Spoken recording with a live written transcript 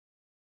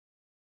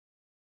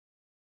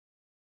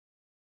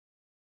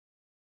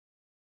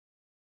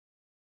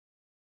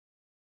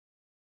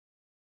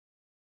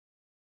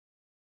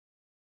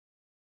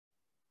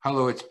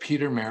Hello, it's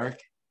Peter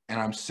Merrick, and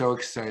I'm so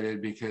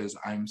excited because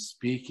I'm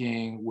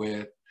speaking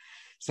with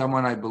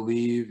someone I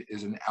believe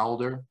is an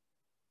elder.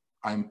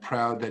 I'm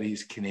proud that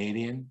he's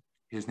Canadian.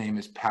 His name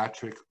is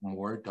Patrick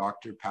Moore,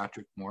 Dr.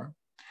 Patrick Moore.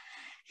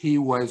 He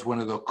was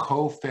one of the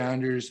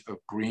co-founders of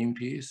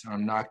Greenpeace.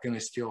 I'm not going to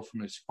steal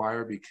from his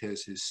fire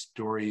because his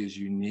story is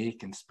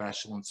unique and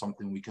special and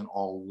something we can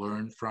all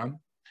learn from.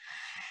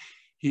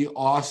 He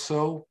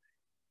also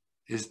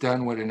has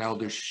done what an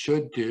elder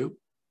should do,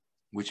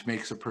 which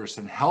makes a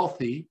person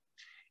healthy,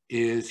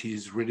 is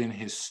he's written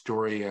his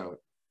story out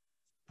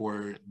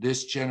for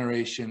this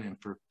generation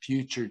and for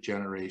future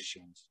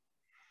generations.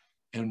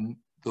 And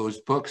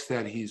those books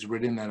that he's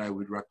written that I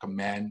would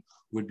recommend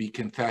would be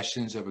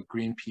Confessions of a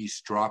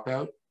Greenpeace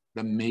Dropout,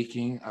 The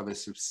Making of a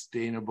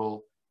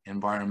Sustainable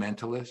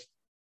Environmentalist,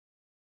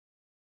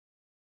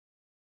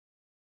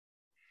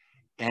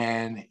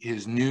 and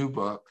his new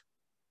book,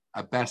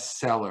 a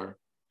bestseller,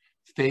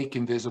 Fake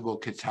Invisible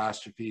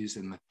Catastrophes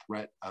and the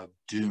Threat of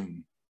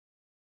Doom.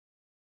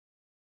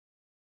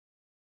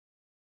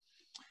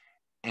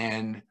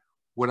 And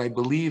what I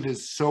believe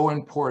is so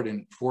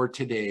important for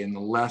today, and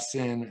the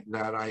lesson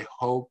that I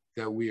hope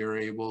that we are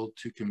able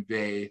to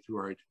convey through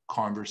our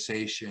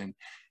conversation,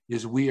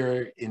 is we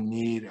are in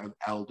need of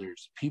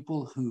elders,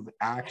 people who've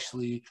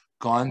actually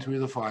gone through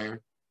the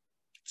fire,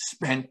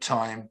 spent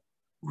time,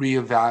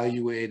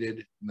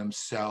 reevaluated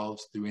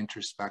themselves through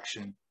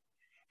introspection,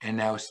 and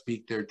now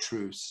speak their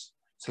truths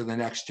so the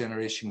next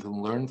generation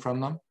can learn from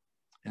them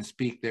and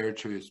speak their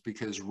truths.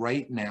 Because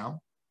right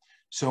now,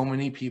 so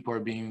many people are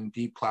being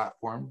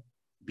deplatformed,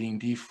 being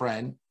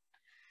defriended,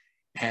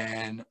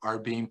 and are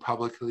being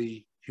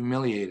publicly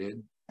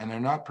humiliated, and they're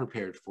not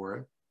prepared for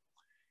it.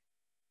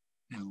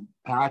 And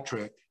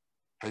Patrick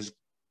has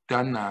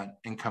done that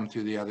and come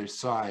through the other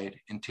side.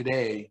 And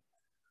today,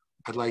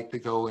 I'd like to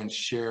go and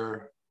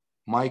share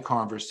my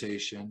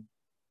conversation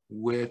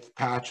with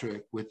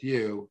Patrick, with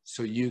you,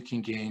 so you can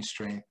gain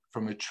strength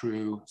from a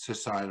true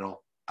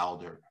societal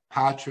elder.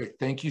 Patrick,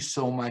 thank you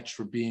so much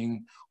for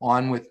being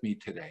on with me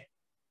today.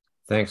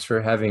 Thanks for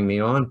having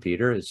me on,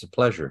 Peter. It's a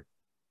pleasure.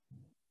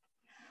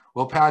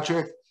 Well,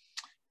 Patrick,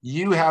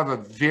 you have a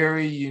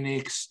very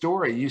unique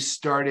story. You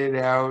started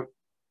out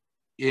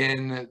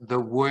in the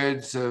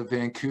woods of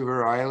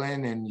Vancouver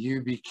Island, and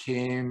you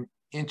became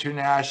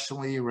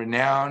internationally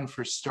renowned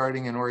for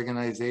starting an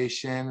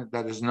organization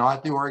that is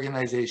not the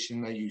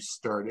organization that you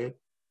started.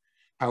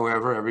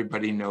 However,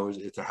 everybody knows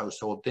it's a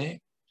household name.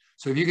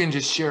 So if you can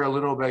just share a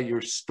little about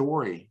your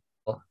story.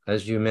 Well,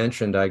 as you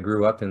mentioned, I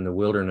grew up in the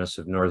wilderness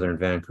of northern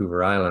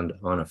Vancouver Island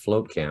on a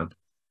float camp,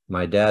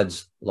 my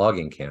dad's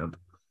logging camp,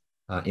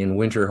 in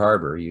Winter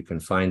Harbor. You can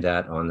find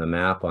that on the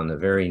map on the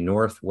very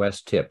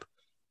northwest tip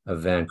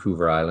of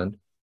Vancouver Island,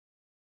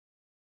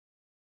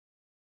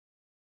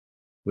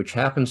 which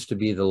happens to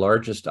be the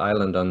largest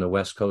island on the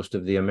west coast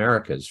of the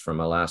Americas, from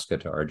Alaska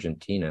to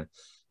Argentina.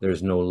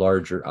 There's no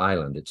larger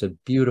island. It's a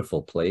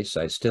beautiful place.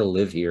 I still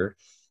live here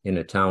in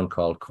a town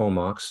called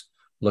Comox,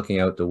 looking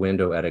out the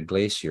window at a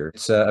glacier.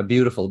 It's a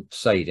beautiful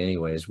sight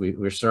anyways.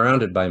 We're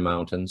surrounded by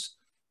mountains.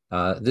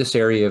 This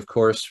area, of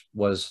course,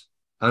 was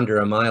under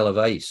a mile of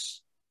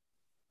ice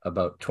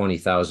about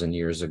 20,000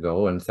 years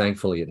ago, and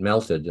thankfully it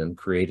melted and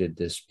created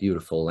this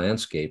beautiful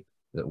landscape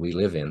that we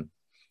live in.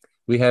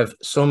 We have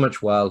so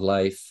much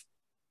wildlife.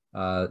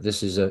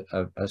 This is a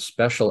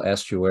special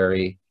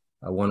estuary,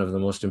 one of the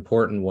most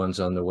important ones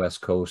on the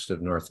west coast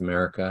of North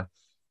America,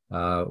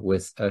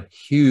 with a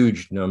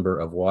huge number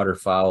of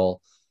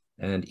waterfowl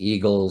and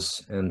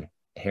eagles and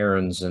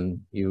herons,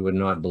 and you would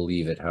not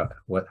believe it,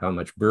 how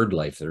much bird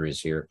life there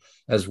is here,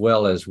 as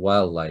well as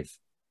wildlife,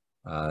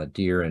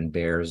 deer and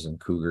bears and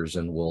cougars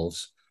and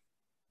wolves.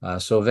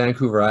 So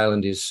Vancouver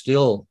Island is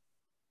still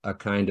a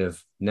kind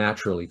of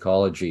natural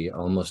ecology,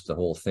 almost the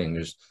whole thing.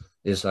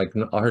 There's like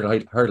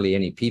hardly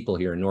any people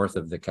here north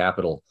of the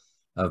capital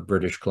of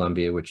British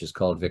Columbia, which is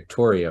called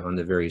Victoria, on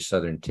the very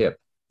southern tip.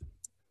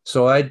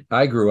 So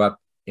I grew up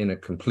in a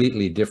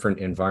completely different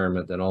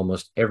environment than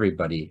almost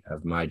everybody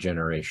of my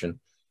generation.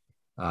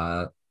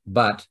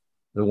 But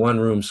the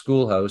one-room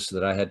schoolhouse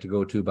that I had to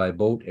go to by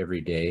boat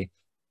every day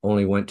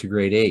only went to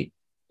grade 8.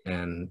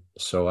 And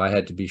so I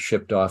had to be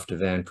shipped off to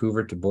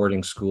Vancouver to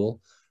boarding school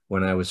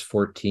when I was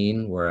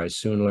 14, where I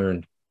soon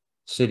learned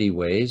city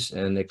ways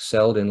and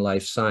excelled in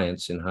life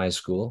science in high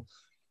school,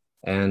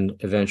 and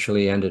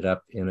eventually ended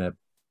up in a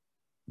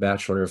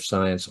Bachelor of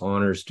Science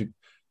honors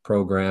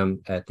program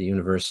at the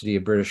University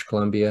of British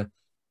Columbia,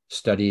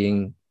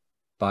 studying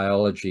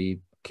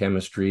biology,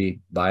 chemistry,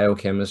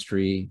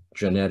 biochemistry,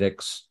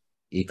 genetics,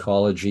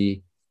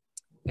 ecology,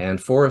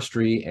 and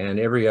forestry, and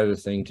every other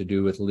thing to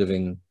do with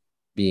living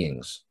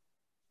beings.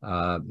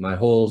 My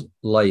whole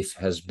life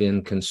has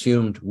been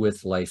consumed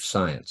with life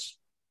science.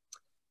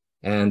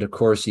 And of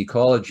course,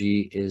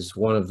 ecology is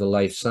one of the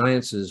life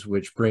sciences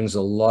which brings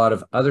a lot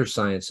of other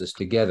sciences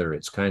together.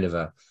 It's kind of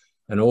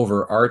an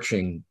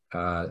overarching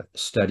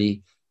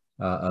study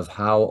of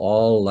how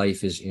all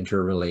life is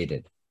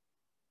interrelated.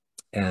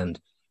 And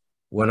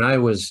when I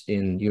was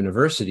in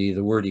university,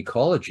 the word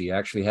ecology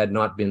actually had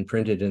not been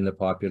printed in the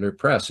popular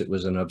press. It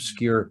was an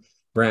obscure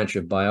branch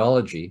of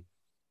biology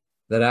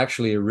that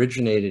actually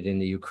originated in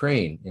the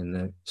Ukraine, in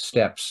the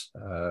steppes,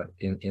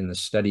 in the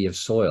study of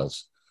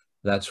soils.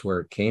 That's where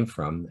it came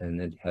from,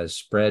 and it has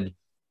spread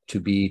to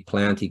be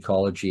plant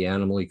ecology,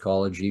 animal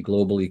ecology,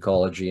 global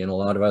ecology, and a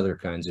lot of other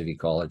kinds of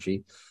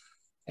ecology.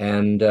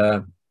 And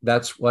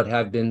that's what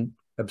I've been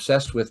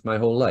obsessed with my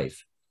whole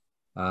life.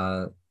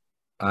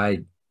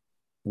 I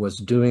was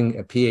doing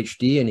a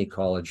PhD in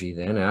ecology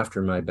then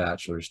after my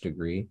bachelor's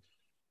degree,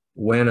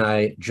 when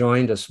I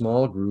joined a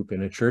small group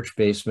in a church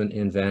basement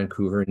in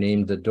Vancouver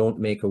named the Don't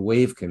Make a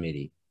Wave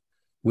Committee,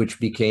 which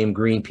became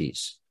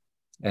Greenpeace.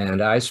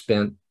 And I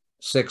spent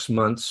 6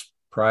 months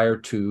prior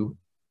to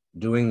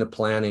doing the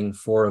planning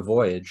for a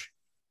voyage,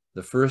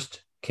 the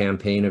first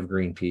campaign of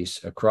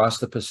Greenpeace, across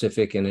the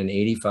Pacific in an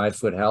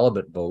 85-foot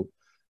halibut boat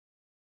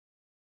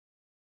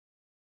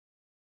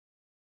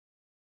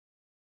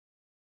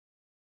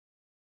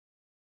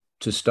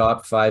to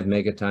stop 5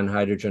 megaton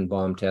hydrogen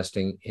bomb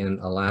testing in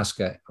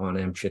Alaska on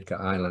Amchitka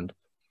Island.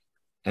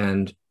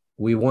 And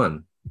we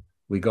won.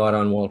 We got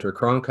on Walter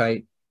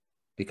Cronkite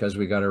because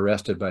we got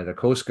arrested by the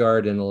Coast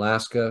Guard in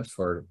Alaska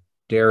for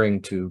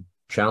daring to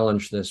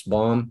challenge this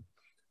bomb.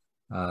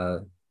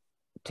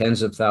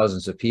 Tens of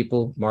thousands of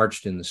people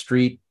marched in the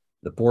street.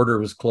 The border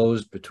was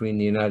closed between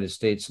the United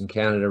States and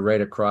Canada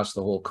right across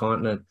the whole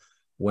continent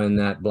when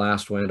that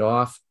blast went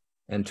off.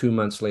 And 2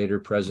 months later,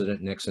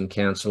 President Nixon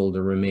canceled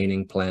the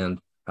remaining planned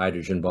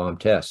hydrogen bomb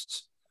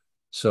tests.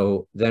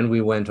 So then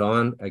we went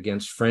on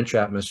against French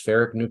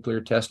atmospheric nuclear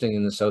testing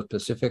in the South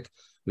Pacific.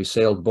 We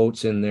sailed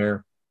boats in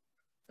there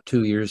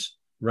 2 years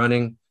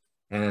running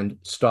and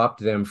stopped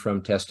them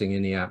from testing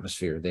in the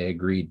atmosphere. They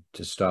agreed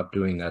to stop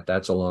doing that.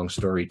 That's a long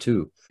story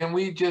too. Can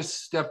we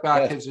just step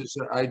back? Because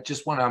I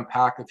just want to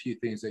unpack a few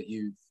things that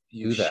you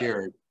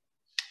shared.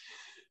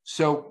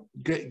 So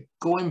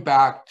going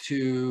back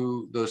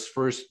to those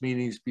first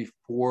meetings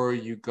before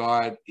you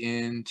got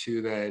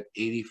into that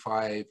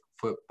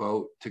 85-foot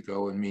boat to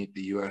go and meet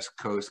the US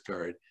Coast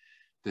Guard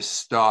to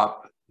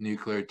stop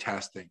nuclear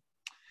testing.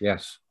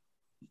 Yes.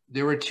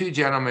 There were two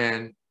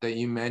gentlemen that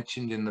you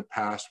mentioned in the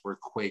past were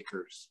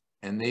Quakers,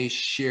 and they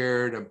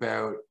shared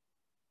about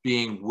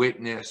being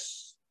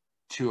witness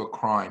to a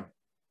crime.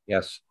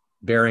 Yes.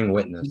 Bearing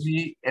witness.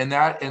 And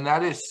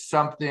that is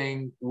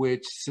something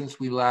which, since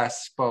we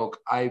last spoke,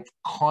 I've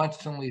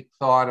constantly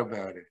thought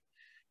about it,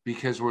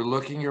 because we're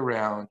looking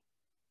around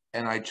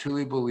and I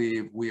truly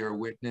believe we are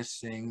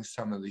witnessing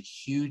some of the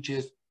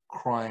hugest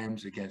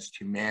crimes against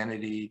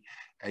humanity,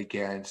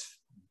 against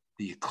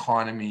the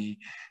economy,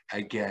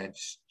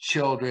 against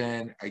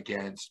children,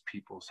 against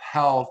people's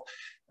health,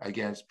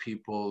 against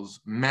people's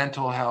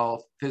mental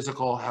health,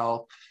 physical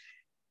health.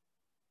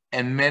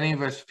 And many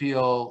of us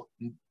feel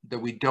that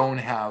we don't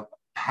have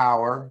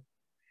power.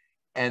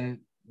 And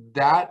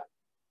that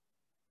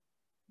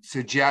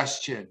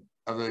suggestion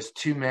of those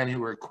two men who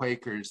were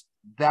Quakers,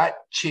 that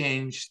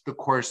changed the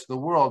course of the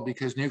world,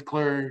 because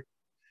nuclear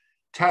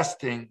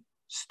testing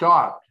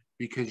stopped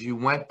because you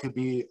went to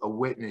be a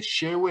witness.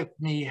 Share with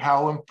me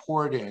how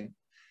important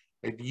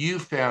that you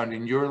found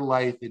in your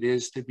life it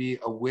is to be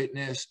a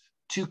witness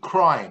to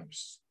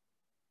crimes.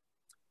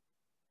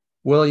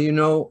 Well, you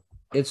know,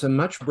 it's a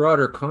much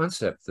broader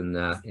concept than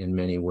that in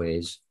many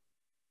ways,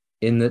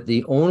 in that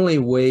the only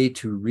way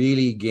to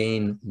really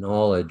gain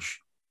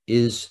knowledge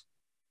is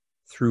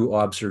through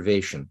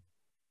observation.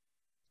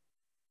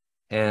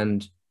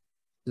 And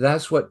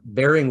that's what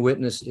bearing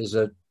witness is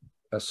a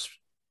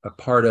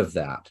part of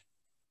that.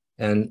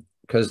 And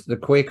because the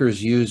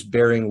Quakers use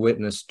bearing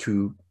witness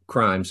to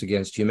crimes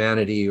against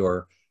humanity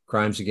or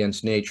crimes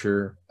against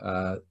nature,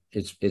 they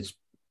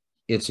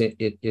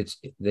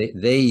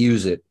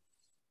use it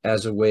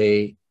as a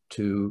way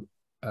to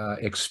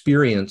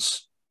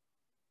experience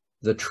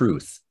the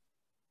truth.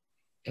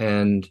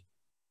 And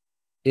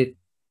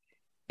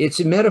it's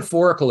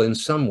metaphorical in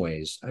some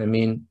ways. I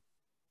mean,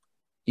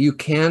 you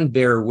can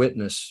bear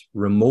witness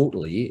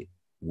remotely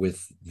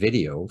with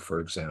video, for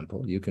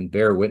example. You can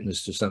bear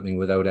witness to something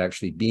without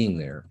actually being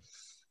there.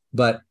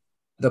 But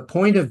the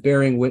point of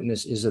bearing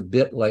witness is a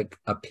bit like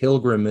a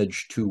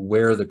pilgrimage to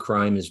where the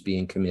crime is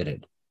being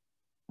committed.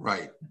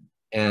 Right.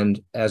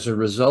 And as a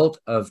result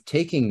of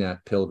taking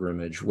that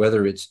pilgrimage,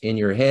 whether it's in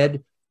your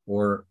head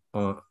or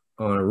on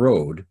a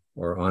road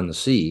or on the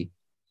sea,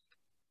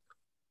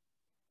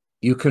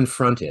 you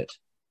confront it.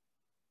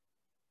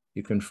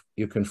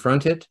 You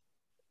confront it,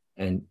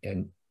 and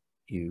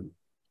you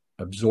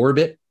absorb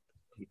it,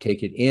 you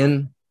take it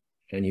in,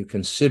 and you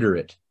consider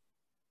it.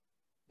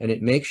 And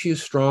it makes you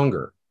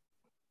stronger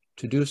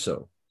to do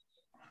so.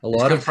 A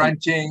lot of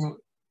confronting.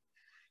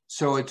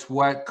 So it's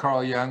what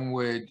Carl Jung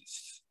would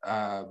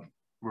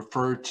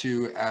refer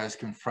to as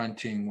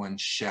confronting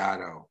one's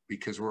shadow,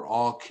 because we're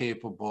all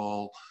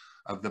capable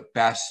of the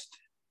best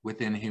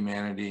within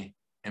humanity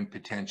and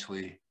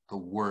potentially the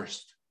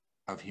worst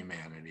of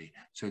humanity.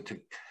 So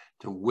to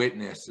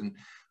witness. And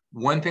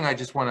one thing I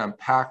just want to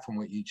unpack from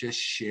what you just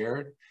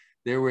shared,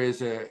 there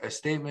was a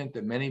statement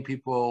that many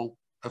people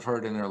have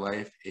heard in their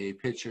life: a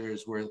picture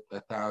is worth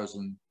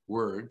 1,000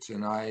 words.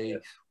 And I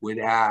would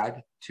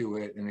add to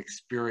it, an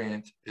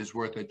experience is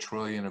worth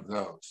 1,000,000,000,000 of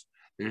those.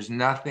 There's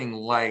nothing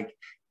like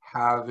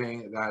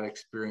having that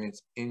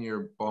experience in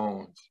your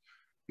bones,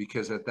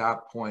 because at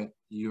that point,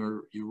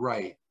 you're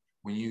right.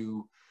 When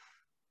you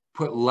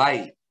put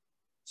light,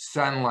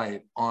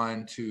 sunlight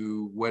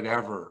onto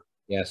whatever,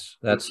 Yes,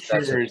 it that's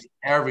cures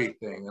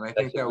everything. And I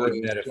think a that good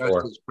was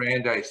metaphor. Justice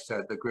Brandeis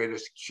said, the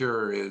greatest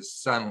cure is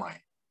sunlight.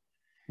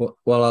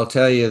 Well, I'll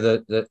tell you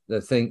that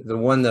the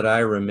one that I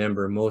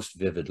remember most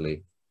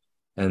vividly,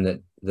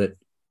 and the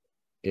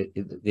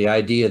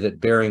idea that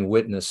bearing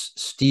witness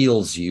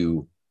steels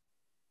you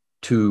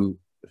to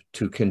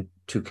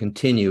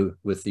continue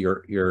with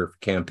your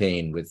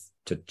campaign,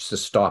 to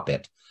stop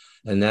it,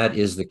 and that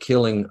is the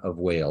killing of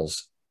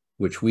whales,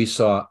 which we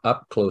saw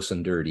up close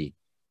and dirty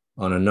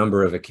on a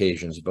number of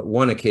occasions. But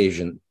one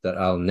occasion that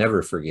I'll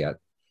never forget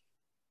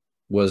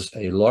was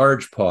a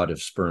large pod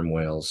of sperm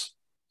whales.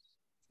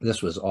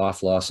 This was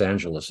off Los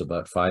Angeles,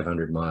 about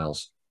 500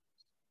 miles.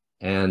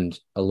 And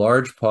a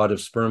large pod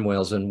of sperm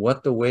whales. And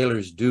what the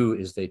whalers do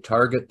is they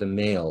target the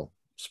male.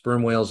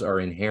 Sperm whales are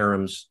in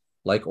harems,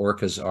 like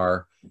orcas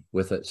are,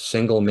 with a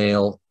single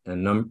male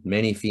and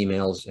many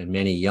females and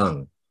many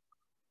young.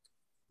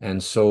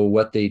 And so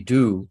what they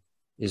do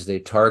is they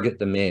target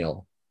the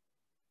male.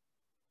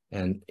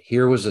 And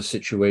here was a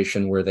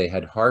situation where they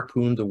had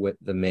harpooned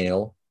the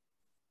male,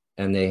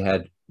 and they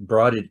had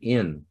brought it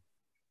in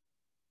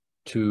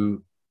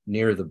to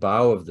near the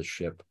bow of the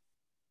ship.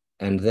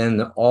 And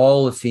then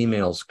all the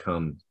females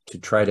come to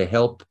try to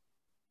help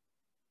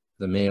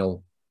the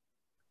male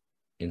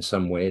in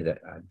some way that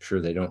I'm sure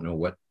they don't know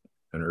what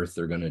on earth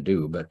they're going to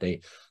do, but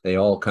they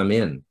all come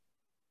in.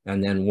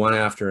 And then one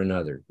after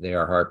another, they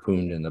are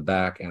harpooned in the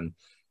back. And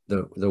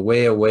the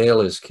way a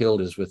whale is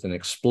killed is with an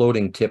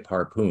exploding tip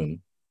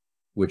harpoon,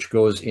 which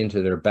goes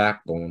into their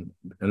backbone.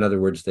 In other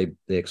words, they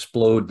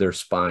explode their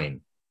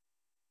spine,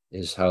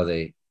 is how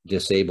they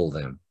disable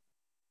them.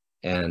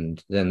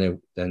 And then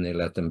they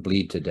let them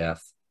bleed to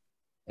death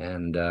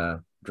and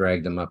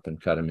drag them up and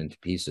cut them into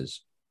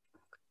pieces.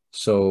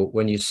 So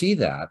when you see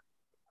that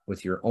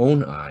with your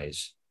own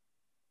eyes,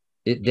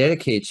 it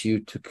dedicates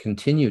you to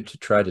continue to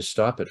try to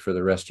stop it for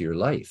the rest of your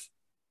life.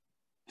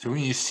 So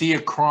when you see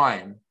a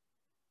crime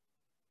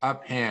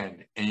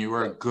uphand and you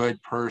are a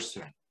good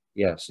person.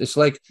 Yes, it's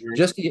like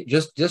just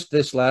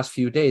this last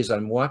few days,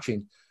 I'm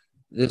watching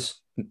this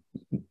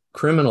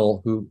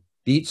criminal who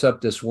beats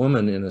up this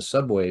woman in a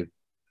subway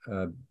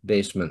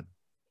basement.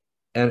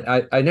 And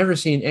I never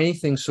seen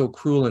anything so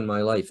cruel in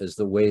my life as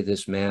the way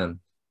this man,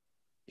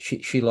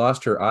 she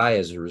lost her eye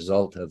as a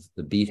result of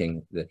the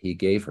beating that he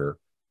gave her.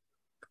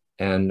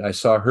 And I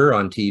saw her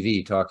on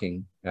TV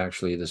talking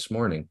actually this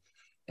morning.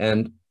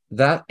 And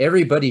that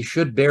everybody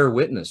should bear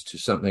witness to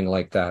something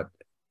like that.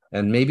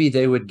 And maybe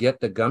they would get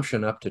the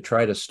gumption up to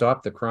try to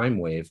stop the crime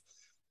wave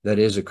that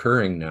is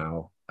occurring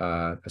now,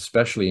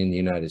 especially in the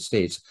United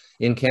States.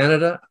 In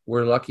Canada,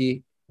 we're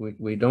lucky.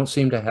 We don't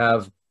seem to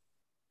have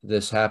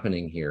this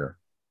happening here.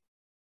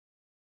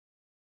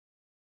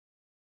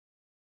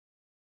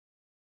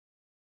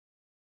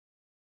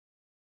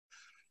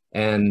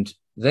 And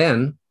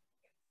then,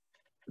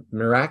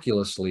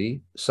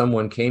 miraculously,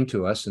 someone came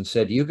to us and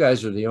said, you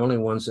guys are the only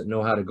ones that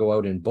know how to go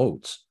out in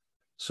boats,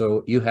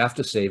 so you have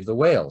to save the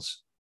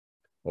whales.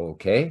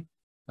 Okay.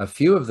 A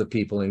few of the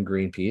people in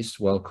Greenpeace,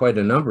 well, quite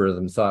a number of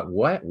them thought,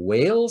 what,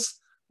 whales?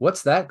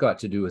 What's that got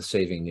to do with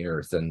saving the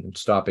earth and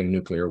stopping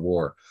nuclear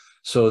war?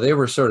 So they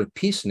were sort of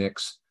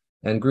peaceniks.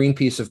 And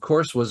Greenpeace, of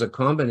course, was a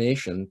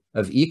combination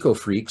of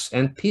eco-freaks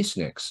and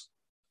peaceniks.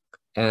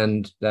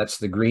 And that's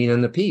the green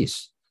and the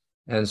peace.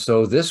 And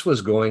so this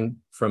was going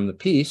from the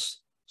peace,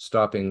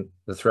 stopping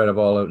the threat of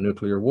all-out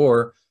nuclear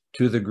war,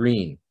 to the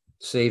green,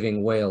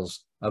 saving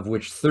whales, of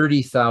which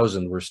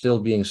 30,000 were still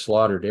being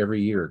slaughtered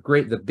every year.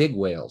 The big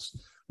whales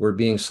were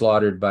being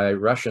slaughtered by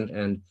Russian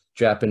and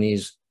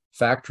Japanese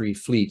factory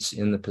fleets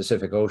in the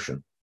Pacific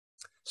Ocean.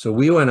 So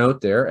we went out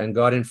there and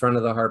got in front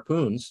of the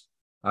harpoons.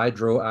 I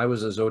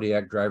was a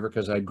Zodiac driver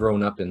because I'd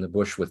grown up in the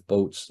bush with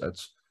boats.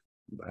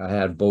 I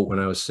had a boat when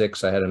I was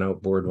 6. I had an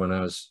outboard when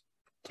I was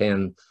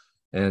 10.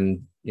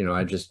 And, you know,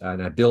 I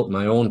built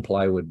my own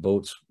plywood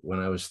boats when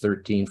I was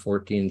 13,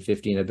 14,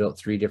 15. I built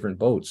 3 different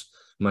boats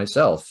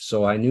myself.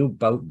 So I knew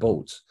about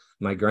boats.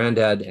 My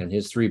granddad and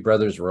his 3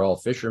 brothers were all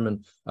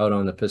fishermen out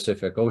on the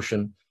Pacific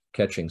Ocean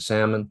catching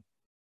salmon.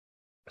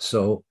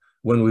 So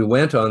when we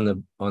went on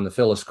the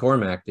Phyllis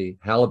Cormac, the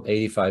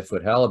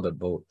 85-foot halibut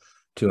boat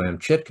to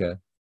Amchitka,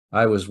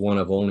 I was one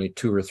of only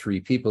 2 or 3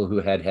 people who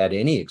had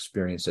any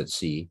experience at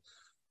sea.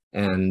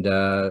 And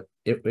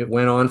it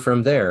went on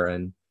from there.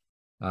 And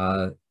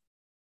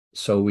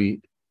so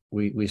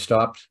we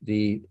stopped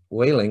the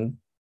whaling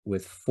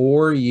with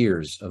 4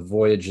 years of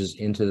voyages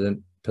into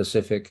the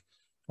Pacific,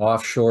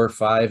 offshore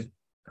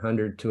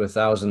 500 to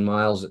 1,000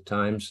 miles at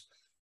times,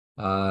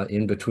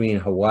 in between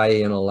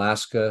Hawaii and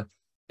Alaska,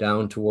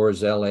 down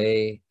towards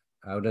LA,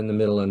 out in the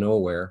middle of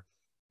nowhere.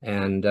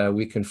 And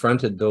we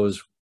confronted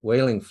those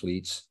whaling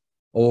fleets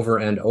over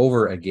and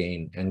over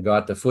again and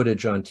got the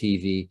footage on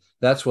TV.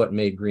 That's what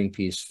made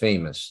Greenpeace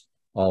famous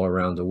all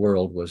around the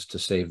world, was to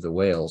save the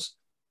whales.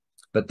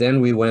 But then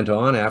we went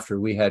on, after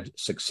we had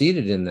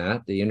succeeded in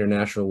that, the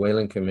International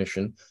Whaling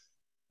Commission,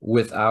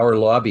 with our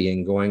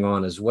lobbying going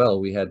on as well.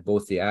 We had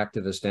both the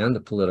activist and the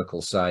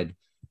political side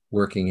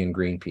working in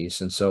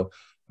Greenpeace. And so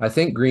I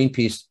think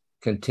Greenpeace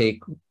can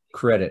take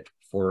credit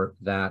for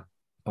that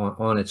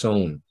on its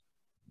own.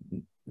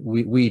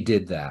 We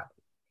did that.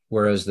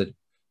 Whereas the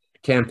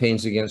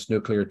campaigns against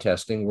nuclear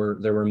testing,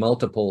 there were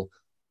multiple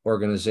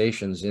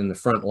organizations in the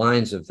front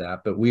lines of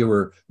that, but we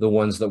were the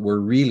ones that were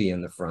really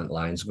in the front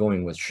lines,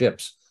 going with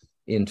ships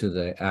into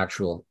the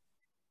actual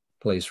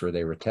place where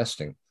they were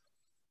testing.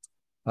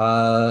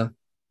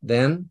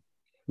 Then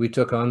we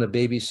took on the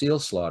baby seal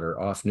slaughter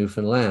off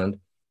Newfoundland,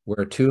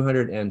 where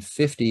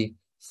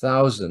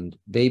 250,000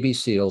 baby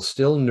seals,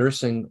 still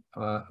nursing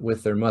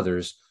with their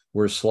mothers,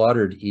 were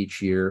slaughtered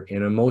each year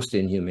in a most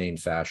inhumane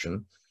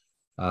fashion.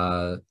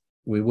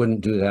 We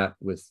wouldn't do that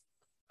with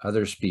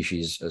other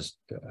species as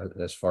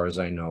far as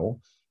I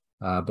know,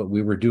 but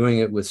we were doing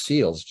it with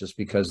seals just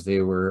because they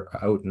were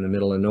out in the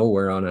middle of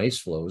nowhere on ice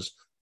floes,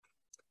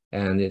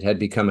 and it had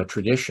become a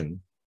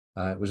tradition.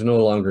 It was no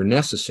longer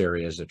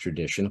necessary as a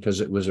tradition because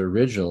it was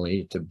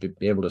originally to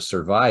be able to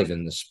survive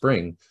in the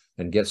spring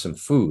and get some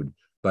food.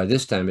 By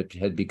this time, it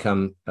had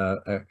become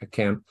a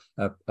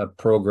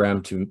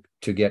program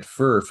to get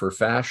fur for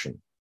fashion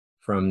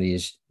from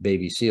these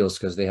baby seals,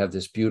 because they have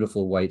this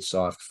beautiful white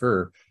soft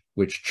fur,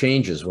 which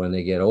changes when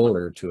they get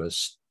older to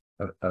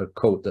a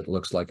coat that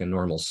looks like a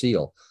normal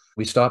seal.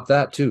 We stopped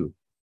that too.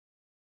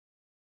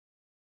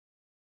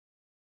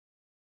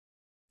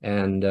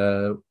 And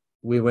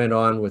we went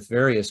on with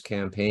various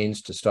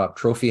campaigns to stop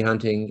trophy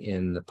hunting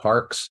in the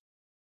parks,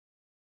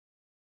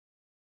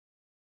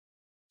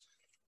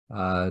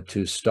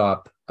 to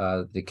stop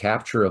the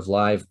capture of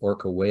live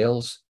orca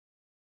whales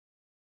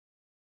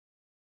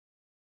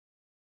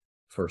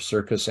for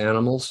circus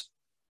animals.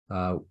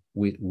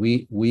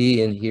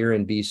 We in here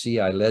in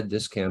BC, I led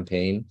this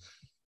campaign.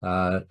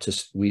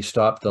 We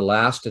stopped the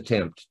last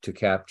attempt to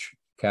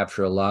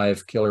capture a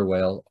live killer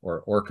whale,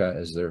 or orca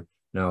as they're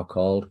now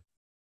called,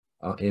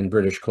 in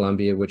British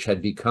Columbia, which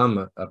had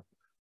become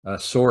a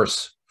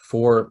source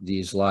for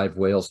these live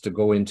whales to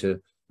go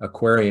into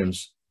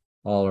aquariums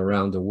all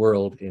around the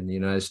world in the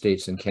United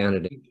States and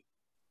Canada.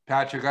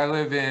 Patrick, I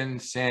live in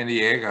San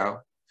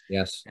Diego.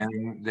 Yes.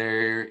 And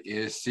there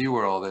is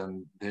SeaWorld,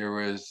 and there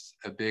was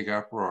a big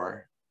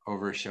uproar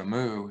over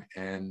Shamu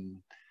and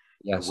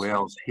yes, the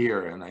whales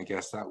here, and I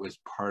guess that was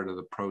part of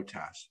the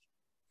protest.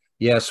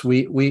 Yes,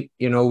 we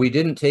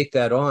didn't take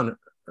that on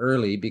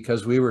early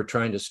because we were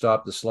trying to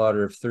stop the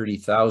slaughter of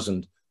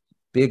 30,000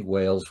 big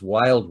whales,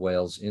 wild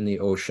whales in the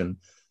ocean.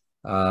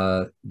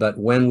 But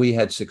when we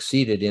had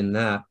succeeded in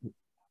that,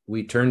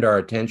 we turned our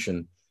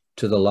attention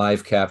to the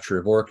live capture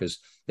of orcas.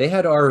 They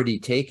had already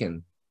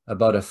taken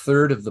about a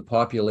third of the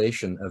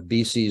population of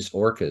BC's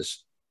orcas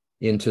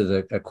into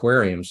the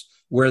aquariums,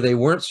 where they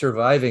weren't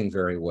surviving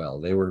very well.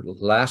 They were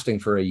lasting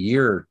for a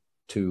year or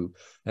two,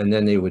 and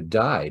then they would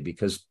die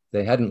because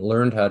they hadn't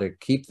learned how to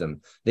keep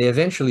them. They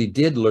eventually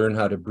did learn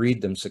how to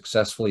breed them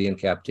successfully in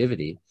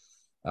captivity.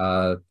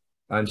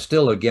 I'm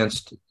still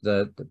against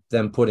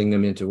them putting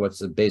them into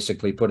what's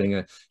basically putting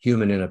a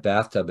human in a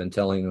bathtub and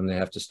telling them they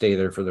have to stay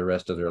there for the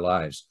rest of their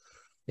lives.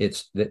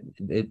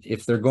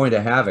 If they're going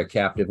to have a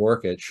captive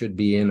orca, it should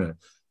be in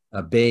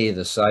a bay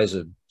the size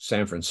of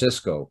San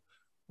Francisco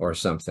or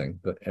something.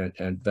 But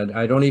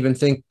I don't even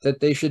think that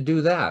they should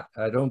do that.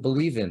 I don't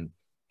believe in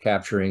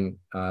capturing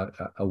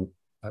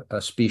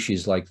a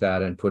species like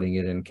that and putting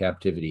it in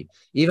captivity.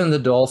 Even the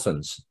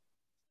dolphins.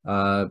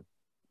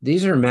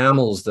 These are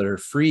mammals that are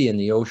free in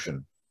the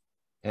ocean.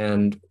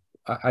 And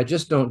I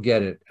just don't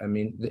get it. I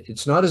mean,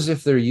 it's not as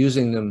if they're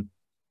using them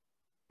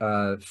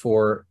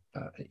for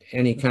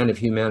any kind of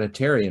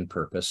humanitarian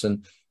purpose.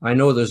 And I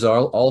know there's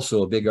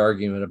also a big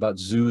argument about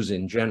zoos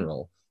in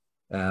general.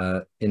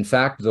 In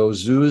fact, those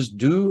zoos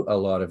do a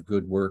lot of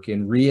good work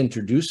in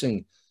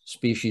reintroducing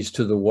species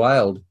to the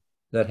wild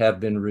that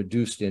have been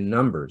reduced in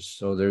numbers.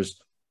 So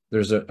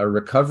there's a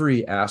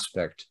recovery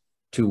aspect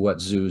to what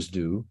zoos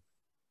do.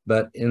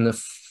 But in the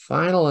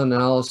final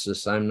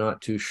analysis, I'm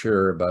not too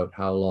sure about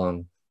how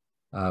long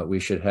we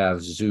should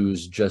have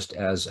zoos just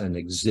as an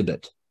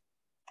exhibit.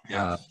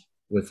 Yes.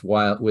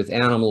 With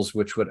animals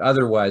which would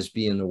otherwise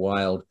be in the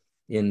wild,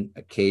 in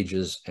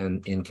cages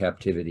and in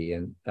captivity.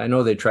 And I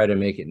know they try to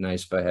make it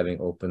nice by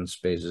having open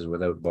spaces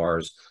without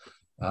bars,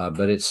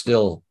 but it's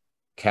still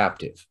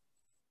captive.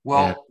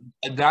 Well,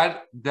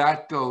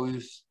 that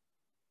goes,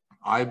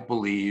 I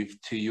believe,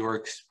 to your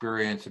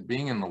experience of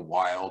being in the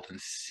wild and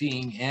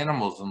seeing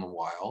animals in the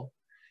wild.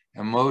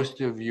 And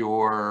most of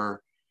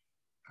your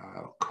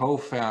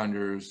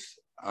co-founders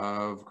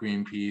of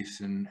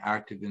Greenpeace and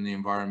active in the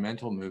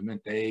environmental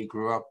movement, they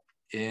grew up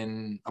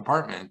in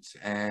apartments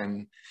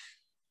and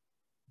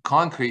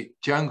concrete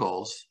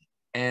jungles,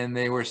 and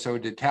they were so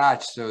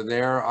detached. So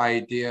their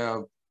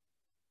idea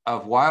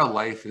of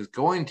wildlife is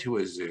going to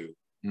a zoo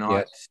not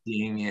Yes,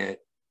 seeing it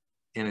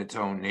in its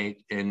own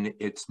in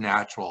its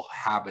natural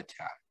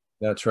habitat.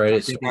 that's right. I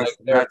It's think like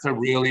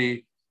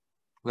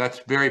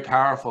that's very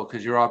powerful,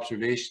 because your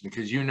observation,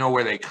 because you know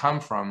where they come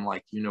from,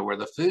 like you know where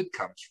the food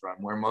comes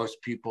from, where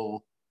most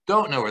people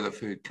don't know where the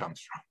food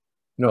comes from.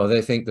 no,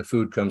 they think the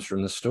food comes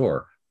from the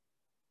store.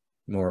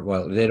 More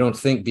well, they don't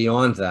think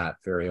beyond that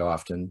very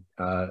often.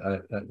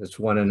 That's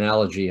one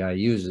analogy I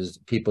use is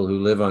people who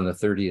live on the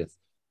 30th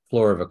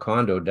floor of a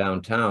condo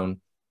downtown.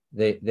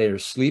 They're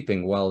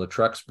sleeping while the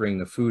trucks bring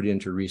the food in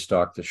to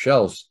restock the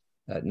shelves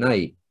at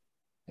night,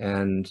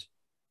 and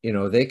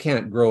they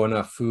can't grow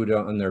enough food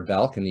on their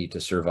balcony to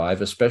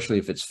survive, especially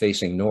if it's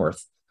facing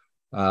north.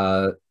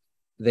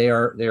 They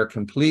are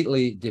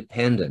completely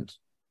dependent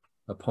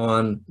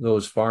upon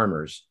those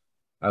farmers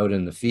out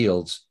in the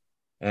fields,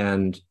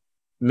 and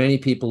many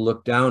people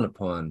look down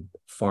upon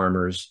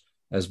farmers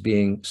as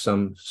being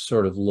some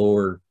sort of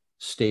lower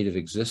state of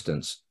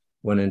existence,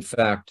 when in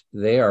fact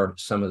they are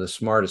some of the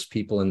smartest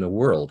people in the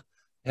world.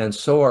 And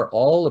so are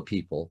all the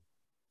people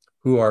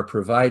who are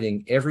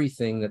providing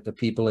everything that the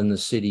people in the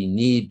city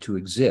need to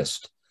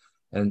exist.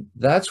 And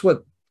that's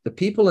what the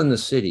people in the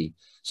city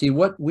see.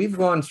 What we've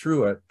gone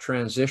through a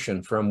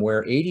transition from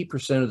where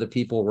 80% of the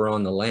people were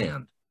on the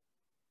land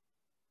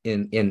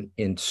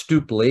in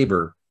stoop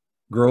labor,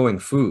 growing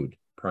food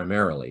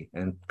primarily,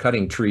 and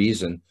cutting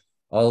trees and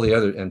all the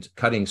other, and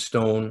cutting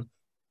stone.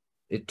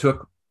 It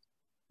took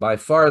by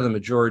far the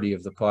majority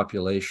of the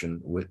population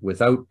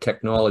without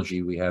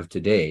technology we have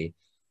today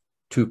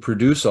to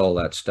produce all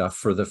that stuff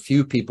for the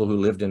few people who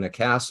lived in a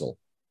castle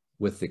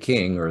with the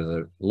king or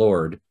the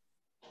lord.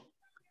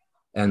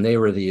 And they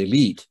were the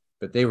elite,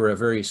 but they were a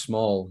very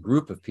small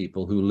group of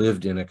people who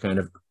lived in a kind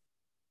of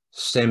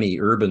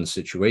semi-urban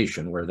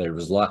situation where there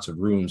was lots of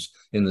rooms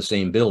in the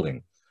same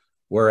building.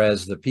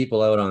 Whereas the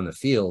people out on the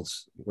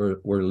fields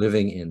were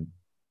living in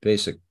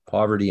basic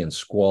poverty and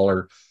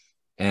squalor,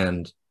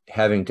 and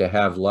having to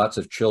have lots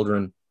of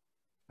children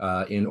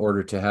in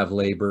order to have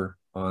labor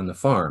on the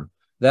farm.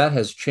 That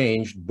has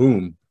changed,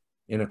 boom,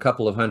 in a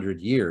couple of 100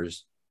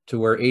 years, to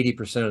where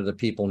 80% of the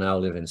people now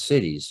live in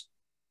cities,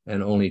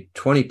 and only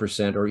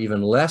 20% or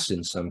even less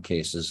in some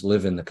cases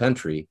live in the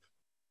country.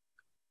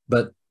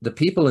 But the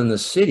people in the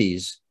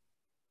cities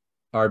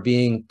are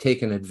being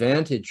taken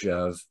advantage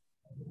of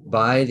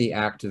by the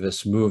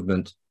activist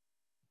movement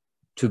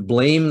to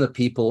blame the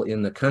people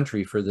in the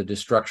country for the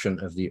destruction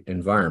of the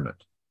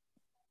environment.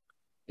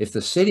 If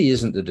the city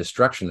isn't the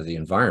destruction of the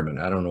environment,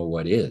 I don't know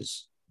what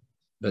is.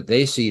 But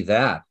they see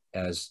that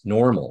as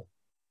normal.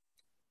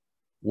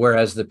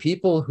 Whereas the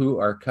people who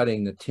are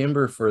cutting the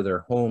timber for their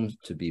homes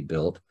to be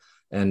built,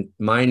 and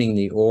mining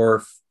the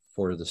ore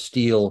for the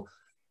steel,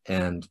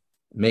 and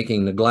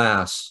making the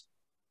glass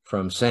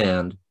from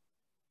sand,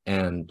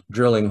 and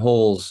drilling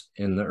holes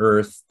in the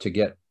earth to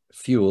get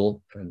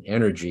fuel and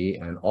energy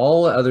and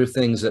all the other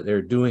things that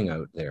they're doing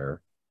out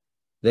there,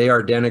 they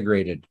are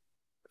denigrated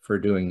for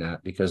doing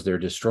that because they're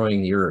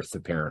destroying the earth,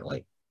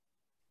 apparently.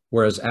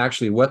 Whereas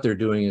actually what they're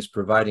doing is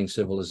providing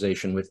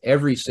civilization with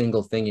every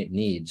single thing it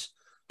needs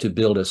to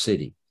build a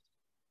city.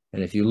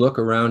 And if you look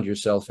around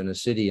yourself in a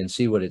city and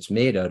see what it's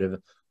made out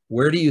of,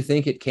 where do you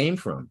think it came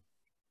from?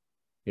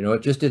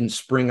 It just didn't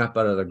spring up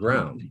out of the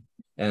ground.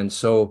 And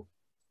so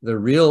the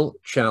real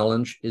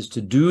challenge is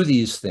to do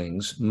these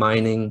things,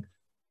 mining,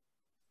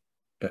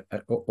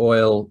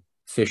 oil,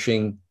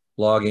 fishing,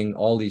 logging,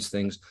 all these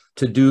things,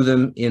 to do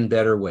them in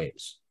better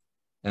ways.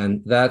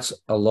 And that's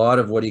a lot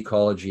of what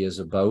ecology is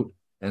about.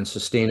 And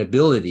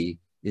sustainability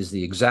is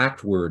the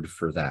exact word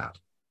for that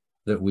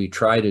we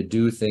try to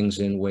do things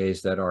in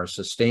ways that are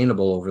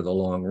sustainable over the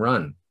long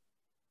run.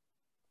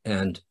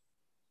 And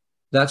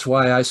that's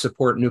why I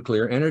support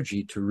nuclear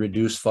energy to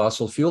reduce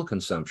fossil fuel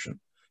consumption.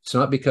 It's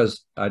not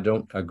because I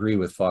don't agree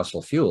with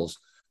fossil fuels.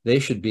 They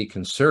should be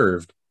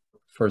conserved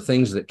for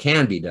things that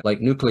can be done.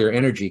 Like nuclear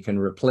energy can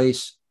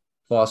replace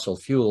fossil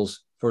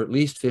fuels for at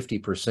least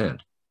 50%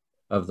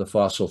 of the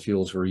fossil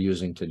fuels we're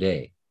using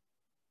today.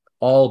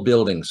 All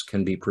buildings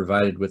can be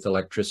provided with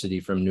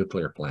electricity from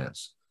nuclear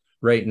plants.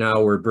 Right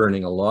now, we're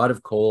burning a lot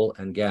of coal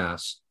and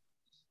gas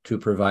to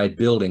provide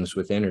buildings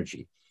with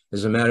energy.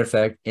 As a matter of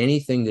fact,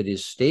 anything that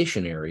is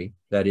stationary,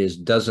 that is,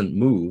 doesn't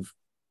move,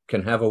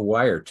 can have a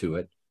wire to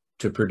it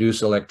to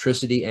produce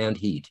electricity and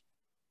heat.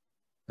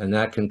 And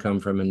that can come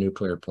from a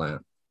nuclear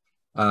plant.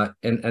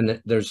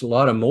 And there's a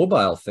lot of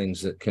mobile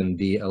things that can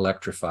be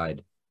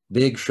electrified.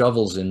 Big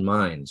shovels in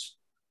mines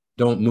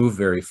don't move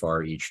very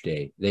far each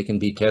day. They can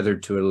be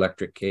tethered to an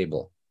electric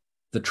cable.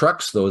 The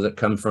trucks, though, that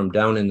come from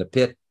down in the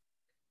pit,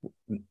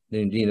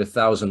 they need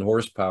 1,000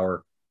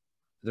 horsepower.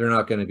 They're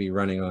not going to be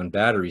running on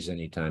batteries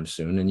anytime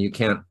soon, and you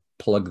can't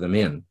plug them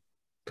in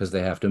because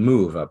they have to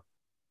move up.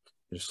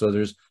 So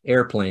there's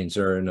airplanes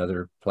are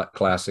another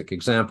classic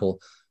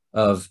example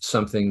of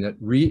something that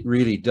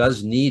really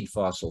does need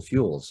fossil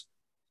fuels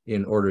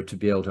in order to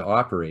be able to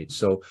operate.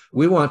 So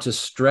we want to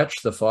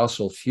stretch the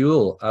fossil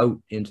fuel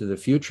out into the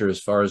future as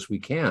far as we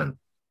can.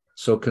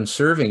 So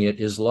conserving it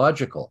is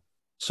logical.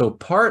 So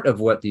part of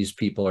what these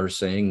people are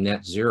saying,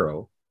 net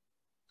zero,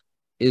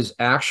 is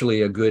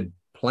actually a good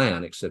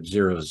plan, except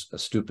zero is a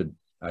stupid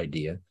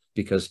idea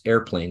because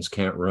airplanes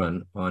can't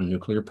run on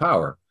nuclear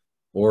power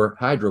or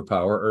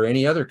hydropower or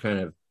any other kind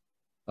of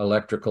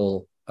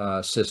electrical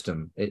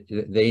system.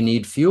 They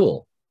need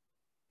fuel,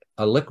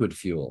 a liquid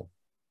fuel.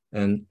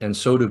 And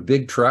so do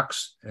big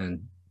trucks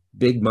and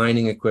big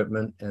mining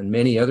equipment and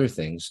many other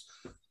things.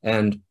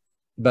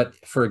 But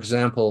for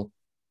example,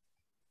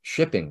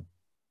 shipping.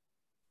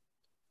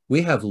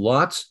 We have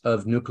lots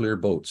of nuclear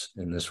boats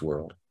in this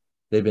world.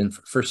 They've been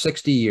for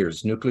 60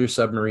 years, nuclear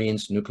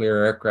submarines,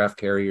 nuclear aircraft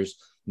carriers,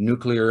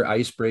 nuclear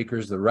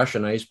icebreakers. The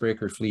Russian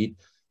icebreaker fleet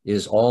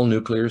is all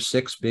nuclear,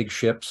 6 big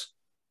ships.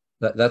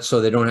 That's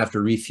so they don't have to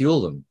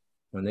refuel them.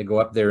 When they go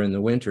up there in the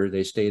winter,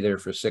 they stay there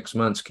for 6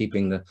 months,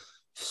 keeping the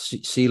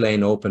sea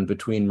lane open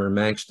between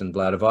Murmansk and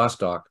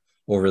Vladivostok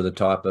over the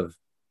top of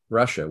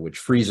Russia, which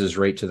freezes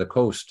right to the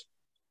coast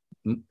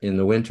in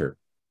the winter.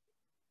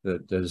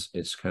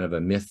 It's kind of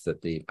a myth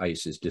that the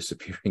ice is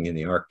disappearing in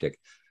the Arctic.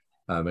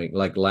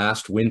 Like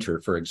last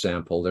winter, for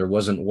example, there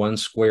wasn't 1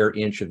 square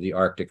inch of the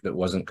Arctic that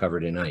wasn't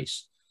covered in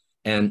ice.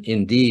 And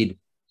indeed,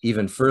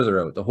 even further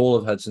out, the whole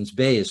of Hudson's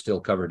Bay is still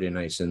covered in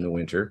ice in the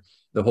winter.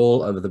 The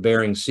whole of the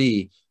Bering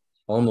Sea,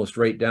 almost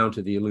right down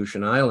to the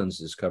Aleutian Islands,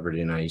 is covered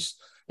in ice.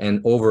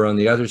 And over on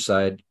the other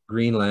side,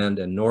 Greenland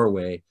and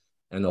Norway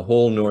and the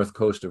whole north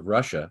coast of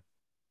Russia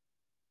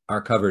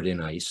are covered in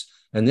ice.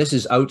 And this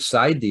is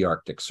outside the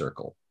Arctic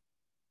Circle.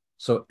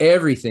 So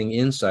everything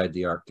inside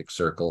the Arctic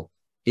Circle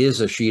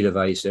is a sheet of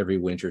ice every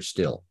winter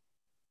still.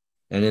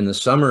 And in the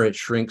summer, it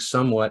shrinks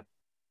somewhat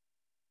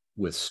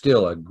with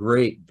still a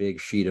great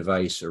big sheet of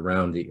ice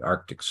around the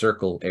Arctic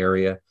Circle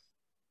area.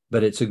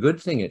 But it's a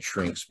good thing it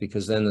shrinks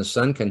because then the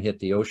sun can hit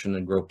the ocean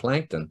and grow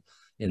plankton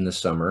in the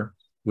summer,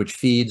 which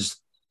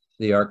feeds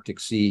the Arctic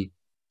Sea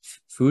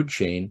food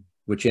chain,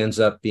 which ends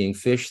up being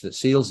fish that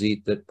seals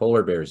eat, that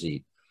polar bears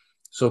eat.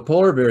 So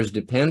polar bears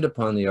depend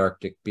upon the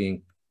Arctic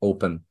being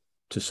open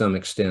to some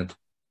extent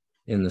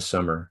in the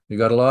summer. We've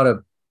got a lot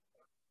of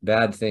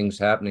bad things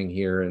happening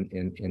here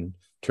in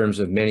terms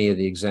of many of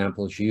the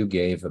examples you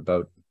gave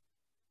about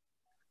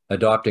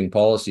adopting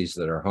policies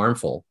that are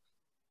harmful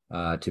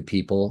to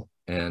people.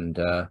 And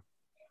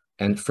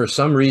for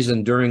some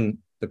reason during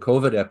the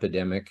COVID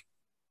epidemic,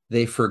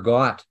 they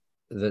forgot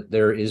that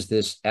there is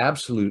this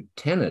absolute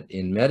tenet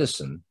in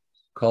medicine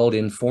called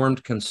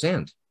informed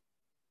consent.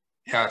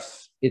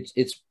 Yes.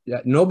 It's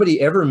nobody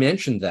ever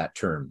mentioned that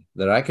term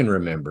that I can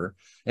remember.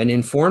 And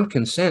informed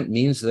consent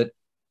means that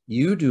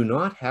you do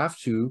not have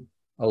to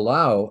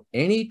allow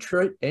any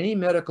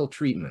medical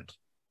treatment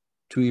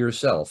to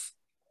yourself,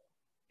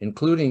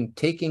 including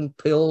taking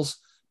pills,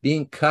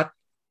 being cut,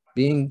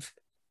 being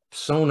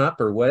sewn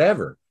up, or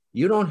whatever.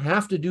 You don't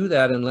have to do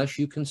that unless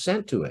you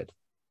consent to it.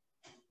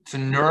 It's a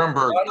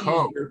Nuremberg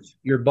Code.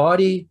 Your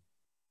body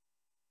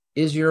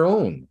is your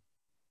own.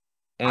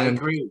 And, I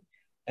agree.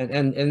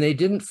 And they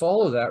didn't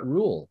follow that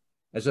rule.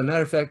 As a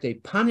matter of fact, they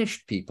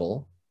punished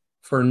people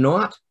for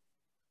not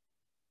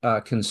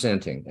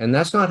consenting. And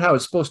that's not how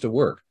it's supposed to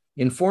work.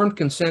 Informed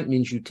consent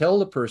means you tell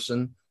the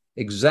person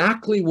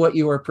exactly what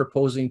you are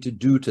proposing to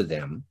do to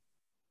them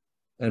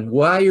and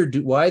why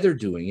they're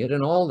doing it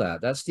and all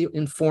that. That's the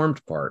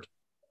informed part.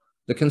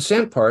 The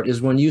consent part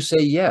is when you say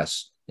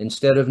yes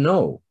instead of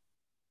no.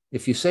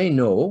 If you say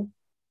no,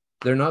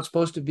 they're not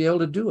supposed to be able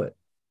to do it.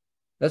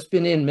 That's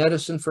been in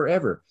medicine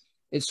forever.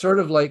 It's sort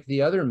of like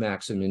the other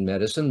maxim in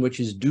medicine, which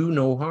is do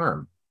no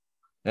harm.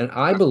 And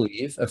I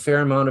believe a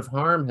fair amount of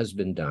harm has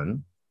been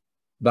done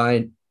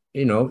by,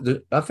 a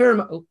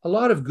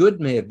lot of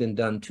good may have been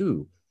done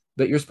too,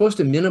 but you're supposed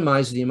to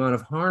minimize the amount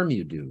of harm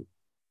you do.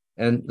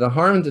 And the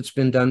harm that's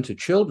been done to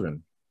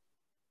children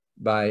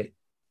by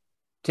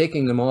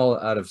taking them all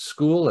out of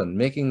school and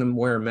making them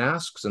wear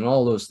masks and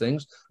all those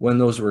things when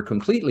those were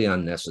completely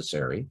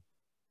unnecessary,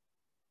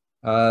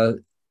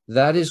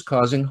 that is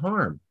causing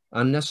harm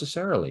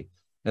unnecessarily.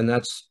 And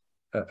that's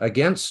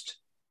against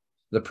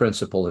the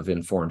principle of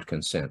informed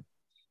consent.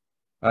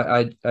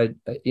 I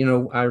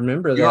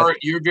remember that.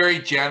 You're very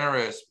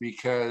generous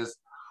because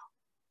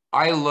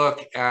I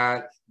look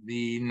at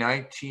the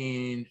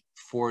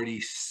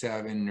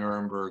 1947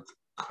 Nuremberg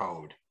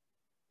Code.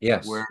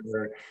 Yes. Where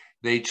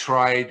they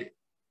tried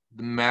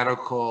the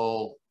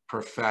medical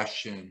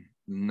profession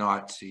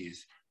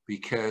Nazis,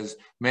 because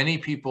many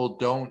people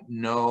don't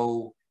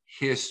know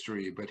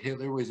history, but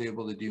Hitler was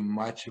able to do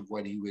much of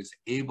what he was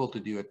able to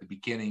do at the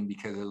beginning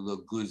because of the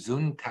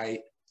Gesundheit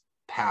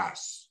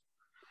pass,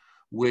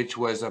 which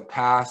was a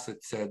pass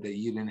that said that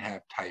you didn't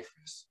have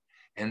typhus.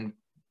 And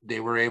they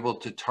were able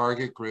to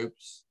target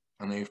groups,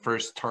 and they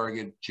first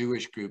targeted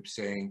Jewish groups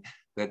saying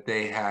that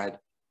they had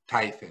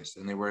typhus,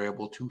 and they were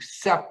able to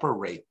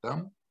separate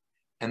them.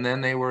 And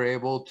then they were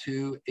able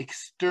to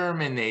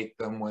exterminate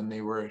them when they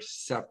were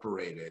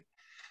separated.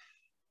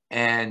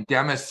 And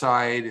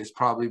democide has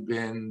probably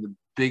been the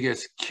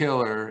biggest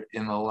killer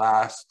in the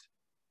last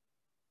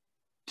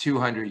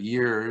 200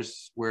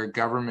 years, where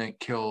government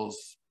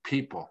kills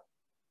people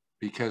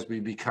because we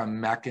become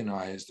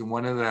mechanized. And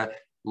one of the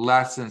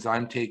lessons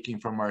I'm taking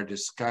from our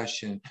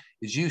discussion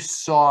is you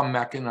saw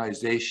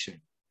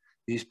mechanization.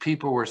 These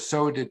people were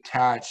so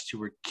detached who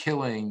were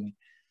killing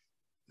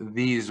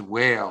these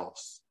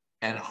whales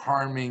and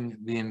harming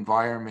the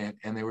environment,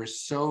 and they were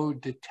so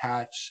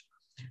detached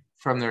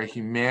from their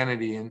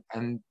humanity.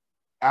 And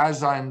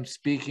as I'm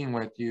speaking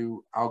with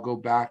you, I'll go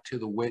back to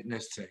the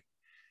witnessing,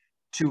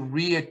 to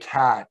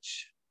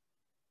reattach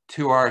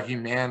to our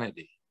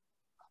humanity,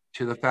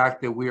 to the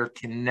fact that we are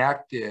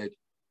connected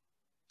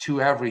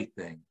to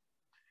everything.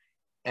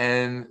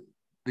 And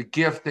the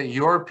gift that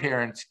your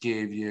parents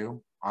gave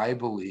you, I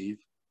believe,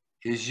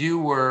 is you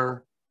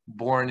were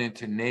born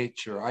into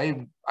nature.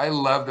 I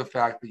love the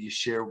fact that you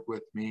shared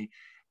with me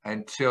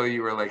until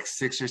you were like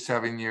 6 or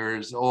 7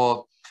 years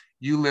old.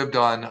 You lived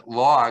on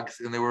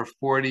logs, and there were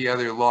 40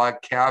 other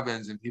log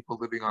cabins and people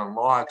living on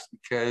logs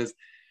because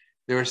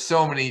there were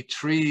so many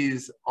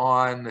trees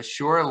on the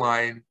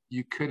shoreline,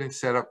 you couldn't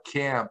set up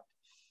camp.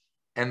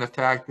 And the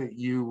fact that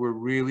you were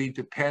really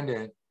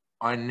dependent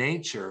on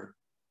nature,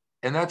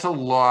 and that's a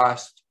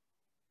lost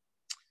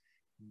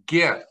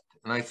gift.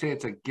 And I say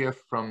it's a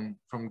gift from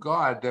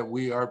God, that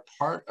we are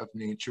part of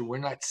nature. We're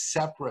not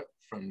separate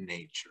from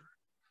nature,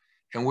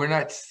 and we're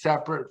not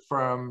separate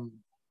from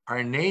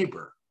our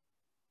neighbor.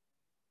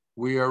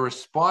 We are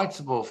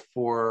responsible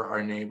for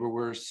our neighbor.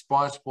 We're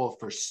responsible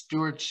for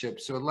stewardship.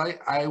 So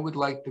I would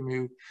like to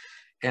move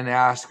and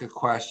ask a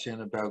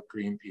question about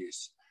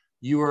Greenpeace.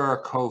 You are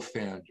a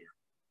co-founder.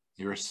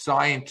 You're a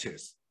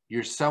scientist.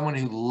 You're someone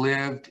who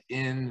lived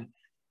in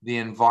the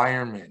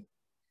environment.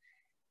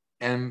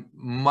 And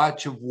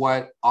much of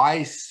what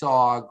I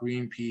saw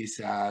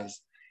Greenpeace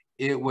as,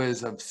 it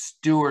was of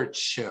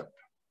stewardship,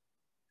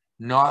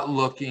 not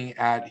looking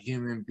at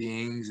human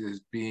beings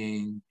as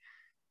being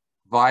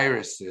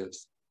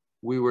viruses.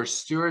 We were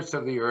stewards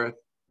of the earth.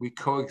 We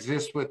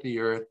coexist with the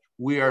earth.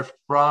 We are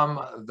from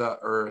the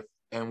earth,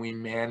 and we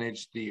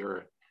manage the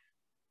earth.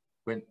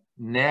 But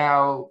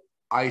now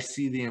I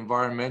see the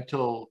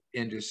environmental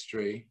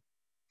industry,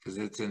 because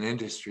it's an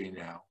industry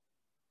now,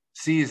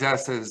 sees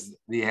us as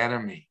the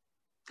enemy.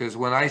 Because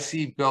when I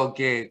see Bill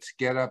Gates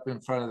get up in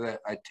front of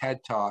a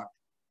TED Talk,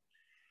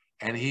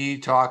 and he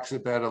talks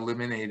about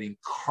eliminating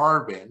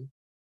carbon,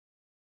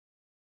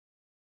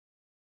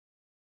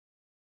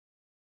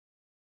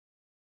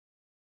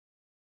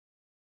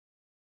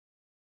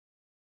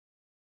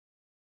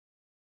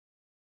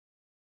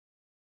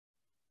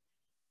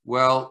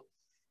 well,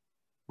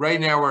 right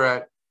now we're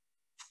at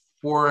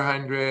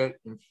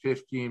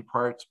 415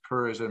 parts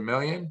per a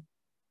million.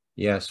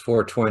 Yes,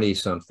 420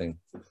 something.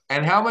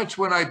 And how much,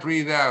 when I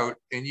breathe out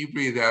and you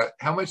breathe out,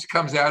 how much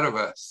comes out of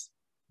us?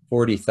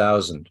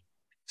 40,000.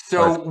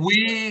 So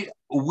we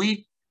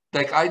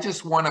like, I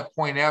just want to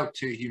point out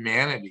to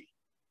humanity,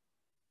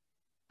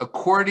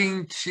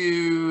 according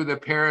to the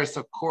Paris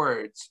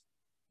Accords,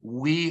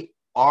 we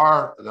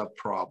are the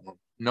problem,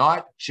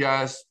 not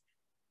just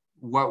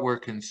what we're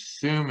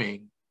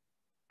consuming.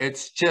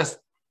 It's just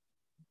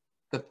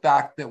the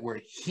fact that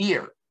we're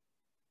here.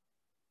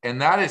 And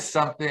that is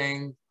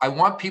something I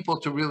want people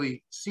to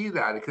really see,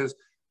 that, because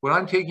what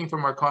I'm taking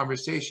from our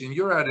conversation,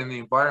 you're out in the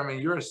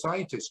environment, you're a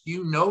scientist,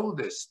 you know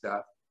this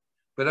stuff,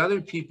 but other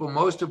people,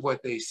 most of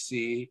what they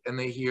see and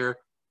they hear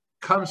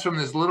comes from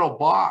this little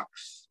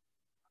box.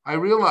 I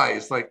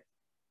realized, like,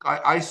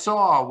 I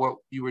saw what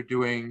you were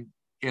doing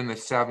in the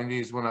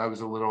 70s when I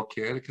was a little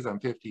kid, because I'm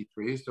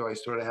 53, so I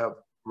sort of have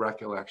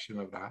recollection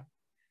of that.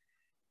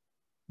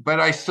 But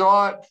I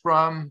saw it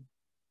from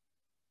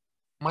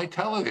my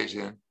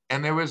television,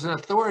 and there was an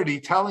authority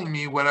telling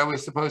me what I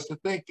was supposed to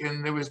think,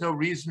 and there was no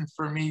reason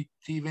for me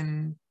to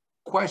even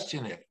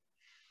question it.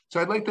 So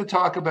I'd like to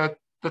talk about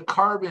the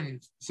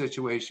carbon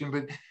situation,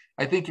 but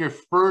I think your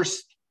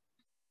first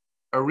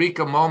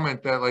eureka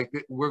moment that, like,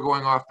 we're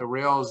going off the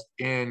rails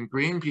in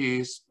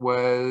Greenpeace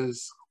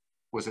was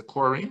it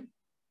chlorine?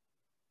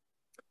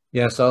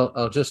 Yes,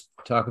 I'll just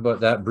talk about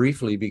that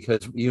briefly,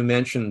 because you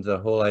mentioned the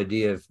whole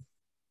idea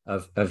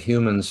of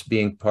humans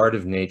being part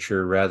of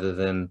nature rather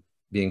than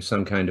being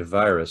some kind of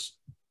virus.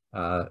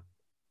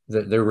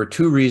 There were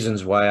two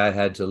reasons why I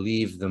had to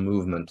leave the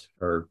movement,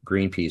 or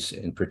Greenpeace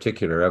in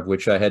particular, of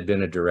which I had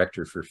been a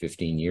director for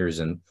 15 years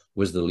and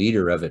was the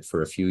leader of it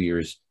for a few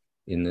years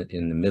in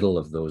the middle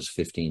of those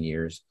 15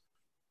 years.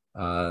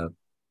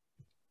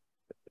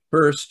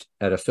 First,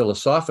 at a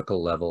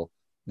philosophical level,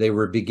 they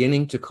were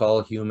beginning to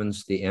call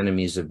humans the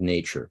enemies of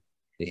nature,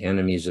 the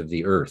enemies of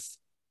the earth.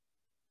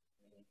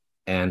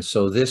 And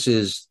so this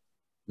is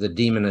the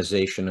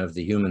demonization of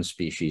the human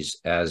species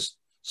as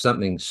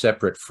something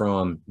separate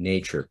from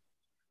nature.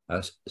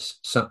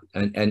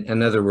 And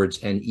in other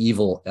words, an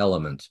evil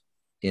element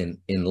in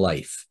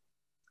life.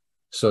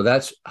 So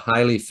that's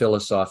highly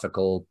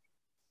philosophical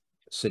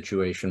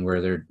situation where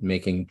they're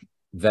making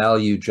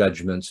value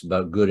judgments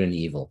about good and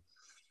evil.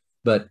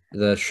 But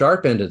the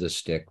sharp end of the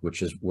stick,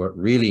 which is what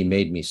really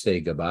made me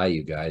say goodbye,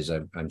 you guys,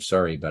 I'm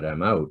sorry, but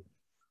I'm out,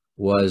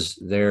 was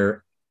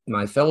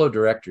my fellow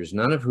directors,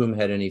 none of whom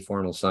had any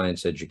formal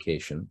science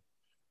education.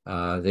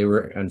 They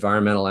were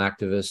environmental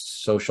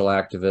activists, social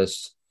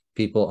activists,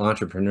 people,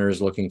 entrepreneurs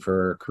looking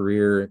for a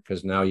career,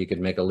 because now you could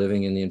make a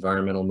living in the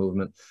environmental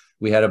movement.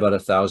 We had about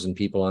 1,000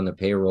 people on the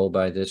payroll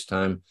by this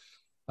time,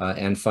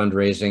 and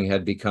fundraising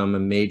had become a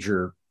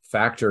major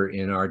factor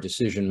in our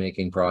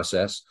decision-making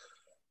process.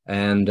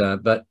 And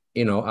but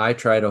you know, I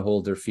try to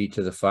hold their feet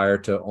to the fire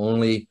to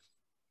only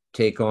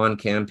take on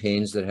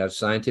campaigns that have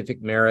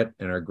scientific merit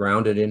and are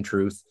grounded in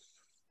truth.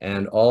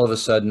 And all of a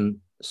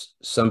sudden,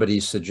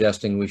 somebody's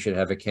suggesting we should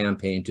have a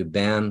campaign to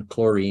ban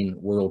chlorine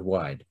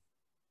worldwide.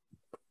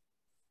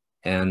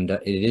 And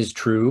it is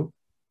true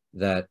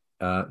that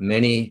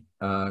many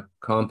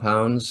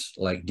compounds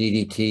like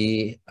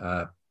DDT,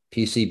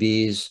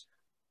 PCBs,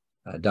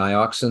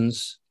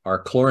 dioxins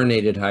are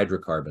chlorinated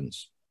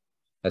hydrocarbons.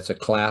 That's a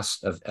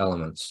class of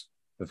elements,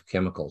 of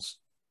chemicals.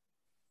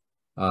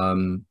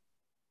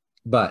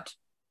 But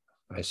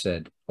I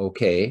said,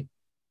 okay,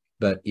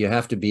 but you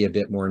have to be a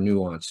bit more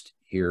nuanced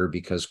here,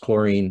 because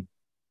chlorine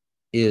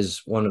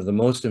is one of the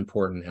most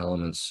important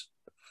elements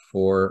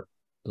for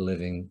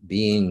living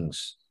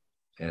beings.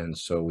 And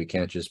so we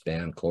can't just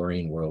ban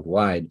chlorine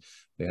worldwide.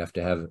 We have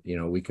to have, you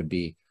know, we could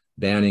be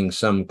banning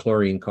some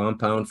chlorine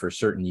compound for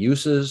certain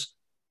uses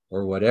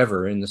or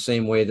whatever, in the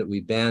same way that we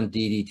banned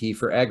DDT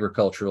for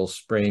agricultural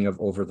spraying of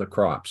over the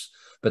crops.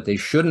 But they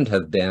shouldn't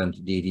have banned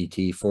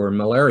DDT for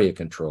malaria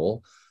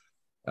control,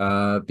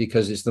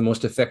 because it's the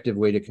most effective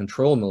way to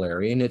control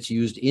malaria, and it's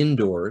used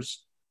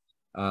indoors.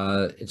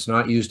 It's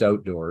not used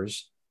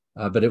outdoors,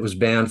 but it was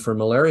banned for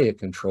malaria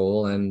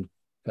control. And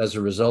as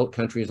a result,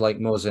 countries like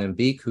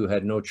Mozambique, who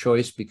had no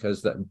choice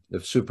because the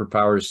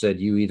superpowers said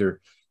you either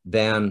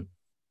ban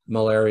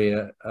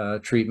malaria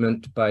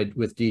treatment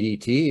with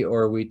DDT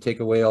or we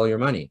take away all your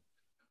money.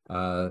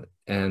 So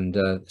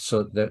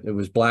that it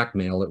was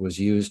blackmail that was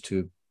used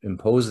to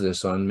impose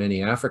this on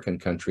many African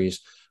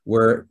countries,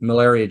 where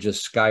malaria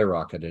just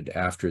skyrocketed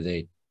after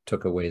they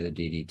took away the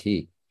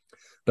DDT.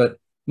 But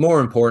more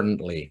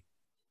importantly,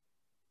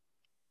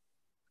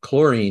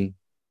 chlorine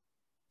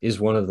is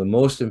one of the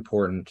most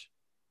important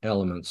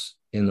elements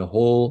in the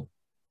whole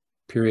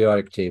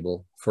periodic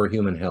table for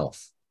human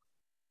health.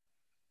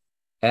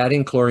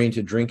 Adding chlorine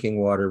to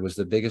drinking water was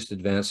the biggest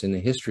advance in the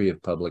history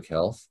of public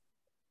health,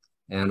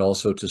 and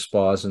also to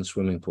spas and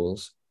swimming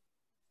pools,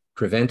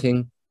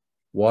 preventing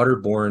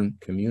waterborne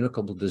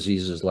communicable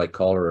diseases like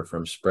cholera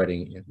from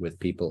spreading with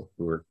people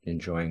who are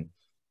enjoying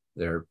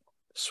their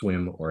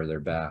swim or their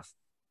bath.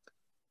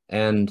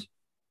 And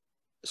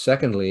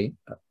secondly,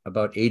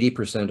 about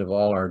 80% of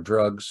all our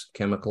drugs,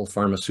 chemical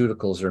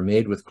pharmaceuticals, are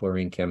made with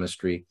chlorine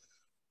chemistry,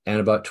 and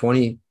about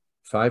 25%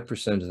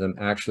 of them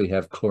actually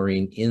have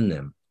chlorine in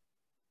them.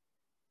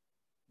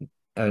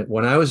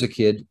 When I was a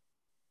kid,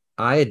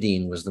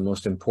 iodine was the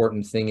most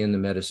important thing in the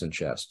medicine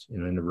chest, you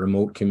know, in a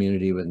remote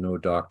community with no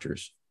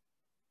doctors.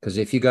 Because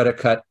if you got a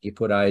cut, you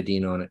put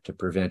iodine on it to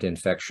prevent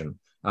infection.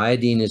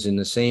 Iodine is in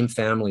the same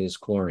family as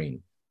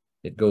chlorine.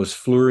 It goes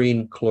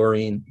fluorine,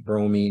 chlorine,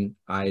 bromine,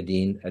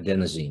 iodine,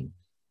 adenosine.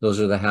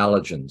 Those are the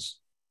halogens.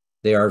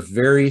 They are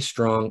very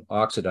strong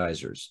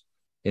oxidizers.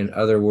 In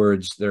other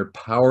words, they're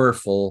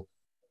powerful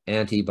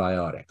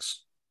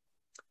antibiotics.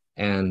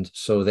 And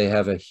so they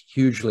have a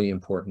hugely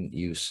important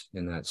use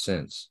in that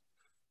sense.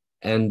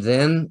 And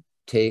then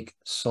take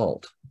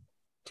salt,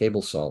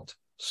 table salt,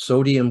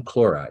 sodium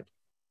chloride.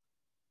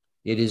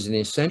 It is an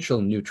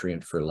essential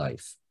nutrient for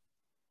life.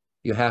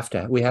 We have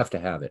to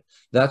have it.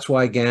 That's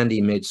why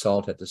Gandhi made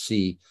salt at the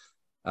sea,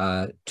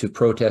 to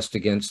protest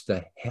against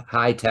the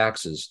high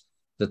taxes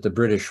that the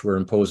British were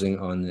imposing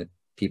on the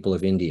people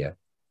of India.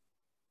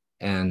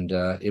 And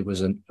it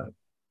was a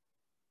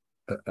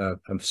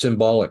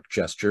symbolic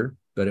gesture,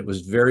 but it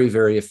was very,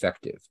 very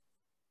effective.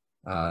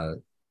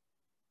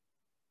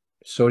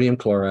 Sodium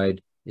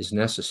chloride is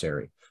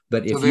necessary.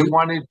 But if they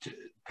wanted,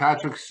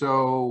 Patrick,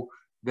 so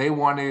they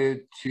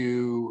wanted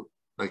to,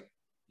 like,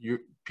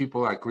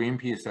 people at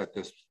Greenpeace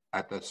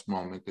at this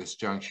moment, this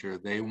juncture,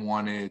 they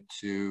wanted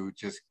to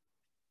just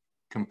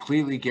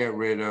completely get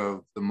rid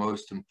of the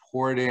most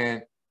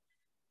important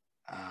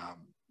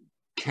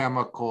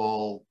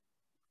chemical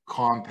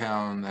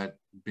compound that's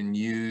been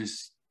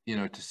used, you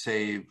know, to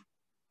save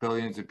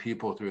billions of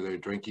people through their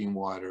drinking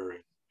water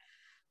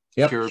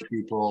and cure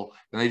people,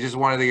 and they just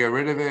wanted to get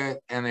rid of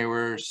it, and they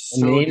were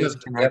so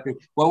disconnected.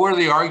 What were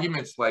the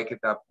arguments like at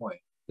that point?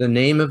 The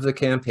name of the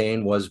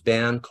campaign was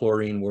Ban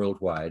Chlorine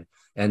Worldwide.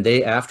 And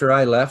they, after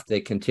I left,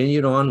 they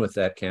continued on with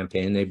that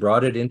campaign. They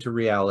brought it into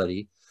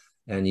reality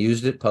and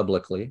used it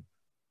publicly,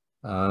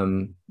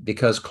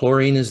 because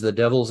chlorine is the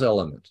devil's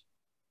element.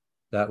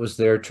 That was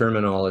their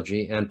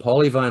terminology. And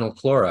polyvinyl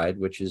chloride,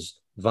 which is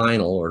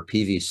vinyl or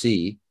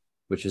PVC,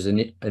 which is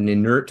an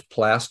inert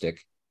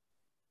plastic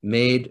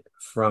made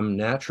from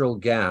natural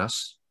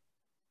gas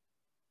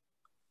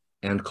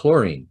and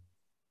chlorine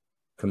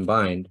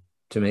combined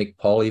to make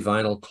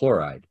polyvinyl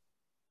chloride.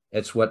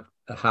 It's what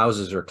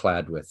houses are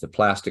clad with. The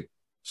plastic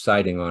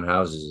siding on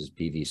houses is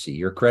PVC.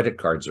 Your credit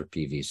cards are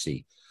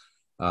PVC.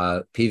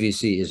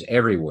 PVC is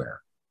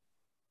everywhere.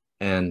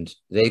 And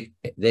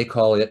they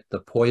call it the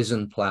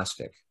poison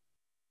plastic.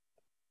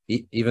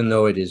 Even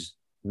though it is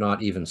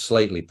not even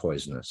slightly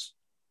poisonous.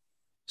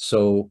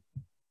 So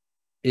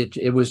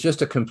it was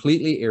just a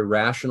completely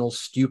irrational,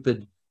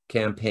 stupid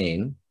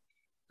campaign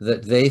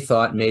that they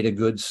thought made a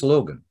good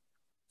slogan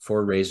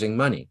for raising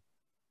money.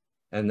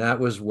 And that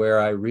was where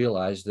I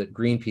realized that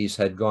Greenpeace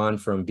had gone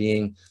from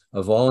being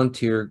a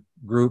volunteer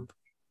group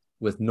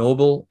with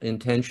noble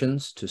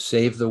intentions to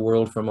save the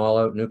world from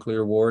all-out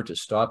nuclear war, to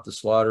stop the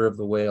slaughter of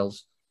the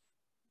whales,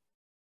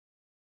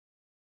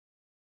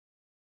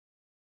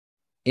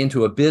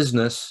 into a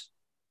business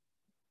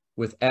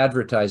with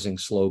advertising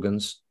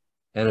slogans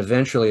and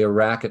eventually a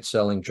racket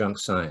selling junk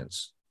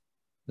science.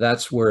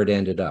 That's where it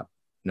ended up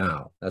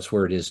now. That's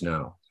where it is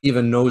now.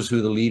 Even knows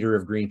who the leader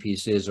of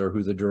Greenpeace is or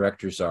who the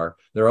directors are.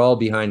 They're all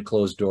behind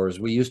closed doors.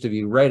 We used to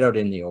be right out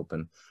in the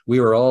open. We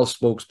were all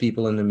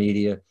spokespeople in the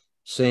media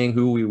saying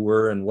who we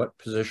were and what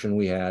position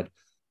we had.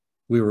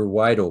 We were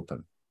wide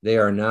open. They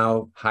are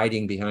now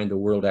hiding behind the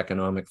World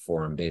Economic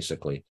Forum,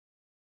 basically,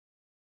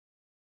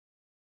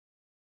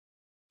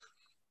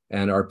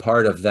 and are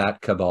part of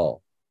that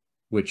cabal,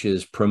 which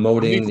is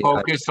promoting. Can we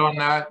focus on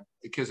that?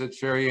 Because it's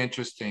very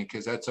interesting,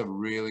 because that's a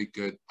really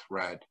good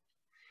thread.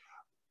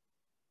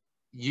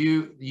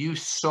 You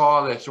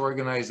saw this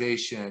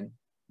organization,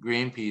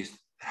 Greenpeace,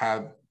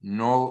 have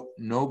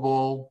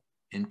noble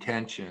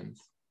intentions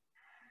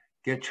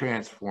get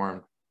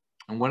transformed.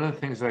 And one of the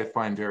things I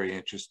find very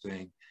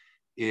interesting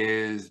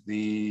is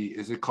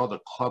it called the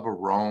Club of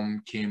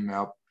Rome, came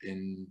up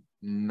in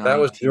 1960. That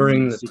was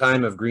during the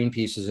time of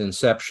Greenpeace's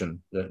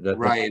inception.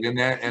 Right, and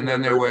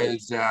then there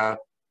was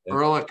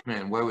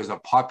Ehrlichman, where it was a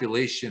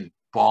population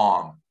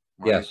bomb,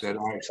 right? Yes, that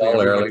actually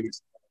everybody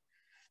was,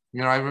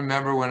 I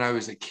remember when I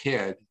was a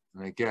kid,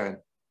 and again,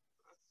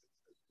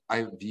 I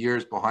have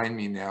years behind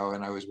me now,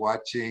 and I was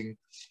watching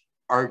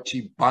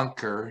Archie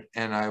Bunker,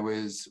 and I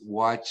was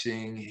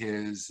watching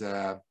his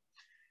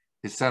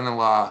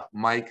son-in-law,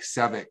 Mike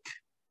Sevick,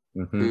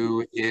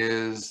 who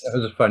is... That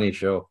was a funny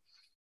show.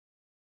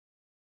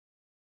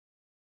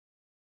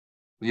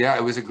 Yeah,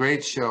 it was a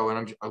great show,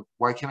 and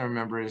why can't I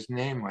remember his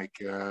name? Like,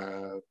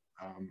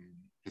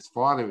 his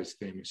father was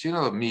famous.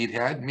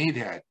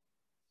 Meathead.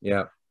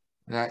 Yeah.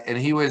 And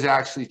he was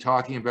actually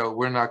talking about,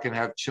 we're not going to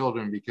have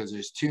children because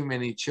there's too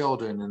many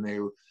children, and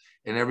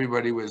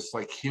everybody was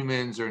like,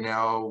 humans are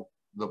now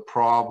the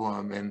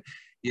problem. And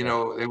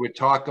they would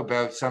talk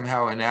about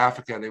somehow in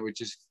Africa they would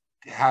just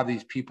have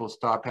these people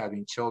stop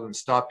having children,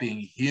 stop being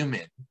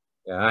human.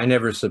 Yeah, I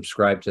never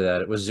subscribed to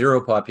that. It was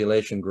Zero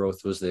Population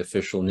Growth was the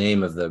official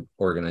name of the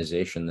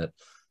organization that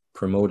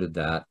promoted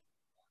that.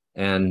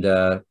 And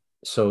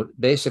so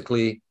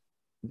basically,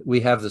 we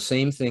have the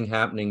same thing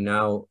happening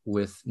now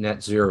with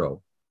net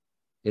zero.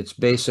 It's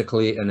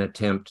basically an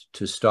attempt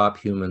to stop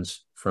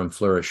humans from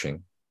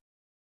flourishing.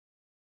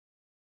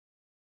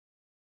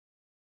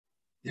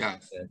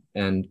 Yes.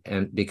 And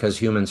because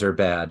humans are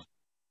bad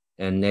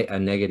and a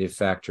negative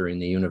factor in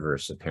the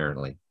universe,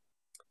 apparently.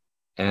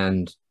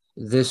 And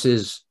this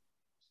is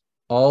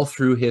all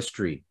through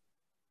history.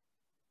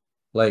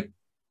 Like,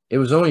 it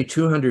was only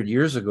 200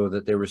 years ago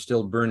that they were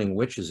still burning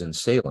witches in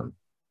Salem,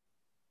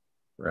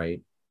 right?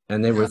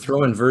 And they were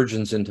throwing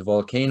virgins into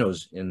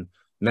volcanoes in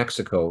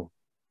Mexico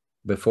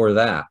before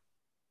that.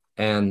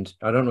 And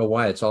I don't know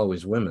why it's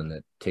always women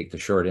that take the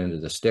short end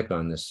of the stick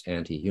on this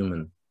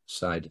anti-human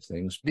side of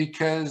things.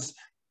 Because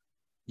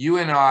you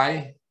and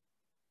I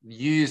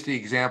use the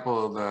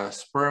example of a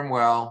sperm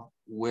whale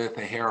with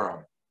a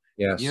harem.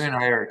 Yes. You and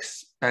I are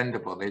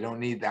expendable. They don't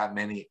need that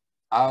many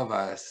of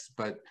us,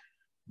 but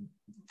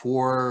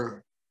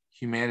for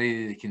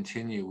humanity to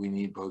continue, we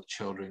need both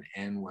children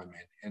and women.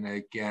 And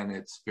again,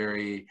 it's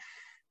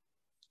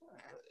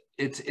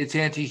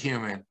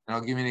anti-human. And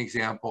I'll give you an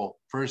example.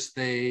 First,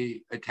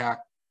 they attack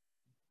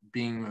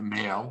being a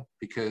male,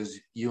 because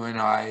you and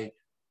I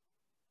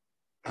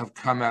have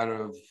come out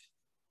of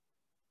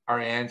our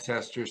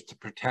ancestors to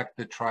protect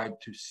the tribe,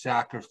 to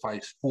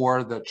sacrifice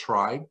for the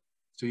tribe.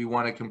 So you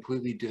want to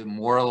completely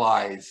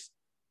demoralize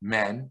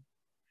men,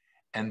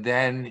 and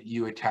then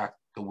you attack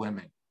the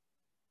women.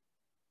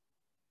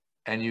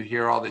 And you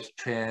hear all this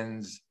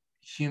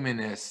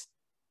transhumanist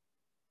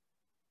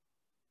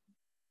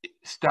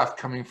stuff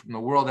coming from the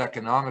World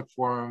Economic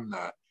Forum,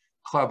 the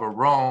Club of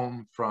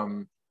Rome,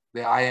 from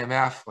the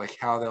IMF, like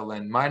how they'll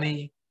lend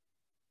money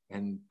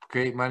and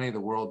create money, the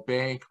World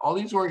Bank. All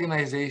these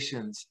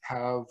organizations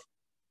have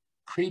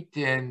creeped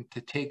in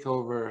to take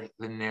over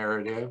the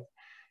narrative.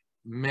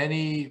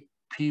 Many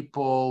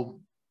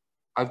people,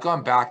 I've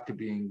gone back to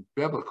being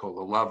biblical,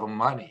 the love of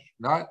money,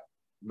 not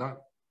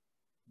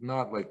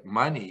like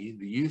money,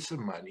 the use of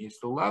money, it's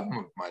the love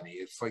of money.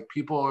 It's like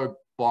people are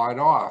bought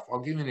off. I'll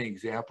give you an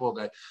example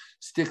that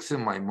sticks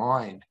in my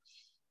mind.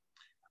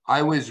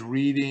 I was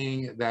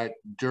reading that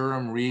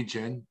Durham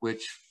region,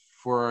 which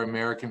for our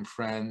American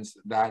friends,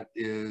 that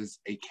is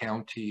a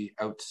county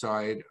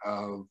outside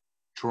of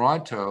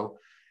Toronto.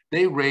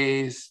 They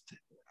raised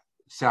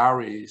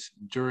salaries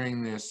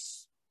during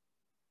this,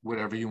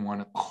 whatever you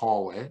want to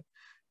call it,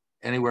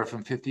 anywhere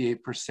from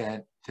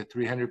 58% to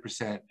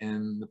 300%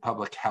 in the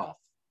public health.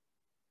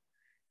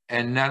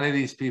 And none of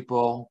these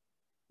people,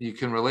 you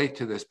can relate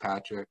to this,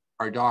 Patrick,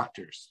 are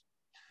doctors.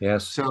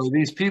 Yes. So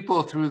these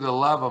people, through the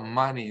love of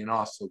money and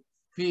also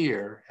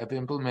fear, have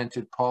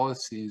implemented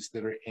policies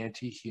that are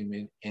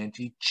anti-human,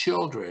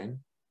 anti-children,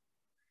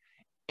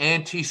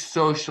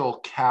 anti-social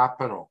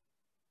capital,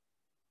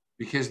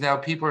 because now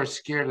people are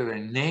scared of their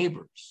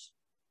neighbors.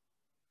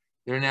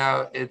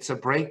 It's a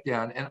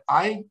breakdown. And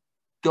I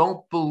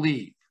don't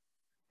believe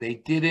they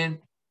didn't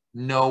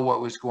know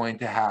what was going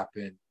to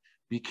happen,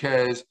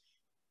 because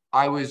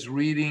I was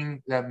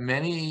reading that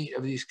many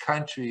of these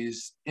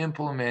countries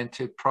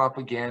implemented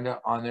propaganda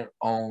on their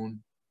own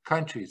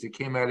countries. It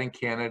came out in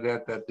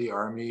Canada that the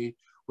army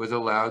was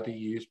allowed to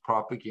use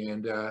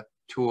propaganda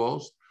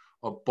tools.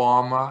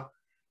 Obama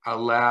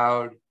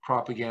allowed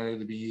propaganda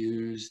to be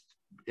used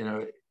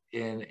in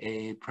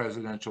a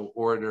presidential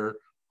order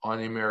on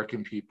the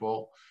American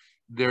people.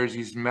 There's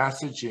these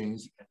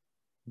messagings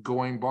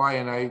going by,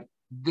 and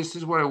this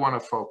is what I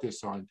want to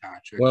focus on,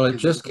 Patrick. Well, it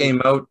just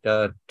came out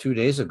 2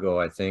 days ago,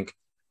 I think.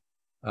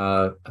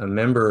 A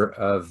member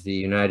of the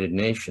United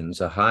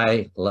Nations, a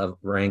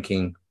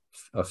high-ranking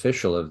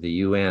official of the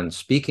UN,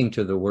 speaking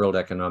to the World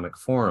Economic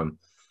Forum,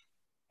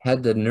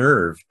 had the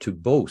nerve to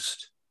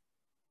boast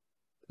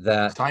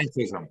that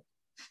scientism.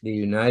 The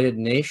United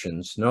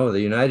Nations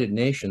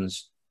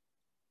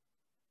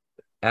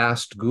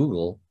asked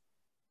Google,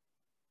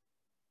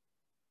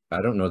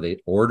 I don't know, they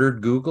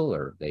ordered Google,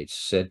 or they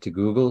said to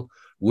Google,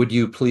 would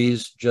you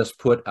please just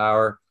put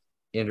our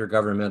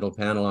Intergovernmental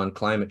Panel on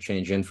Climate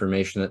Change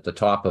information at the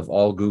top of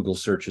all Google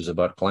searches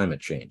about climate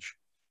change?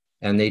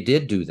 And they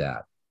did do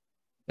that.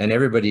 And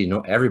everybody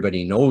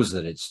knows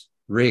that it's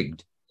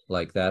rigged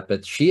like that,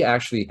 but she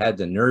actually had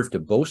the nerve to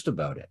boast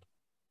about it.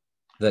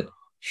 That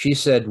she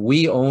said,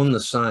 we own the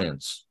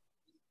science,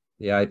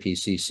 the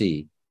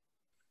IPCC,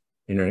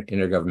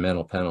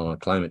 Intergovernmental Panel on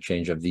Climate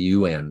Change of the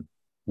UN.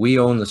 We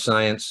own the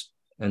science,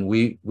 and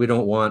we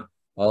don't want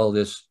all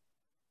this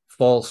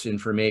false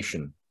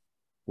information,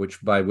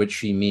 by which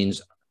she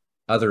means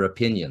other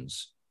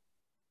opinions,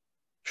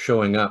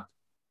 showing up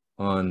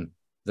on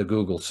the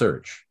Google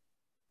search.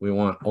 We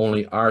want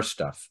only our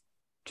stuff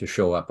to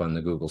show up on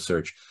the Google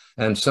search.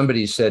 And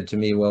somebody said to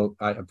me, well,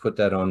 I put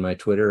that on my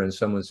Twitter, and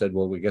someone said,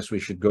 well, we guess we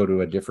should go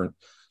to a different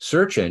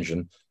search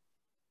engine.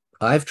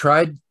 I've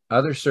tried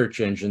other search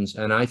engines,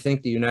 and I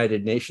think the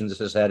United Nations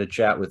has had a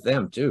chat with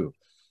them too,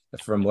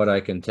 from what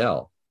I can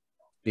tell,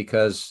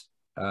 because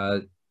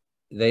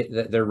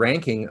their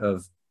ranking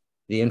of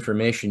the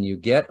information you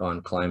get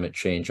on climate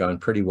change, on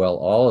pretty well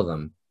all of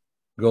them,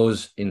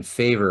 goes in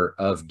favor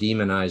of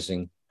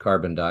demonizing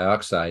carbon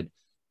dioxide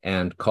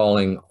and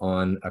calling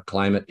on a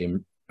climate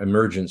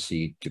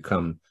emergency to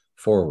come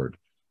forward.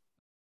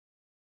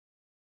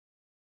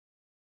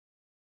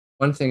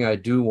 One thing I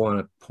do want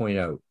to point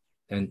out,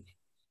 and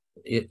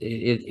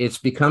it's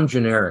become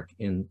generic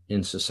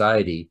in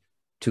society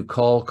to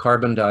call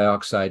carbon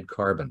dioxide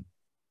carbon.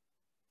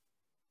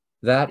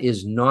 That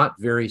is not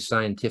very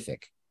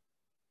scientific.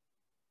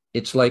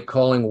 It's like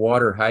calling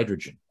water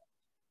hydrogen,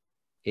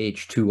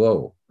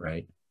 H2O,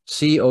 right?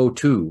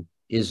 CO2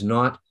 is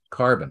not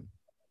carbon.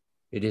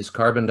 It is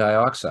carbon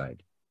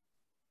dioxide.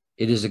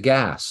 It is a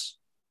gas.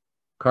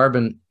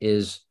 Carbon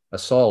is a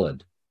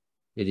solid.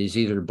 It is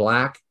either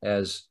black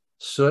as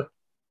soot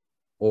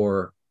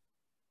or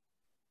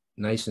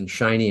nice and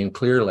shiny and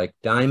clear like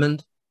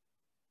diamond,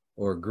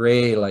 or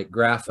gray like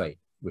graphite,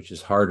 which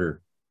is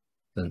harder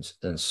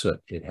than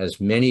soot. It has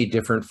many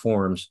different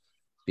forms,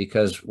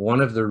 because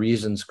one of the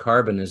reasons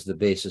carbon is the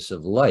basis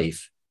of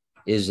life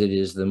is it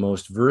is the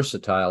most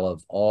versatile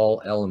of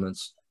all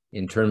elements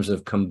in terms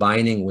of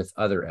combining with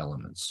other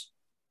elements.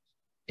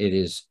 It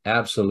is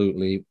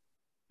absolutely,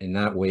 in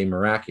that way,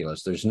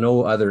 miraculous. There's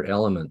no other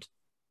element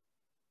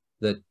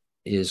that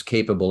is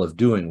capable of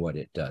doing what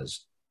it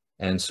does.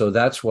 And so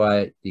that's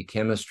why the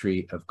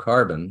chemistry of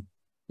carbon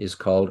is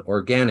called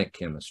organic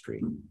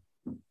chemistry.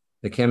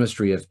 The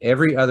chemistry of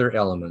every other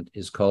element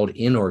is called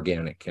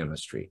inorganic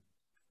chemistry.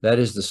 That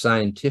is the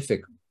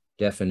scientific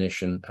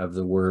definition of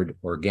the word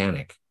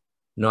organic,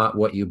 not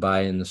what you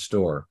buy in the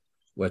store,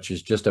 which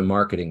is just a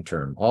marketing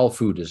term. All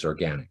food is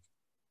organic.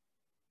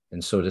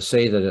 And so to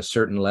say that a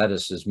certain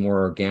lettuce is more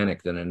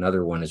organic than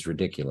another one is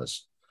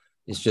ridiculous.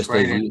 It's just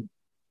right.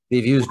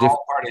 They've used different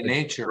part of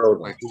nature.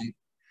 Like,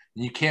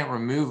 you can't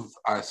remove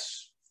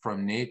us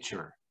from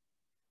nature.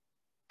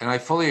 And I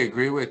fully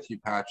agree with you,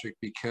 Patrick,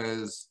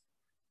 because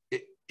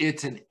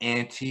it's an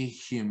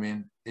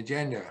anti-human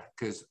agenda,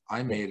 because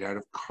I'm made out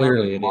of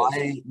carbon.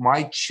 Clearly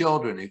my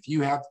children, if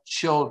you have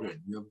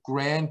children, you have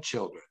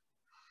grandchildren,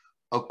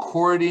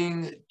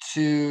 according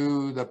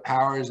to the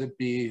powers that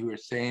be who are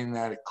saying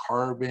that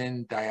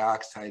carbon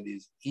dioxide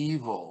is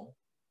evil,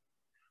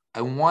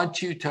 I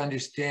want you to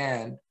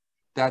understand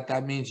that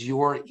that means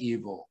you're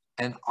evil.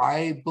 And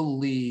I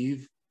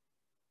believe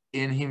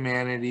in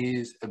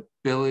humanity's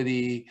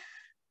ability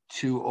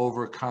to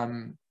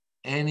overcome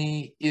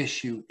any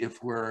issue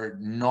if we're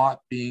not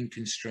being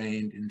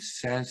constrained and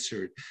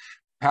censored.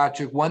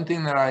 Patrick, one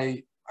thing that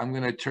I'm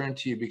going to turn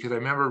to you, because I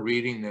remember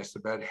reading this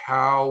about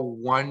how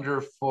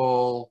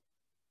wonderful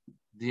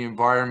the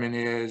environment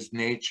is,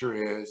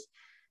 nature is.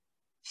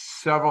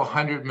 Several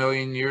 100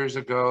 million years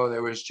ago,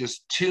 there was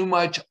just too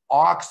much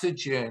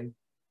oxygen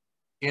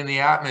in the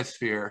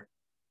atmosphere.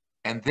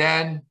 And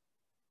then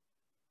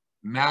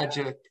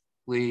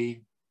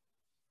magically,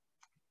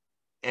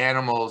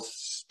 animals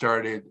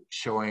started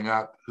showing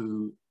up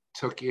who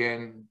took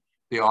in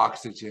the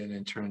oxygen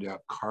and turned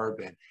out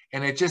carbon.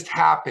 And it just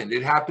happened.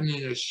 It happened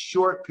in a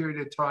short period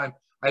of time.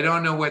 I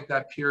don't know what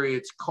that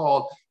period's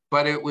called,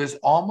 but it was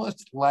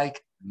almost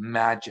like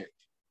magic.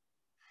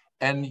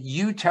 And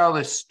you tell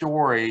the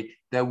story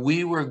that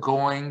we were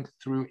going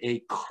through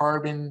a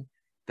carbon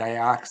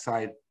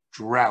dioxide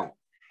drought.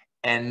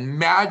 And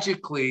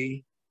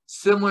magically,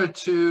 similar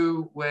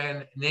to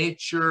when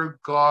nature,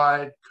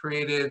 God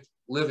created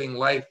living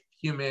life,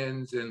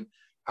 humans and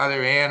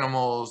other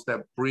animals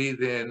that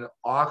breathe in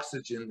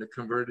oxygen to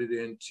convert it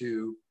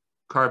into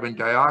carbon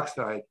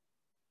dioxide,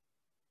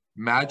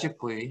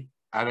 magically,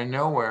 out of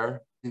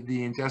nowhere,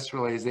 the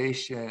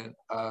industrialization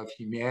of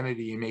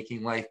humanity and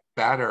making life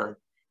better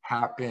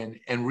happened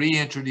and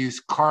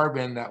reintroduced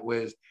carbon that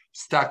was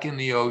stuck in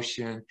the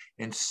ocean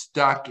and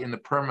stuck in the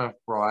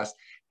permafrost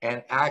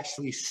and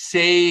actually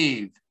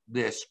saved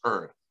this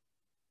earth.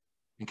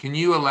 And can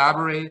you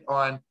elaborate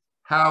on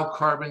how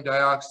carbon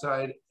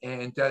dioxide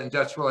and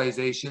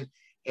industrialization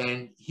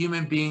and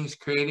human beings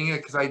creating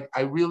it? Because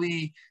I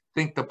really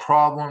think the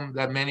problem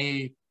that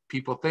many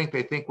people think,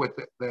 they think what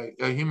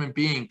a human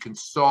being can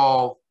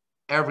solve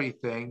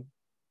everything,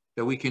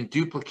 that we can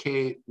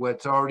duplicate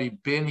what's already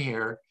been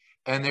here.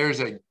 And there's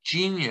a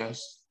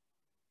genius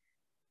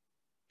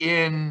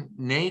in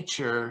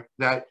nature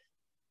that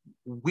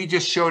we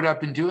just showed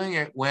up in doing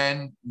it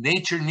when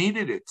nature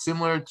needed it,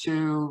 similar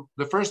to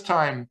the first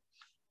time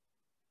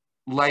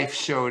life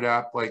showed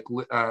up, like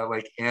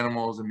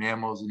animals and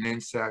mammals and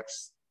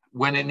insects,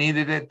 when it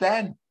needed it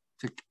then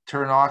to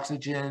turn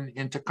oxygen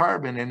into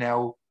carbon. And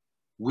now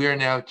we're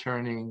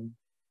turning,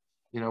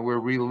 we're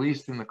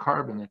releasing the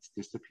carbon that's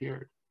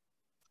disappeared.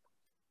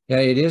 Yeah,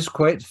 it is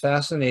quite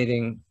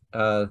fascinating,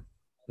 the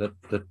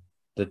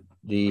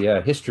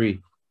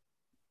history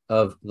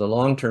of the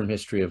long-term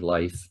history of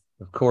life.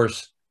 Of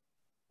course,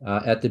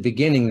 at the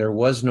beginning, there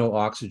was no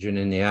oxygen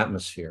in the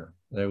atmosphere.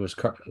 There was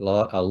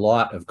a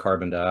lot of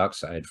carbon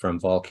dioxide from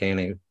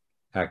volcanic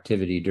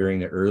activity during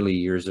the early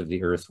years of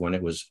the Earth when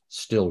it was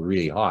still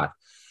really hot.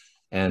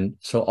 And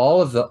so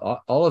all of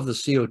the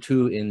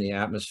CO2 in the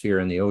atmosphere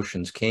and the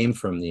oceans came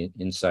from the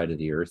inside of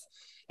the Earth,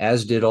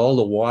 as did all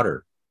the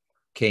water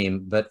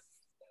came, but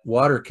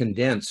water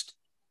condensed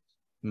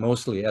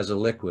mostly as a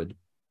liquid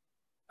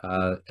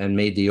and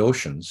made the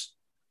oceans,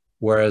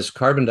 whereas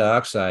carbon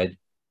dioxide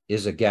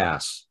is a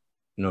gas,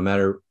 no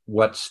matter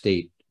what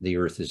state the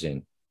Earth is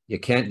in. You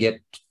can't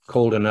get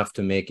cold enough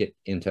to make it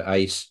into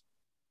ice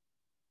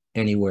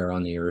anywhere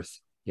on the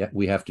Earth. Yet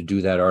we have to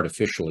do that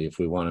artificially if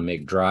we want to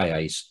make dry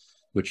ice,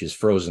 which is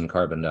frozen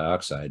carbon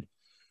dioxide.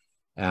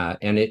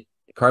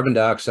 Carbon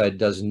dioxide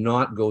does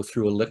not go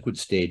through a liquid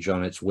stage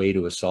on its way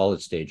to a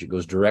solid stage. It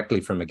goes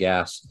directly from a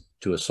gas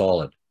to a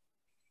solid.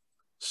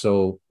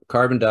 So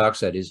carbon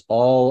dioxide is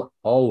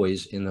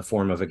always in the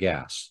form of a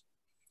gas,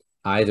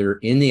 either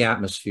in the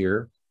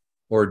atmosphere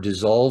or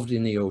dissolved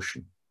in the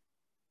ocean.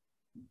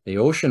 The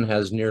ocean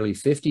has nearly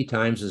 50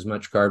 times as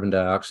much carbon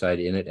dioxide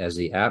in it as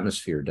the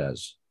atmosphere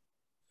does.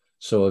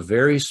 So a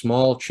very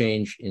small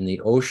change in the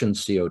ocean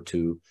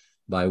CO2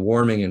 by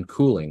warming and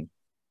cooling.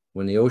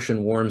 When the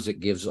ocean warms, it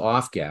gives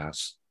off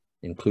gas,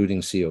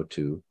 including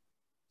CO2.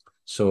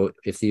 So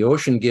if the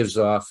ocean gives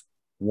off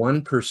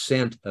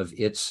 1% of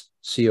its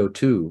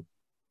CO2,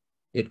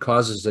 it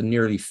causes a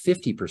nearly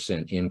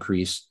 50%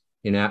 increase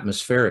in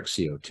atmospheric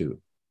CO2.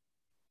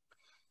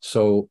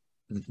 So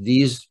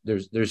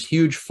there's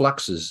huge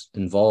fluxes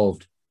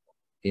involved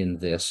in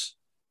this,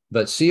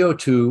 but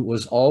CO2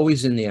 was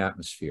always in the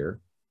atmosphere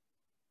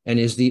and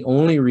is the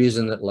only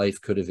reason that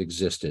life could have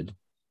existed,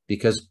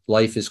 because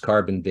life is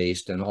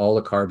carbon-based and all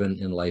the carbon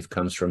in life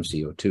comes from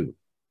CO2.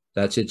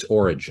 That's its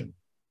origin.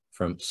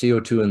 From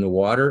CO2 in the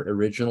water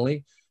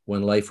originally,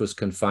 when life was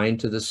confined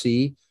to the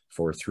sea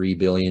for 3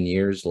 billion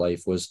years,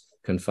 life was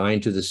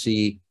confined to the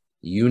sea,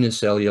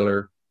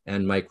 unicellular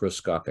and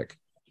microscopic.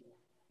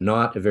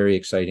 Not a very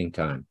exciting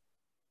time.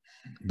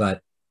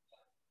 But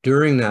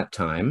during that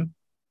time,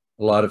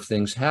 a lot of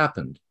things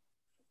happened.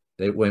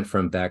 They went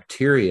from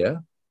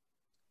bacteria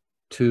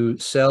to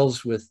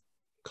cells with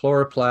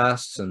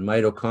chloroplasts and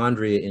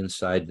mitochondria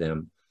inside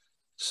them.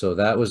 So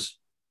that was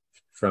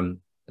from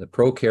the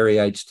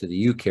prokaryotes to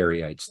the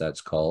eukaryotes,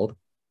 that's called.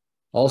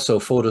 Also,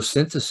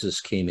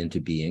 photosynthesis came into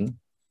being,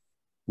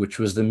 which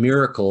was the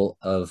miracle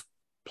of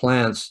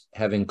plants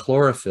having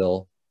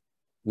chlorophyll,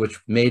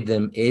 which made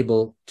them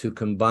able to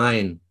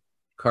combine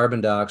carbon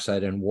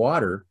dioxide and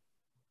water,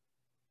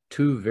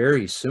 two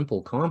very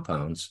simple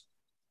compounds,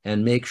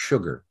 and make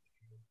sugar,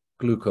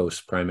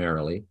 glucose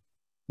primarily,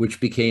 which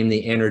became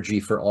the energy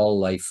for all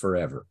life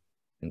forever,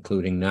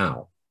 including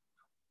now.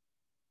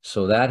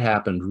 So that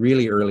happened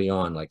really early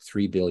on, like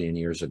 3 billion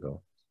years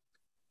ago.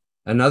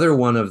 Another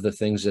one of the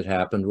things that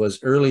happened was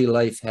early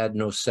life had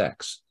no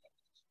sex.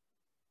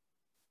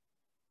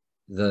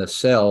 the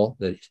cell,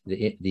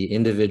 the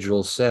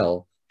individual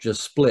cell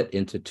just split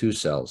into two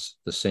cells,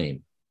 the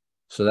same.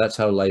 So that's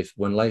how life,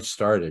 when life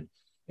started,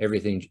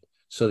 everything.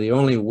 So the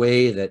only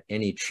way that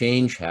any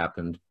change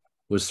happened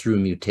was through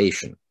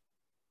mutation.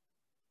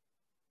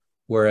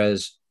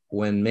 Whereas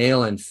when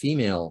male and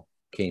female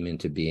came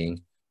into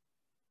being,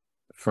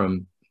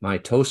 from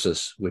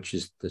mitosis, which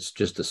is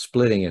just a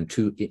splitting and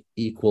two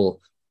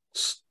equal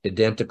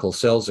identical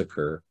cells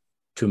occur,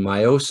 to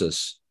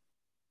meiosis,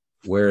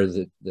 where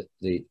the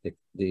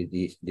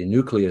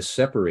nucleus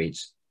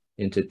separates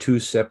into two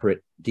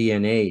separate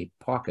DNA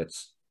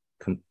pockets,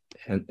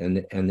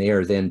 and they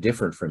are then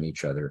different from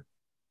each other.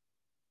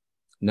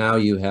 Now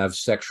you have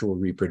sexual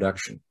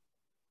reproduction,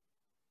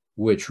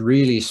 which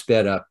really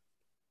sped up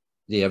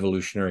the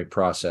evolutionary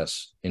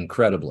process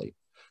incredibly.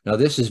 Now,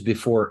 this is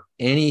before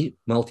any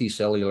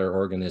multicellular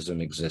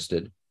organism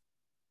existed,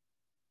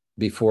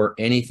 before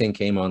anything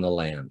came on the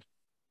land.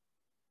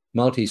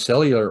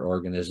 Multicellular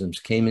organisms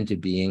came into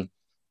being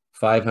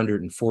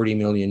 540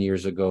 million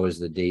years ago is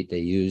the date they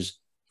use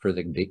for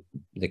the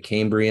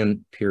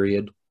Cambrian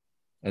period.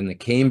 And the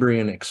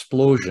Cambrian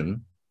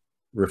explosion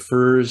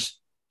refers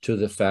to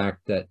the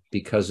fact that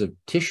because of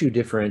tissue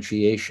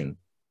differentiation,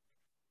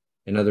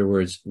 in other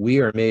words, we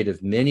are made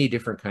of many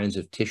different kinds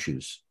of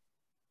tissues.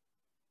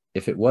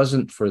 If it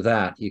wasn't for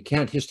that, you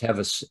can't just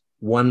have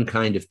one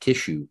kind of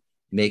tissue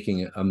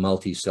making a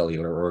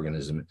multicellular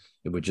organism.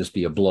 It would just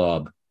be a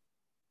blob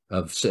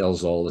of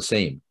cells all the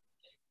same.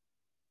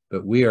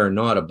 But we are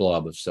not a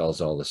blob of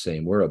cells all the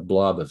same. We're a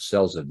blob of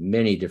cells of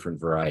many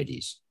different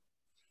varieties.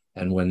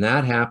 And when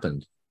that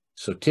happened,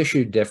 so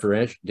tissue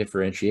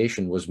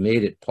differentiation was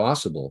made it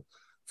possible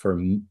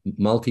for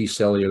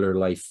multicellular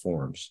life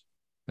forms.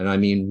 And I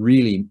mean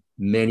really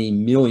many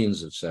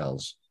millions of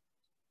cells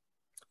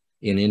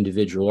in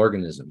individual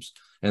organisms.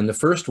 And the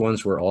first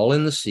ones were all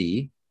in the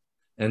sea,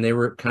 and they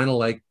were kind of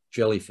like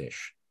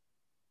jellyfish.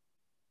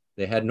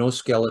 They had no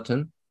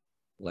skeleton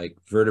like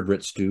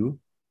vertebrates do,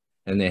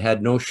 and they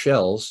had no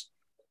shells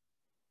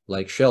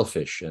like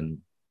shellfish and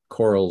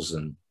corals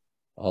and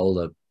all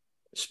the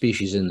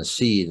species in the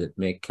sea that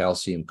make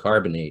calcium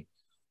carbonate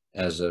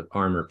as an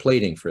armor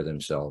plating for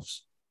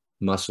themselves.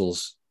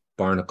 Mussels,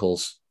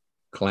 barnacles,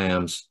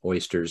 clams,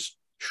 oysters,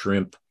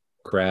 shrimp,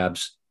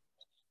 crabs,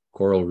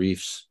 coral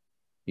reefs,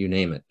 you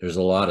name it. There's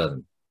a lot of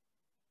them,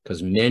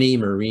 because many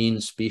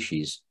marine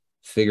species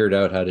figured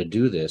out how to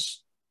do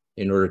this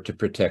in order to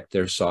protect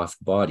their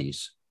soft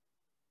bodies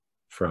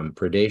from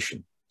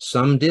predation.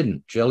 Some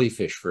didn't.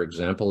 Jellyfish, for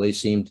example, they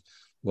seemed,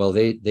 well,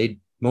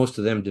 most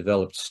of them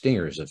developed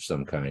stingers of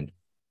some kind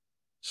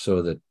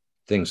so that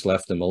things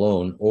left them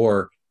alone,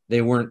 or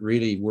they weren't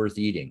really worth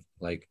eating.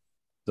 Like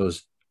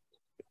those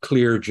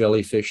clear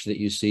jellyfish that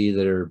you see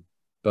that are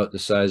about the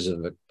size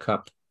of a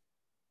cup,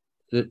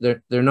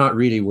 they're not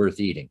really worth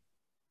eating.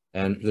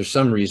 And there's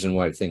some reason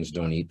why things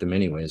don't eat them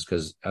anyways,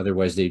 because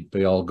otherwise they'd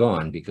be all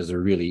gone, because they're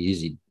really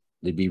easy.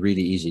 They'd be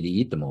really easy to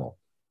eat them all.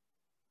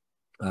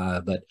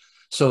 But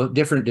so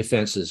different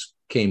defenses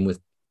came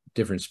with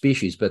different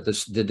species, but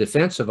the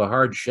defense of a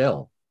hard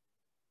shell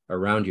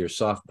around your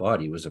soft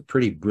body was a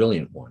pretty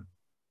brilliant one.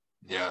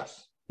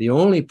 Yes. The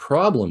only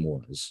problem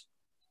was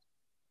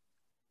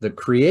the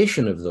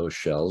creation of those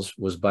shells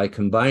was by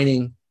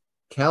combining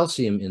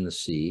calcium in the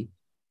sea,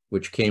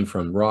 which came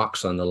from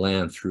rocks on the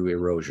land through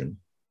erosion,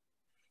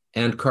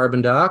 and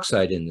carbon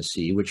dioxide in the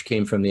sea, which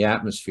came from the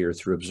atmosphere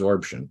through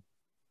absorption.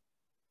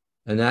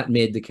 And that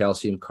made the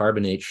calcium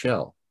carbonate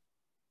shell,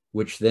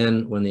 which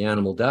then, when the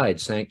animal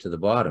died, sank to the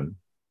bottom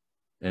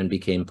and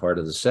became part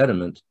of the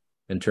sediment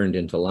and turned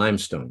into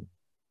limestone.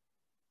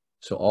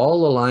 So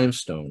all the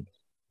limestone,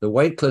 the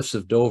White Cliffs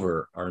of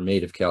Dover are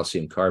made of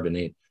calcium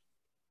carbonate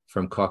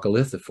from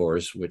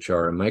coccolithophores, which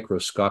are a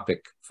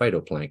microscopic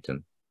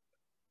phytoplankton.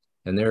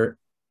 And there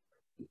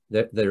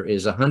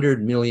is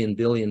 100 million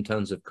billion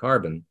tons of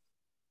carbon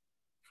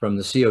from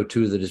the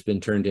CO2 that has been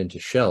turned into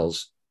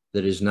shells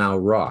that is now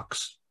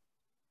rocks.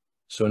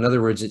 So in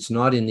other words, it's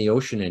not in the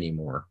ocean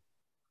anymore.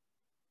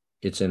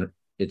 It's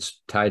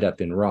tied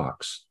up in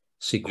rocks,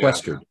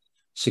 sequestered. Yeah.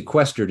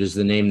 Sequestered is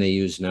the name they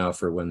use now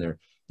for when they're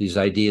these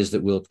ideas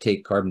that will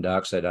take carbon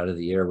dioxide out of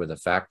the air with a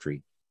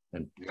factory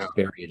and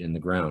bury it in the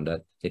ground.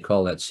 They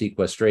call that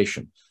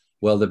sequestration.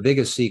 Well, the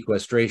biggest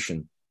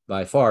sequestration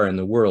by far in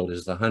the world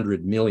is the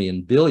 100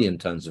 million billion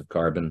tons of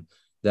carbon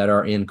that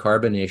are in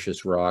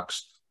carbonaceous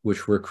rocks,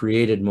 which were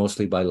created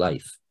mostly by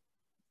life.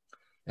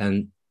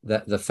 And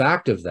that the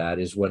fact of that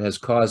is what has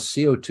caused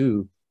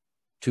CO2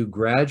 to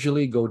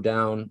gradually go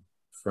down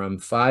from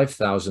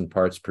 5,000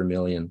 parts per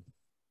million.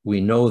 We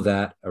know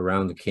that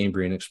around the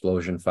Cambrian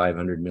explosion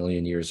 500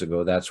 million years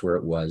ago, that's where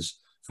it was,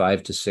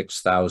 5,000 to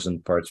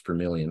 6,000 parts per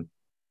million.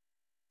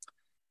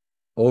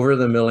 Over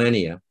the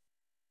millennia,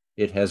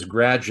 it has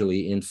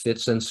gradually, in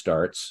fits and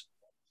starts,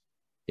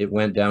 it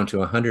went down to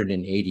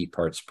 180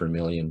 parts per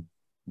million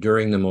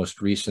during the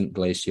most recent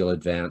glacial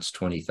advance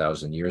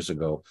 20,000 years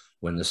ago,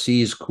 when the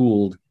seas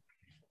cooled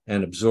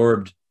and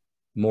absorbed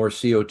more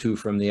CO2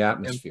 from the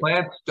atmosphere. And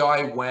plants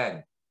die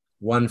when?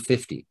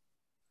 150.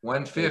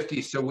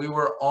 150. So we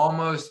were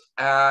almost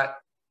at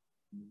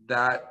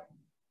that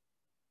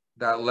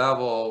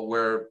level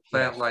where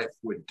plant life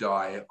would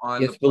die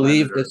on the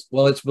planet Earth.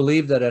 It's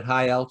believed that at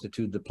high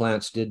altitude the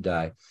plants did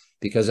die,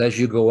 because as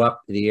you go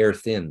up, the air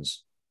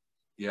thins.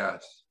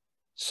 Yes.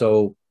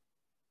 So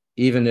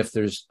even if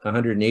there's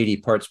 180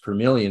 parts per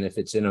million, if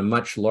it's in a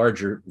much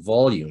larger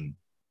volume,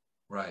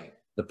 right,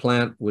 the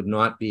plant would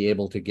not be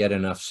able to get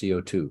enough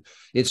CO2.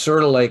 It's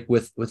sort of like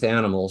with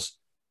animals.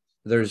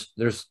 There's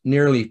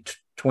nearly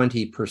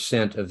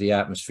 20% of the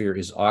atmosphere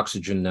is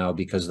oxygen now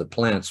because the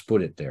plants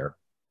put it there.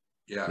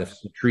 Yes.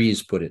 The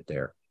trees put it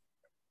there,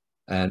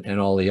 and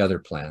all the other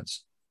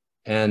plants.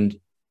 And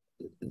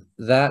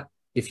that,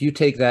 if you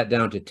take that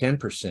down to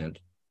 10%,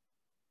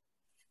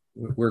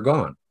 we're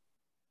gone.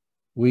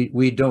 We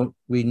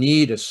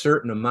need a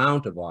certain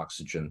amount of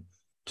oxygen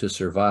to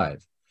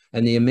survive.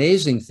 And the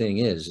amazing thing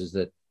is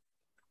that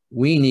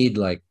we need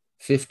like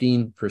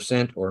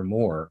 15% or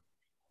more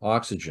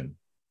oxygen.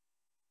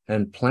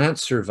 And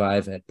plants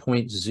survive at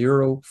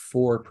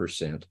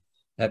 0.04%.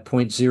 At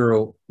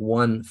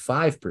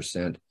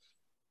 0.015%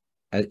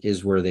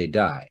 is where they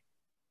die.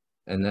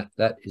 And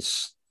that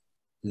is,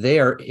 they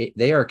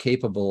are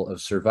capable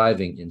of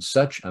surviving in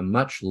such a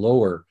much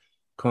lower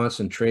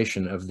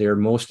concentration of their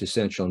most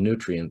essential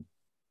nutrient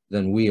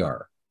than we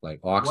are, like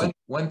oxygen.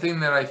 One thing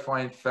that I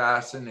find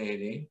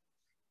fascinating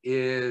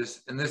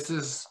is, and this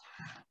is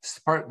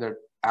part that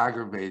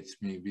aggravates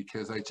me,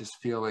 because I just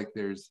feel like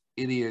there's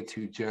idiots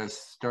who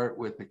just start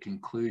with a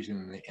conclusion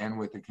and they end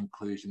with a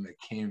conclusion that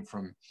came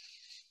from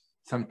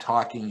some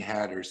talking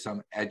head or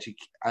some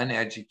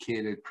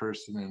uneducated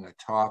person in a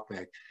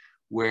topic,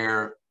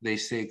 where they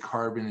say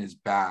carbon is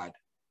bad.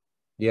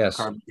 Yes.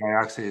 Carbon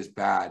dioxide is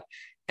bad.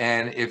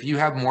 And if you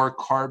have more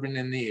carbon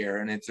in the air,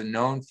 and it's a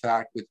known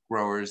fact with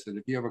growers that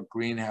if you have a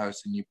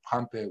greenhouse and you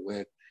pump it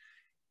with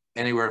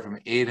anywhere from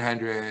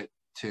 800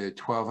 to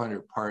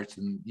 1,200 parts,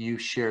 and you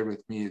shared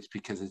with me it's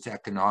because it's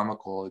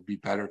economical, it'd be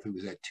better if it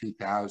was at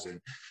 2,000.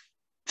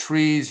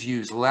 Trees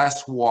use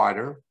less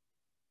water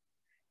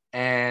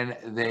and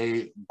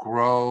they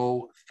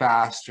grow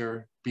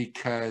faster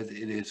because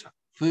it is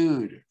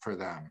food for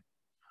them.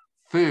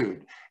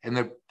 Food.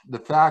 And the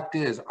fact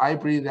is, I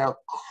breathe out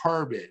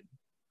carbon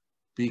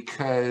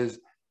because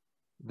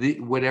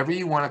whatever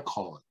you want to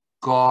call it,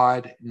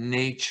 God,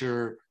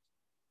 nature,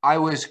 I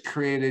was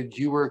created,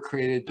 you were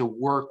created to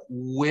work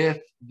with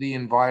the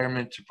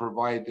environment to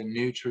provide the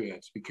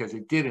nutrients, because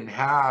it didn't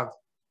have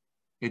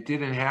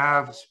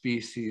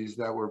species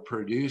that were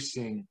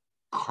producing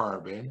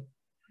carbon,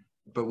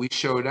 but we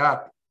showed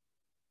up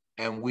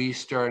and we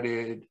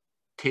started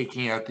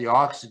taking out the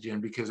oxygen,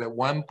 because at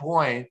one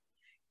point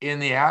in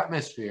the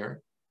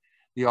atmosphere,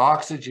 the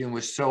oxygen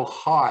was so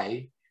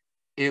high,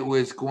 it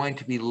was going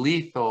to be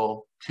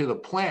lethal to the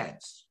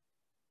plants.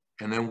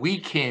 And then we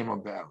came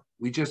about,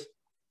 we just,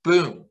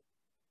 boom,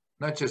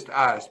 not just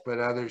us, but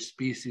other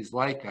species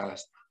like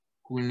us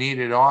who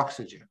needed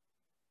oxygen.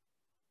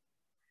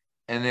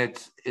 And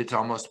it's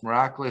almost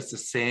miraculous, the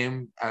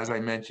same as I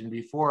mentioned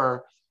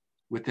before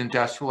with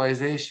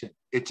industrialization.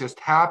 It just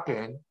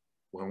happened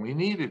when we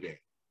needed it.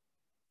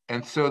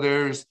 And so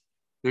there's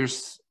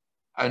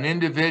an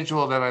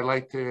individual that I'd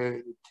like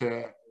to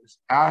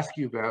ask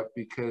you about,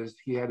 because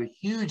he had a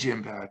huge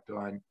impact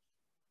on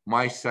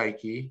my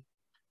psyche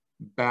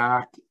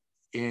back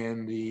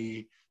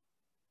in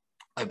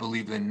I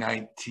believe the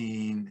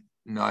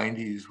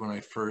 1990s, when I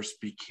first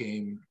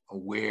became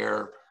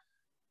aware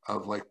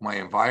of like my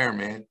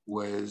environment,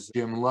 was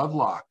Jim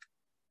Lovelock,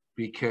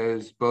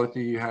 because both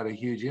of you had a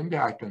huge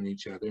impact on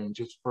each other. And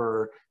just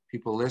for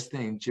people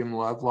listening, Jim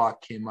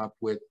Lovelock came up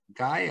with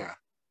Gaia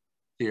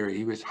theory.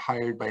 He was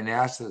hired by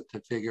NASA to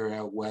figure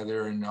out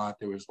whether or not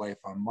there was life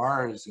on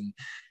Mars, and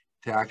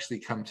to actually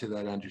come to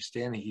that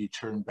understanding, he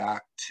turned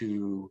back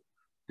to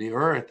the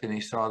Earth and he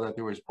saw that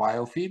there was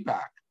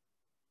biofeedback,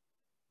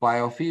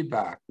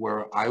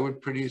 where I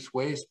would produce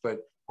waste, but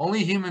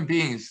only human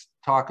beings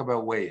talk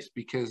about waste,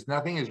 because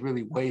nothing is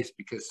really waste,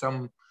 because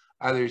some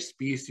other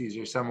species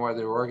or some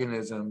other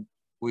organism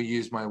will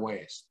use my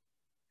waste.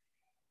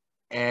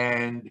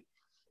 And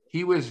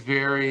he was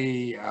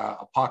very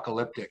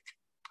apocalyptic.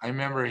 I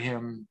remember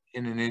him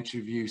in an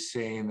interview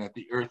saying that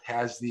the Earth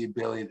has the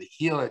ability to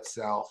heal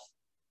itself.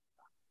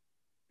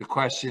 The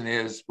question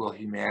is, will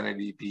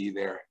humanity be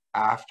there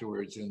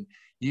afterwards? And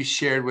you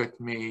shared with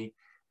me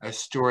a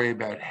story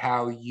about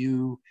how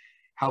you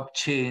helped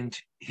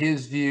change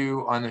his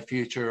view on the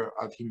future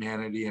of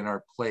humanity and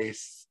our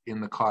place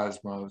in the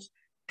cosmos.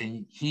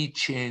 And he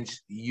changed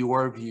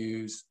your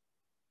views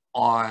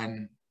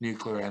on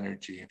nuclear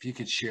energy. If you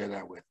could share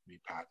that with me,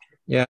 Patrick.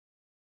 Yeah.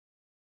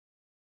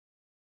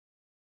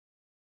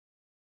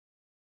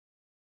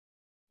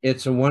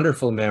 It's a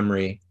wonderful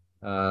memory.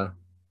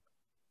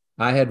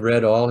 I had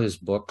read all his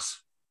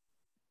books,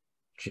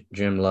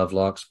 Jim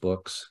Lovelock's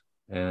books,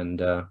 and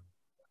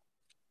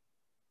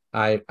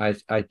I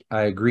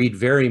agreed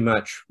very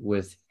much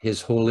with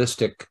his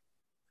holistic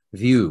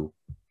view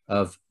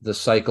of the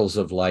cycles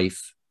of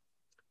life.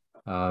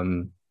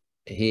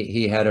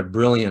 He had a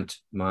brilliant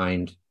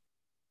mind,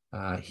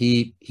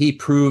 He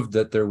proved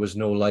that there was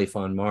no life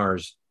on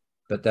Mars,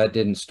 but that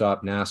didn't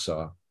stop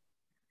NASA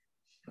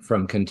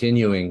from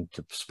continuing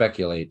to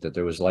speculate that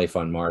there was life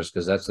on Mars,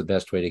 because that's the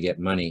best way to get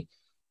money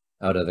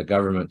out of the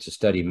government to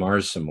study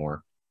Mars some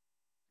more.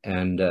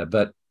 And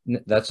but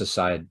that's a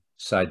side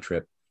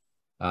trip.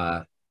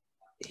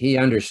 He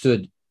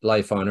understood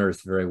life on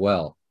Earth very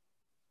well,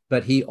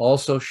 but he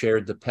also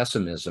shared the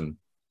pessimism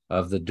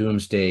of the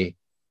doomsday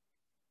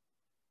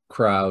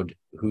crowd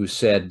who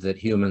said that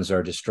humans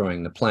are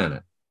destroying the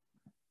planet.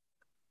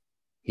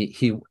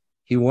 He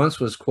once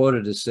was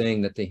quoted as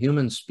saying that the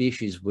human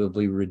species will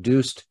be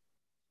reduced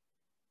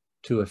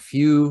to a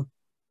few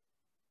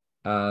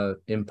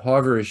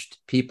impoverished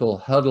people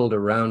huddled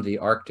around the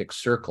Arctic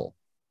Circle.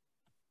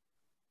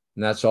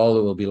 And that's all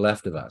that will be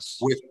left of us.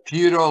 With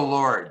feudal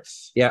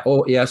lords. Yeah,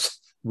 oh yes,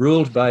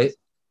 ruled by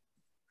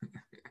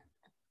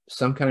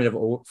some kind of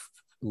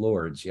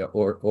lords, yeah,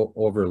 or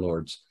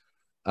overlords.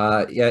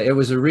 Yeah, it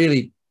was a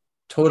really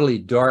totally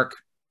dark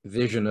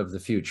vision of the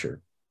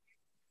future.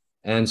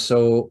 And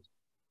so,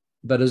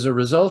 but as a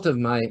result of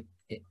my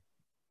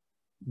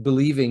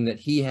believing that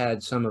he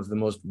had some of the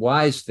most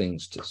wise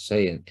things to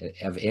say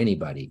of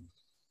anybody,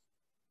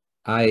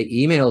 I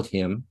emailed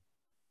him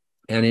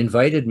and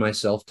invited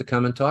myself to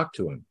come and talk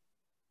to him,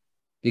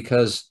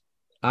 because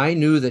I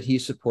knew that he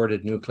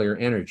supported nuclear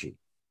energy.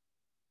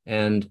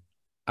 And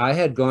I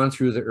had gone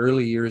through the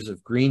early years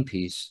of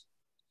Greenpeace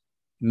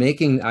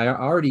I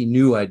already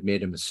knew I'd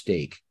made a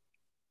mistake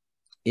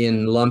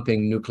in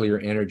lumping nuclear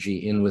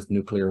energy in with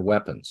nuclear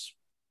weapons.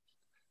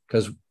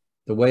 Because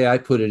the way I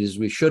put it is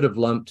we should have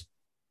lumped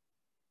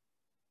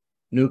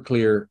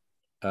nuclear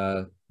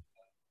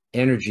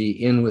energy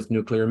in with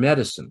nuclear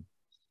medicine,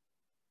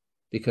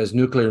 because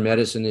nuclear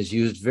medicine is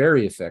used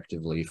very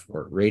effectively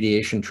for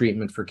radiation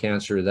treatment for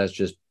cancer. That's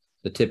just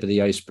the tip of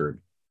the iceberg.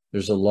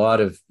 There's a lot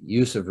of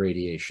use of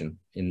radiation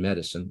in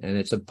medicine, and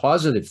it's a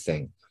positive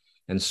thing.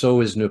 And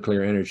so is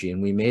nuclear energy.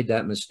 And we made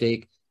that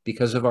mistake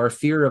because of our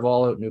fear of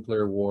all-out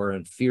nuclear war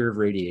and fear of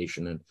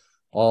radiation and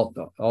all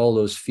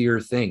those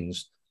fear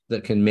things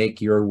that can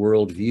make your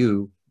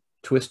worldview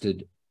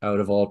twisted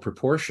out of all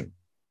proportion.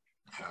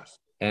 Yes.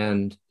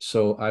 And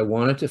so I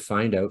wanted to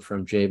find out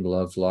from Jabe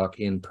Lovelock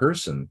in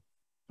person.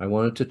 I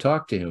wanted to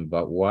talk to him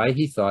about why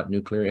he thought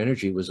nuclear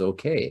energy was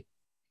okay.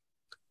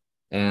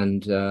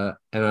 And I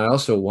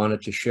also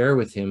wanted to share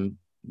with him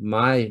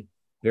my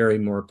very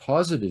more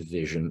positive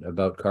vision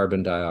about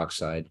carbon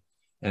dioxide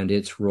and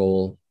its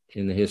role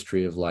in the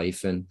history of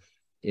life, and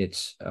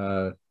it's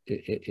the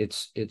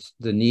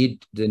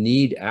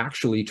need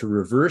actually to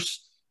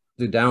reverse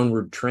the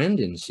downward trend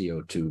in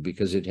CO2,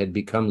 because it had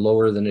become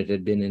lower than it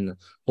had been in the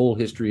whole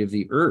history of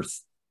the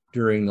Earth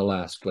during the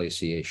last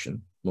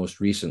glaciation, most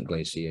recent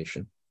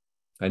glaciation.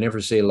 I never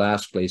say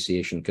last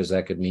glaciation because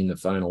that could mean the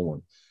final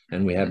one.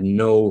 And we have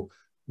no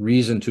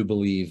reason to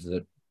believe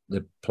that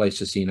the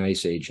Pleistocene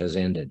Ice Age has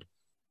ended.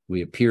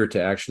 We appear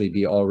to actually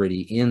be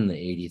already in the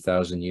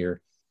 80,000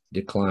 year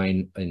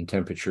decline in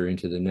temperature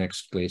into the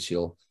next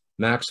glacial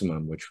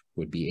maximum, which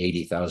would be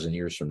 80,000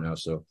 years from now.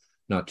 So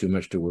not too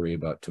much to worry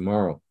about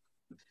tomorrow.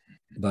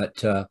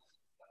 But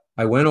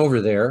I went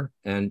over there,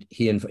 and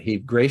he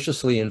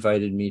graciously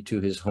invited me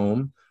to his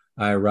home.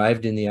 I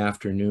arrived in the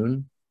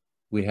afternoon.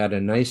 We had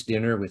a nice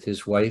dinner with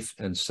his wife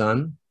and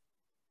son,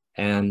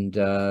 and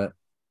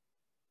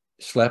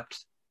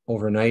slept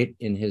overnight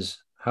in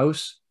his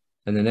house.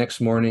 And the next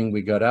morning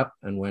we got up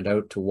and went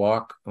out to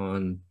walk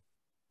on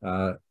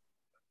a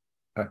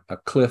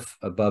cliff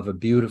above a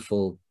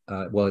beautiful,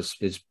 well,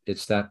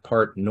 it's that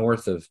part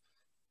north of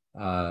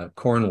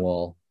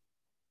Cornwall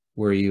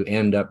where you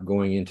end up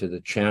going into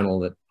the channel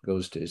that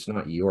goes to, it's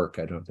not York,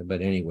 I don't think,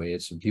 but anyway,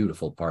 it's a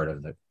beautiful part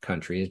of the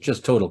country. It's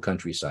just total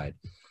countryside.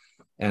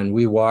 And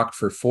we walked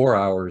for 4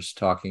 hours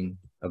talking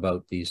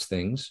about these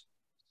things,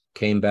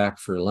 came back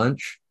for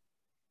lunch,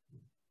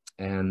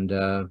 and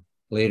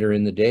later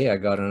in the day, I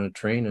got on a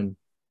train and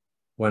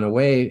went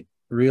away,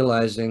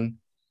 realizing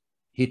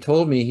he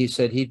told me, he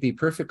said he'd be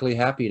perfectly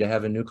happy to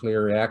have a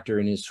nuclear reactor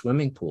in his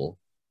swimming pool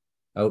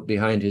out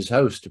behind his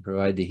house to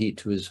provide the heat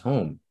to his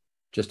home,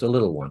 just a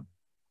little one.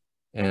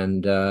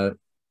 And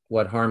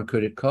what harm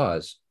could it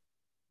cause?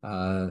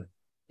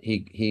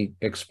 He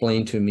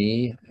explained to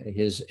me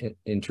his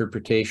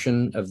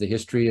interpretation of the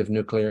history of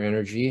nuclear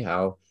energy,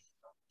 how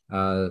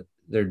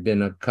there'd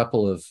been a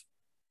couple of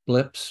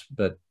blips,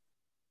 but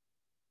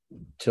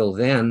till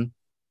then,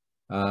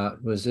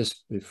 was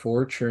this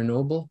before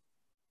Chernobyl?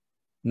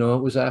 No,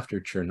 it was after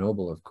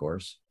Chernobyl, of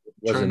course.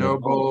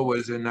 Chernobyl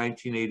was in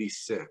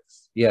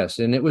 1986. Yes,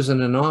 and it was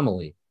an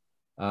anomaly.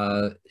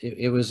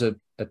 It was a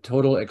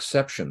total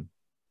exception.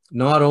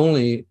 Not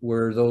only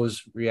were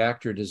those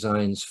reactor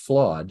designs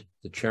flawed,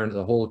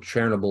 the whole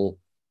Chernobyl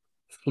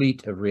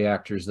fleet of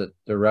reactors that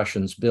the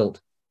Russians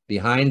built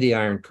behind the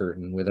Iron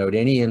Curtain without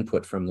any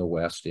input from the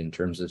West in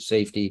terms of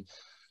safety.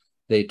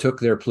 They took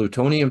their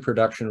plutonium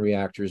production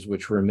reactors,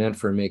 which were meant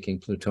for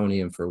making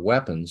plutonium for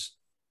weapons,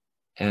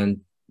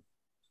 and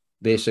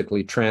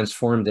basically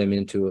transformed them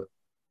into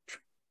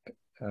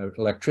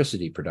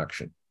electricity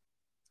production.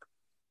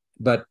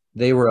 But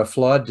they were a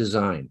flawed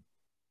design,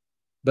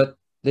 but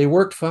they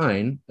worked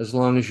fine as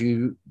long as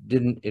you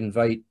didn't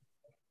invite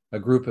a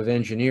group of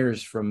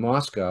engineers from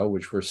Moscow,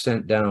 which were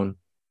sent down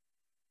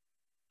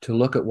to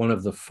look at one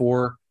of the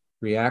 4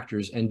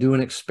 reactors and do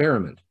an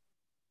experiment.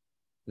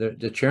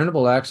 The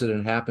Chernobyl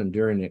accident happened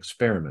during an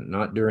experiment,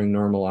 not during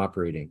normal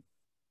operating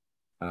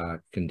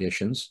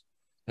conditions.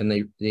 And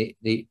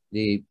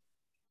the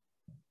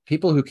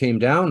people who came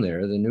down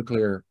there, the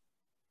nuclear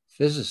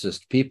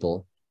physicist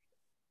people,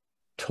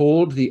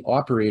 told the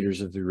operators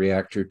of the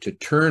reactor to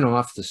turn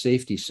off the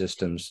safety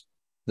systems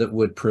that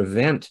would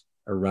prevent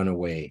a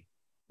runaway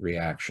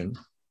reaction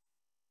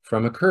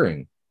from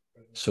occurring.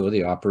 So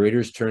the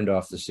operators turned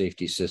off the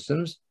safety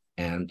systems,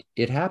 and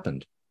it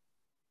happened.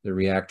 The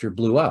reactor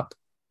blew up.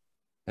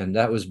 And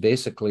that was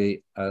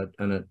basically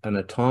an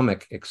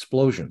atomic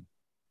explosion.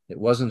 It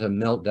wasn't a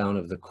meltdown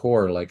of the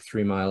core like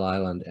 3 Mile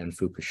Island and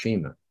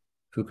Fukushima.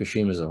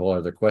 Fukushima is a whole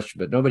other question,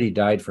 but nobody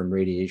died from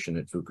radiation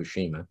at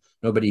Fukushima.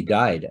 Nobody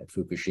died at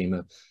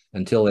Fukushima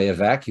until they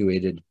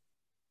evacuated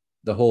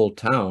the whole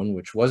town,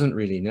 which wasn't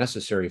really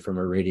necessary from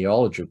a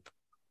radiology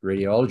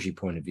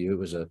point of view. It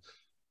was a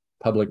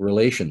public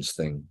relations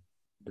thing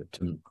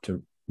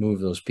to move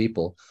those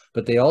people.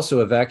 But they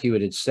also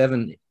evacuated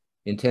 7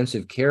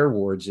 intensive care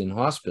wards in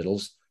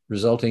hospitals,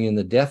 resulting in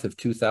the death of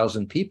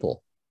 2,000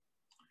 people.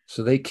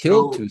 So they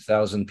killed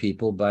 2,000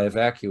 people by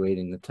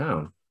evacuating the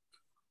town.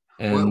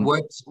 And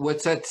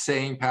what's that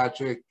saying,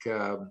 Patrick?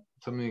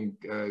 Something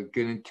good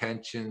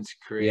intentions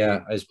create.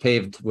 Yeah, is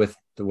paved with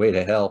the way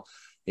to hell.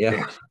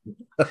 Yeah.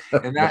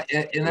 and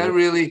that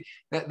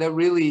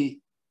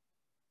really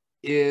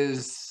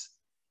is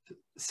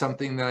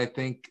something that I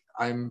think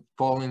I'm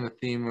following the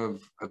theme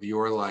of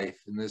your life.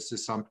 And this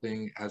is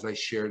something, as I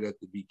shared at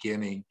the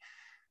beginning,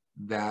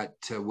 that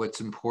what's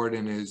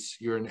important is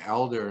you're an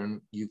elder and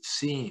you've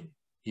seen,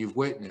 you've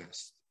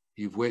witnessed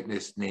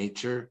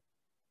nature.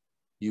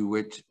 You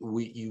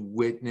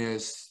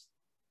witness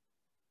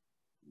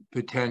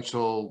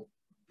potential,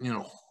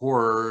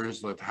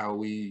 horrors of how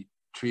we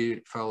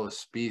treat fellow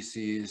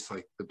species,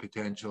 like the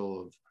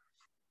potential of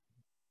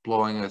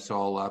blowing us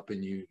all up,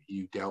 and you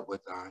dealt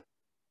with that.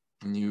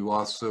 And you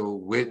also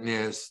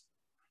witnessed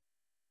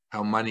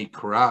how money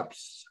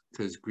corrupts,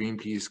 because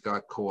Greenpeace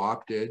got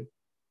co-opted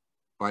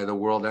by the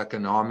World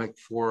Economic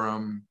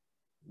Forum,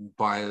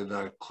 by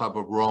the Club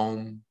of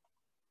Rome,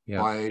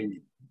 by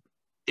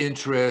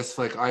interests.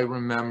 Like, I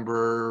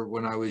remember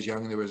when I was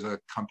young, there was a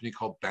company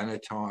called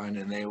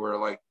Benetton, and they were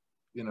like,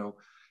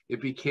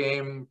 it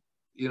became,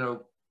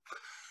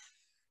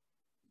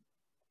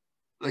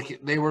 like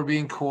they were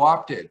being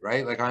co-opted,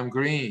 right? Like, I'm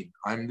green,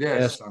 I'm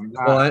this, yes. I'm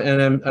that. Well,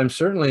 and I'm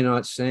certainly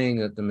not saying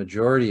that the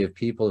majority of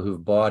people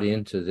who've bought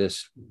into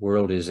this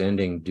world is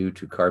ending due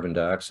to carbon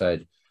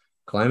dioxide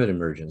climate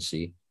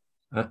emergency.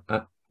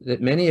 That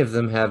many of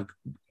them have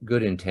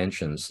good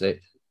intentions. Of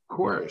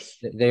course.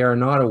 They are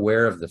not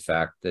aware of the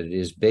fact that it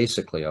is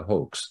basically a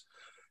hoax.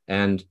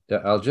 And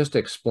I'll just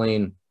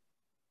explain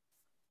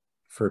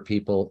for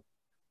people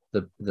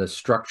the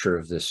structure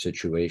of this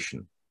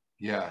situation.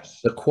 Yes.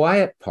 The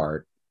quiet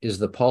part is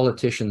the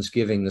politicians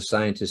giving the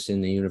scientists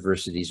in the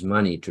universities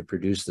money to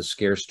produce the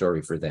scare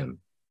story for them.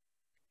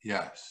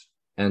 Yes.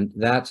 And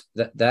that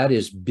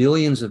is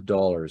billions of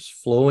dollars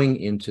flowing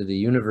into the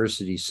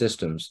university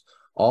systems,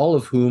 all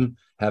of whom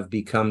have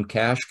become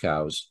cash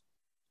cows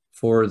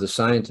for the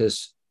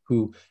scientists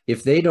who,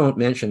 if they don't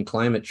mention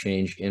climate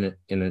change in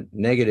a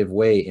negative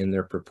way in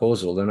their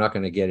proposal, they're not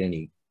going to get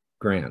any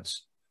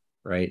grants,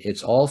 right?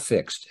 It's all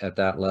fixed at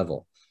that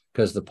level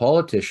because the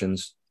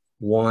politicians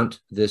want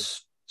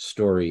this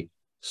story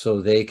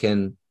so they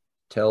can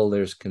tell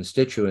their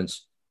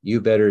constituents,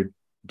 you better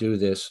do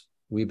this,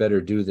 we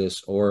better do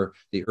this, or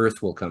the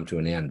earth will come to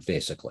an end,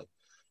 basically,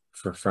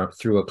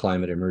 through a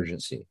climate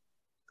emergency.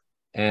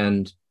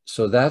 And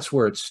so that's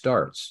where it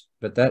starts.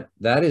 But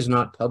that is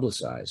not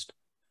publicized.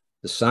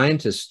 The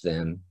scientists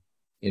then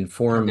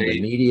inform the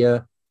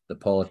media, the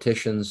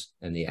politicians,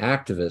 and the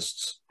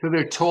activists. So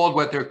they're told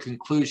what their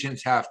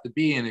conclusions have to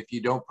be. And if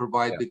you don't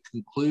provide the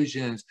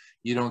conclusions,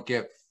 you don't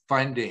get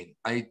funding.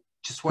 I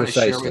just want to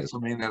share with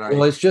something that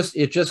Well,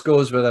 it just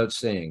goes without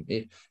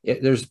saying.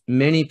 There's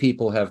many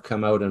people have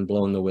come out and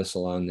blown the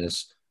whistle on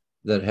this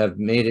that have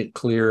made it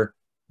clear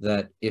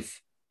that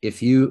if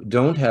you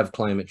don't have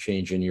climate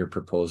change in your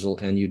proposal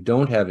and you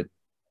don't have it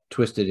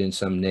twisted in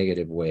some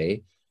negative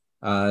way,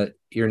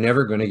 you're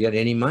never going to get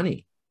any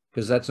money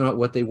because that's not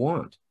what they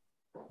want.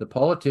 The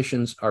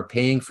politicians are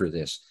paying for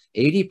this.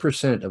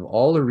 80% of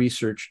all the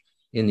research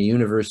in the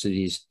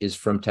universities is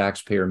from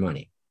taxpayer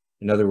money.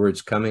 In other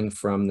words, coming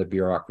from the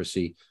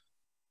bureaucracy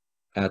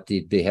at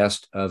the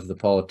behest of the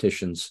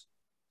politicians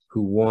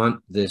who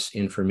want this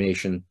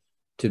information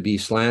to be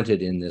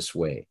slanted in this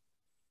way.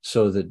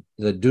 So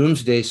the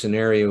doomsday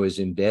scenario is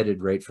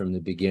embedded right from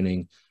the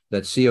beginning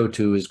that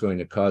CO2 is going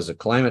to cause a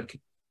climate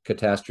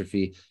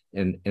catastrophe,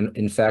 and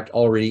in fact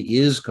already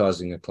is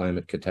causing a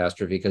climate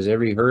catastrophe because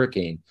every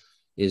hurricane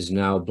is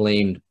now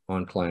blamed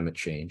on climate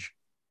change,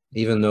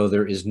 even though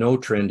there is no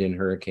trend in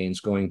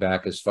hurricanes going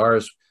back as far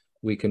as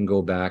we can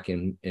go back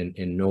in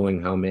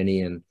knowing how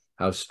many and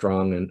how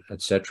strong and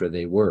etc.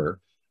 they were.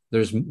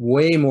 There's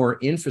way more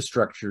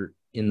infrastructure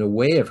in the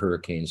way of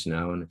hurricanes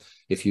now. And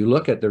if you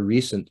look at the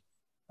recent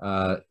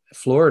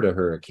Florida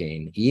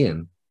hurricane,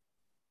 Ian,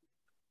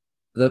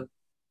 the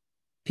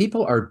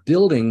people are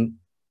building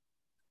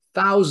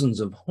thousands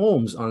of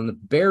homes on the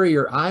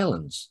barrier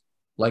islands,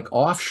 like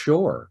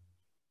offshore,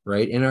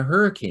 right, in a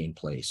hurricane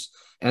place.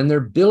 And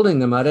they're building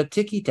them out of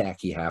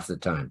ticky-tacky half the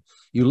time.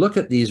 You look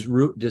at these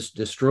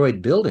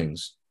destroyed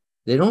buildings,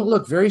 they don't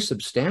look very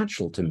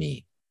substantial to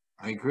me.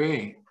 I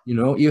agree. You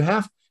know, you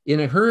have,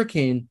 in a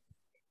hurricane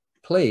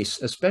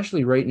place,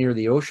 especially right near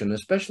the ocean,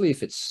 especially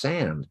if it's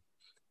sand,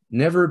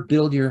 never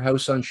build your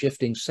house on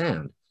shifting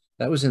sand.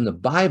 That was in the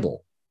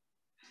Bible,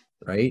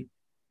 right?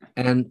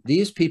 And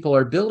these people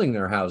are building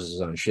their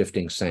houses on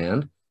shifting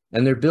sand,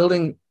 and they're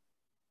building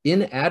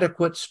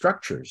inadequate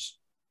structures.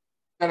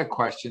 I got a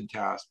question to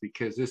ask,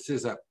 because this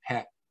is a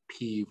pet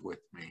peeve with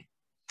me,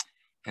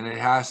 and it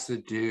has to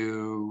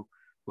do.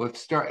 Let's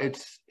start.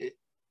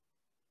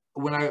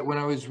 When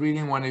I was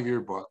reading one of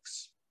your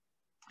books,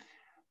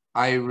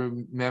 I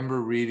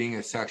remember reading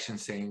a section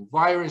saying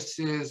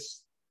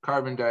viruses,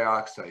 carbon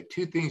dioxide,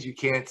 two things you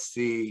can't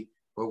see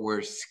but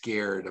we're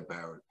scared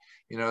about.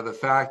 You know, the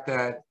fact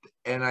that,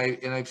 and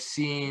I've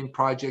seen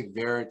Project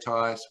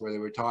Veritas where they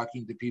were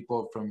talking to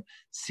people from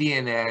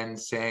CNN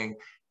saying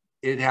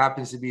it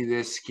happens to be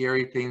this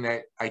scary thing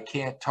that I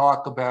can't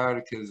talk about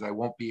because I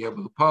won't be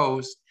able to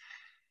post.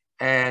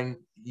 And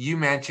you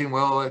mentioned,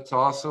 well, it's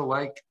also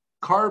like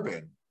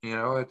carbon. You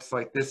know, it's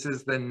like, this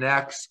is the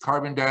next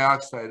carbon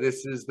dioxide.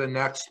 This is the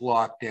next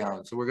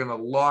lockdown. So we're going to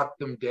lock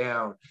them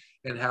down.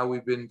 And how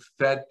we've been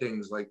fed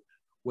things like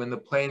when the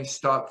planes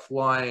stopped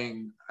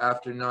flying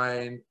after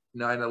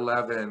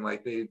 9/11,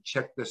 like they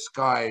checked the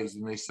skies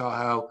and they saw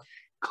how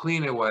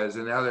clean it was.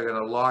 And now they're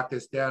going to lock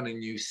us down.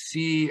 And you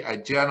see a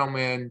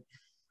gentleman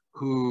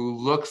who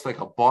looks like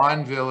a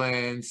Bond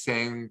villain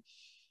saying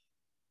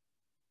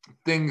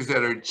things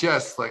that are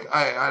just like,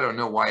 I don't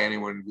know why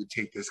anyone would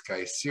take this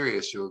guy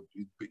serious.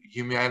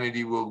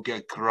 Humanity will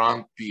get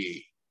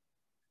grumpy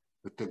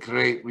with the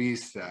Great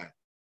Reset.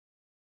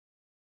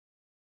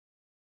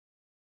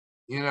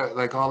 You know,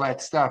 like all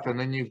that stuff. And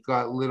then you've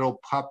got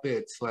little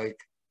puppets like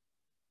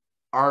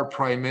our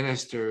prime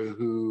minister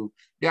who,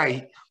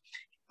 yeah,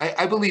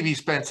 I believe he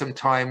spent some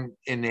time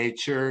in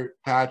nature,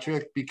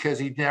 Patrick, because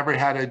he never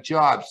had a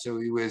job. So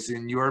he was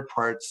in your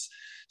parts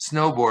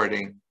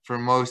snowboarding for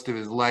most of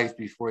his life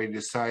before he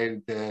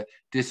decided to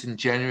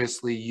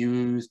disingenuously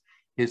use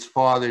his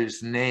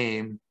father's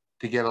name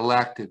to get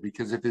elected.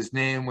 Because if his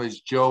name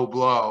was Joe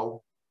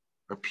Blow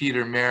or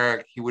Peter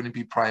Merrick, he wouldn't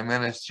be prime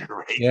minister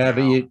right now. Yeah,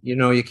 but you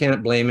know, you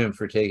can't blame him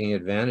for taking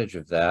advantage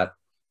of that.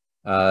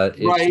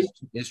 Right.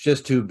 It's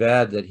just too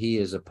bad that he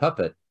is a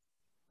puppet.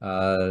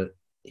 The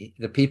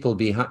people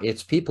behind,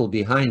 it's people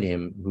behind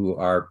him who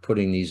are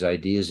putting these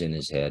ideas in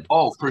his head.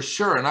 Oh, for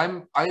sure.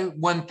 And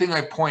one thing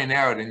I point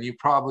out, and you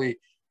probably,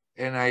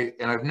 and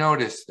I've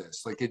noticed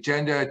this, like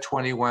Agenda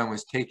 21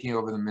 was taking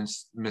over the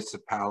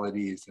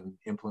municipalities and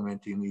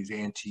implementing these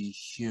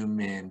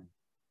anti-human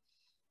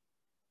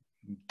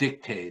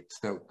dictates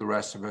that the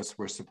rest of us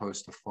were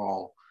supposed to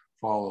follow.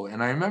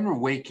 And I remember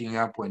waking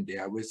up one day,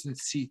 I was in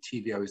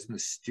CTV, I was in the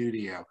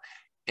studio,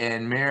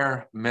 and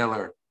Mayor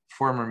Miller,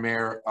 former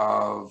mayor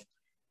of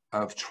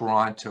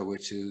Toronto,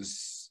 which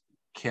is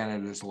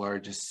Canada's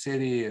largest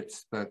city.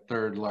 It's the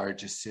third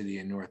largest city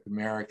in North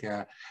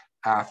America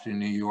after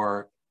New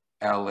York,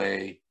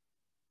 LA,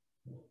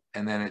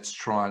 and then it's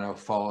Toronto,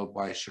 followed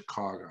by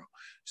Chicago.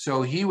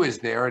 So he was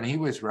there and he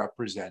was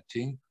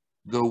representing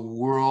the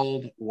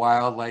World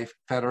Wildlife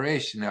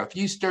Federation. Now, if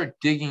you start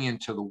digging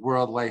into the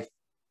World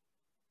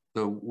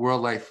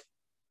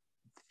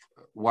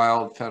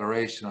Wild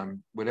Federation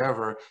on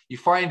whatever, you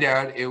find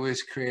out it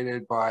was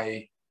created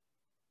by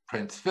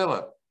Prince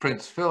Philip.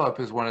 Prince Philip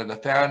is one of the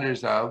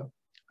founders of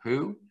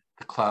who?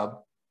 The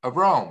Club of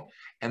Rome.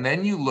 And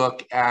then you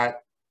look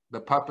at the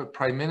puppet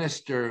prime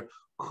minister,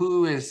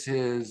 who is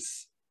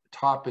his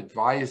top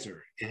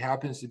advisor. It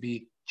happens to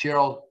be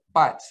Gerald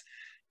Butts.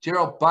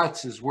 Gerald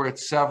Butts is worth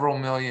several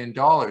 $1 million.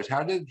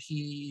 How did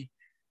he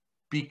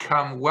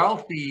become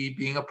wealthy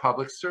being a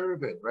public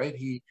servant, right?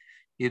 He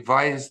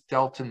advised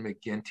Delton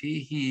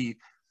McGuinty. He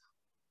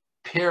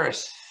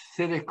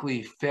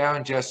parasitically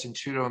found Justin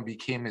Trudeau and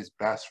became his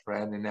best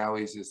friend, and now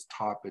he's his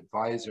top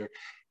advisor.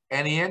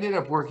 And he ended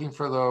up working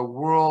for the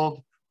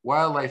World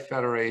Wildlife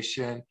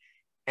Federation.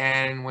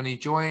 And when he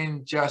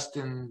joined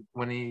Justin,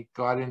 when he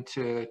got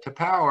into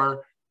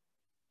power,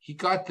 he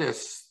got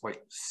this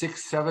like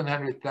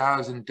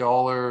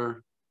 $600,000-$700,000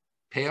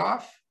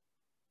 payoff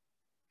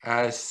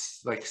as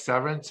like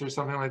severance or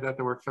something like that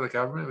to work for the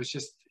government.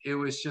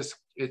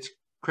 It's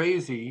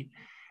crazy.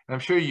 And I'm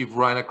sure you've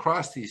run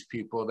across these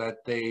people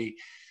that they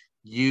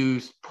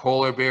use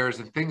polar bears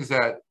and things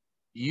that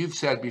you've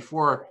said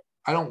before,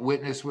 I don't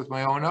witness with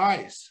my own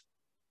eyes.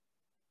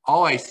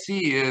 All I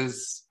see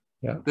is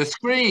the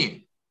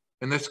screen.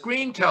 And the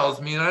screen tells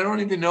me, and I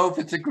don't even know if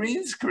it's a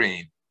green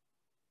screen.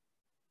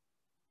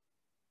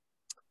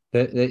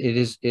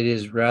 It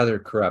is rather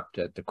corrupt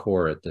at the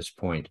core at this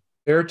point.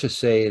 Fair to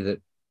say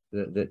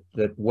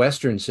that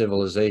Western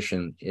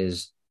civilization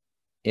is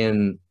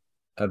in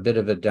a bit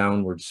of a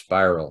downward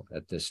spiral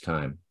at this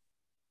time.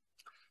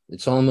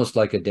 It's almost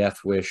like a death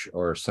wish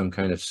or some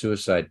kind of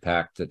suicide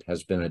pact that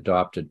has been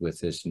adopted with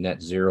this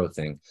net zero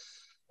thing.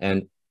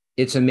 And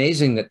it's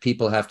amazing that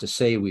people have to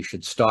say we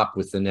should stop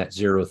with the net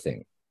zero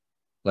thing.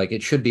 Like,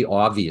 it should be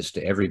obvious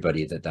to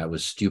everybody that that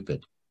was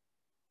stupid.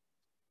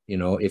 You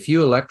know, if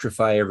you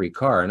electrify every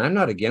car, and I'm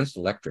not against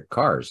electric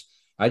cars,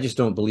 I just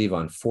don't believe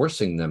on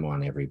forcing them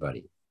on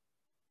everybody.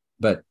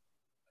 But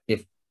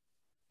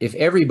if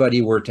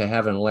everybody were to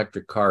have an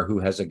electric car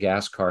who has a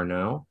gas car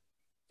now,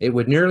 it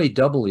would nearly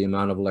double the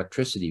amount of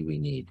electricity we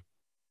need.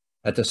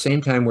 At the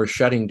same time, we're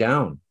shutting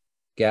down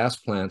gas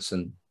plants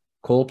and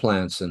coal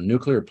plants and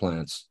nuclear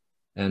plants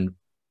and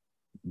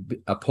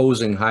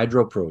opposing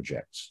hydro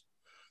projects.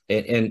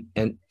 And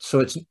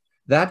so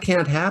that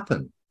can't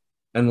happen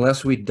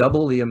unless we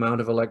double the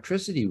amount of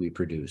electricity we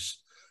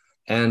produce.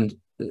 And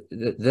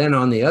then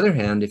on the other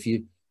hand, if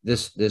you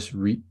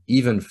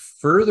even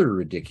further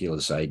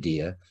ridiculous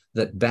idea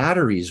that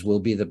batteries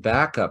will be the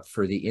backup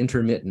for the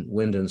intermittent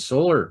wind and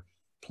solar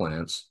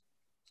plants,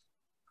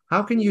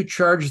 how can you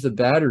charge the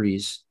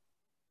batteries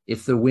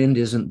if the wind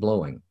isn't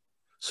blowing?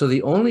 So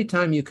the only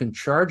time you can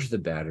charge the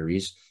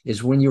batteries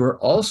is when you are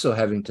also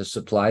having to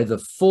supply the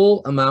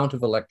full amount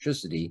of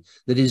electricity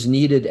that is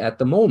needed at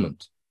the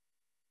moment,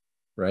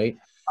 right?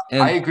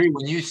 And I agree.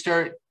 When you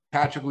start,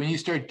 Patrick, when you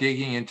start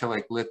digging into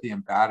like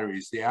lithium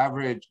batteries, the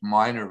average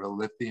miner of a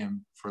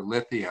lithium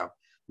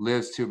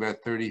lives to about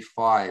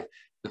 35.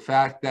 The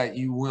fact that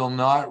you will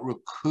not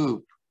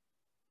recoup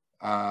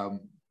the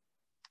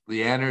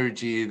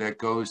energy that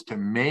goes to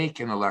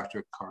make an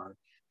electric car.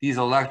 These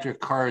electric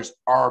cars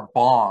are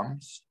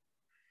bombs.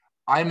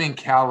 I'm in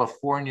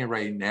California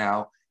right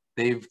now.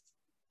 They've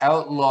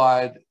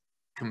outlawed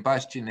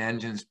combustion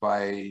engines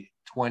by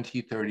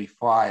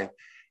 2035.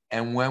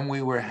 And when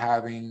we were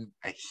having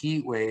a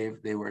heat wave,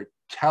 they were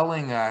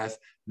telling us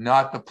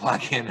not to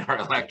plug in our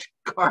electric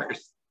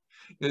cars.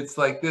 It's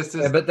like, this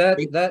is, but that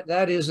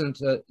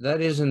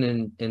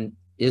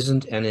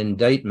isn't an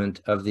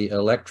indictment of the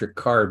electric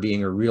car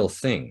being a real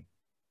thing.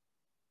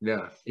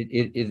 Yeah,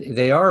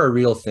 they are a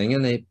real thing,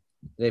 and they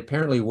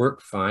apparently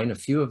work fine. A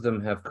few of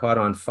them have caught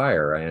on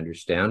fire, I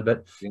understand,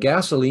 but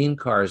gasoline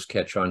cars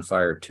catch on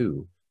fire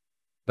too,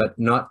 but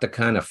not the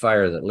kind of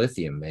fire that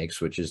lithium makes,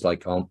 which is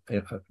like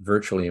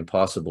virtually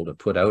impossible to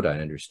put out, I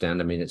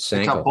understand. I mean, it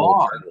sank a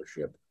whole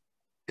battleship.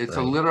 It's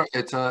right.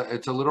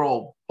 It's a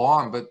literal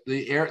bomb. But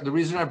the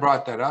reason I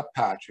brought that up,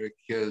 Patrick,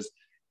 is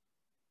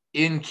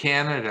in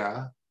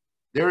Canada,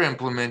 they're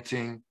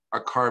implementing a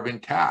carbon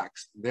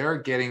tax.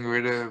 They're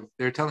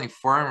telling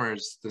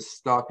farmers to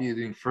stop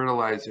using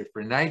fertilizer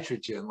for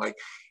nitrogen. Like,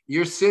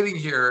 you're sitting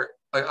here,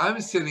 like I'm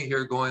sitting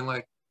here going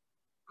like,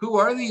 who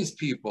are these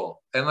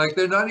people? And like,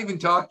 they're not even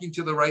talking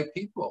to the right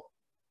people.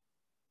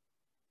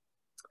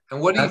 And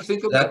what do you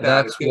think about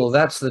that?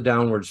 That's the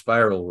downward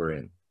spiral we're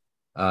in.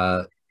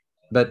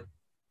 But,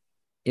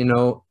 you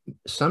know,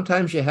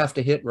 sometimes you have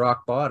to hit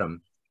rock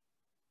bottom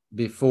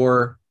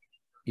before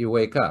you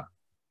wake up,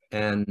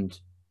 and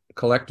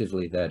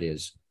collectively that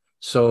is.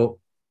 So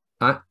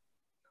I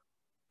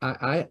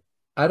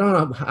don't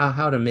know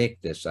how to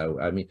make this.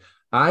 I mean,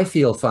 I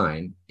feel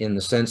fine in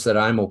the sense that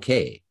I'm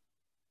okay,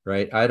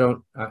 right?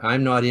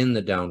 I'm not in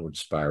the downward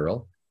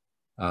spiral,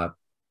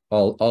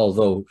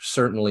 although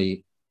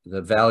certainly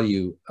the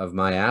value of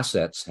my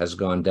assets has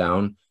gone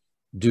down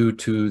due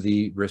to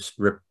the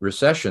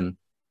recession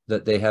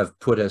that they have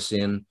put us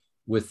in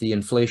with the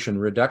Inflation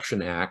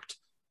Reduction Act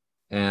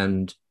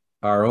and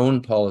our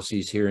own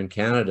policies here in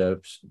Canada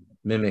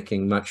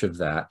mimicking much of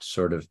that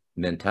sort of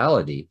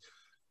mentality.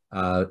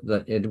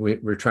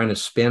 We're trying to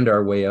spend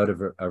our way out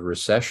of a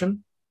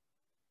recession.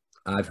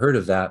 I've heard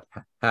of that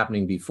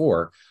happening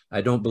before. I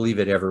don't believe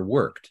it ever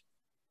worked.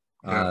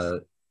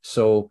 Yes.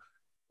 So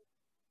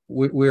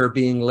we're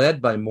being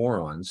led by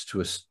morons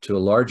to a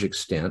large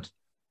extent,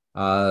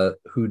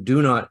 who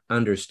do not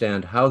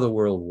understand how the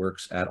world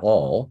works at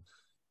all,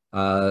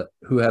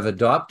 who have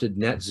adopted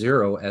net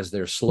zero as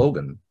their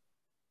slogan,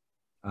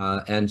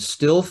 and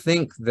still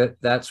think that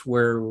that's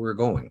where we're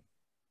going.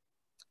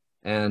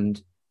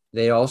 And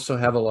they also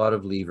have a lot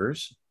of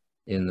levers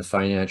in the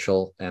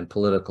financial and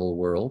political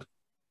world.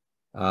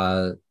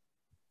 Science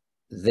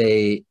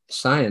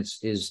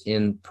is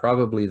in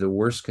probably the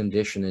worst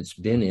condition it's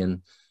been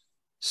in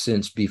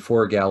since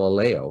before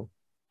Galileo.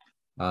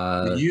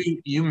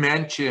 You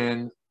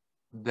mentioned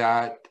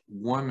that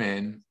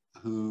woman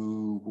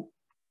who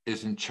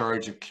is in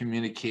charge of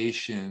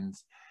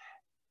communications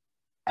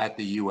at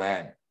the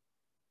UN,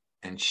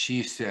 and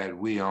she said,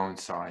 we own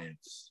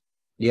science.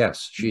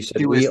 Yes, she said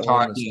she was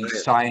talking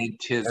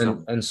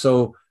scientism. And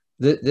so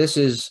this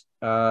is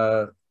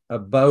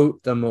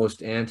about the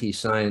most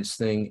anti-science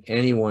thing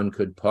anyone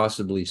could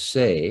possibly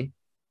say,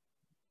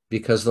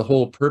 because the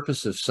whole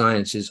purpose of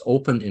science is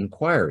open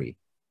inquiry.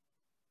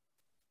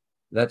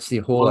 That's the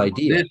whole Well,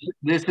 idea.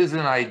 this is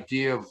an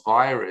idea of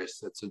virus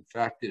that's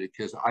infected,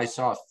 because I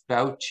saw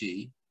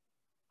Fauci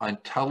on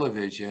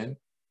television,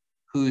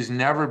 who's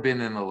never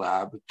been in a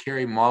lab.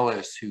 Carrie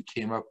Mullis, who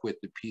came up with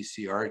the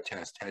PCR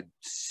test, had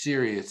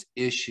serious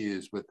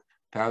issues with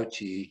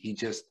Fauci. He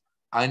just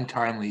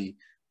untimely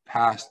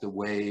passed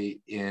away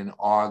in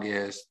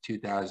August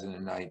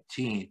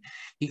 2019.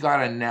 He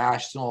got a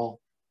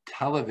national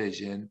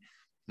television,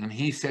 and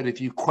he said,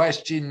 if you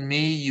question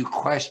me, you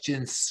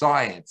question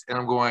science. And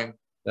I'm going,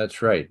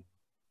 That's right.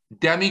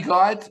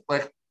 demigods?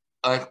 Like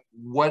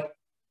what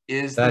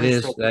is That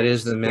this?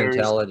 is the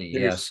mentality.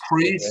 There's Yes.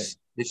 priests.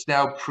 It's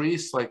now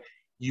priests. Like,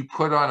 you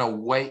put on a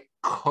white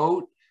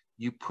coat,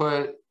 you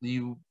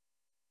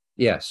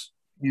Yes.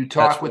 That's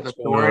talk with what's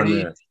going on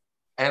authority. there.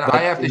 And I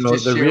But have to you know,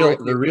 just share with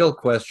the you. real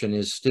question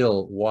is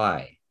still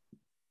why.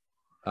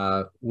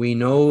 We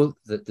know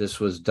that this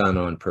was done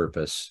on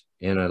purpose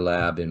in a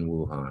lab in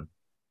Wuhan.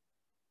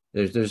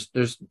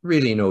 There's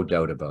really no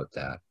doubt about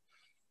that.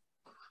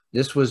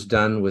 This was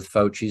done with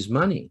Fauci's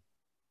money.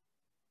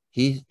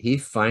 He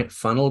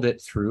funneled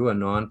it through a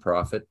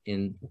nonprofit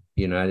in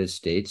the United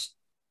States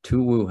to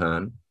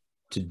Wuhan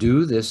to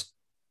do this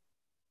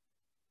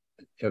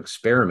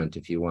experiment,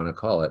 if you want to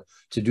call it,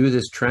 to do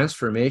this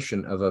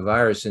transformation of a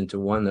virus into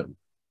one that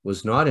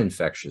was not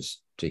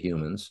infectious to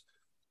humans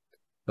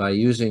by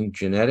using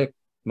genetic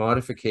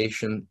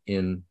modification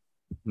in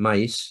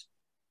mice.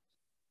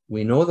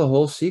 We know the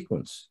whole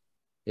sequence.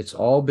 It's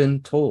all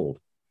been told.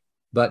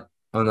 But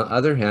on the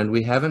other hand,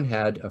 we haven't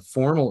had a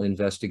formal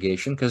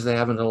investigation because they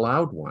haven't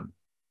allowed one.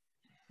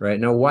 Right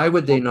now, why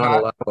would they not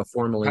allow a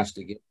formal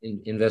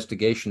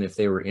investigation if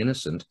they were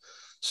innocent?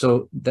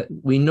 So that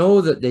we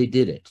know that they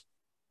did it.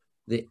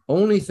 The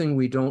only thing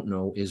we don't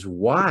know is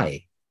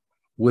why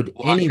would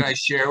any. Can I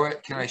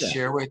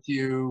share with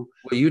you?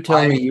 Well, you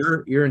tell me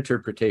your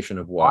interpretation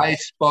of why. I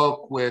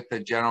spoke with a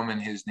gentleman.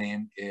 His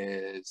name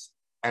is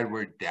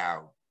Edward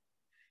Dow.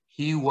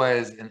 He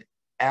was an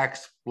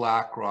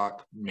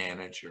ex-BlackRock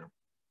manager,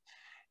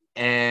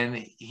 and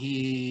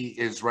he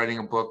is writing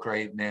a book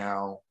right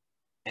now,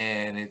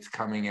 and it's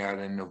coming out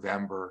in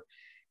November.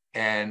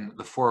 And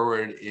the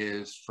foreword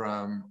is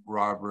from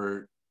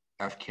Robert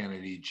F.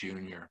 Kennedy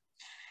Jr.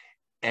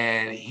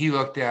 And he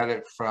looked at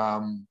it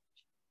from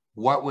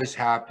what was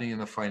happening in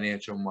the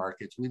financial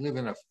markets. We live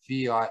in a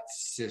fiat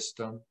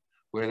system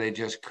where they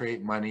just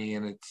create money,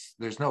 and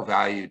there's no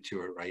value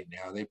to it right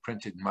now. They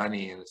printed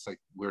money, and it's like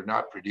we're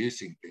not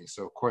producing things.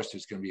 So of course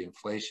there's going to be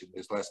inflation.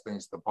 There's less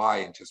things to buy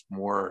and just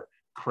more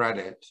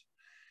credit.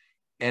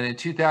 And in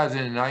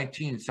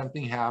 2019,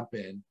 something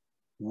happened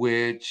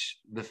which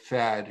the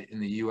Fed in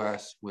the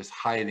US was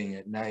hiding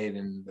at night,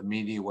 and the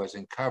media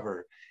wasn't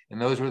covered. And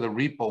those were the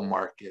repo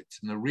markets.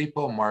 And the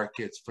repo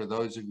markets, for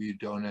those of you who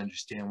don't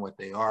understand what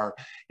they are,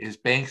 is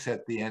banks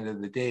at the end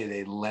of the day,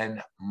 they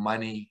lend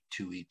money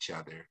to each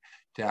other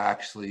to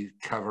actually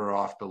cover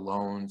off the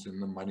loans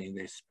and the money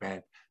they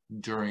spent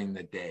during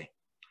the day.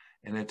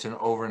 And it's an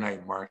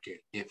overnight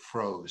market. It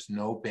froze.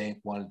 No bank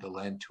wanted to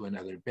lend to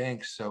another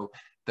bank. So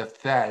the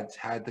Feds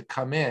had to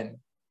come in,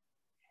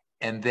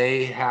 and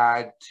they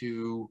had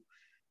to,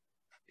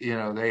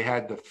 they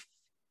had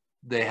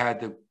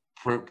to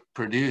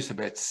produce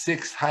about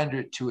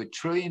 $600 to $1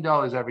 trillion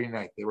every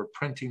night. They were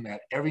printing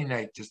that every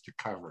night just to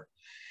cover.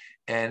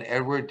 And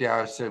Edward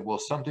Dow said, well,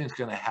 something's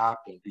going to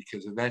happen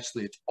because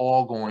eventually it's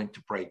all going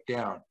to break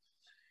down.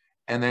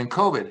 And then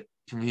COVID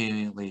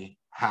conveniently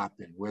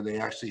happened, where they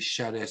actually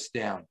shut us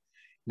down.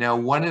 Now,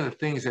 one of the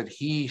things that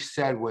he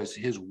said was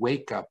his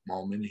wake-up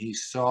moment. He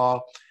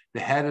saw the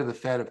head of the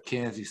Fed of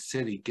Kansas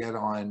City get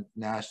on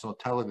national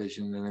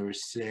television, and they were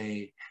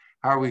saying,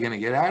 how are we going to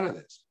get out of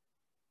this?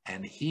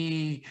 And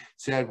he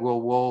said,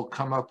 well, we'll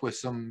come up with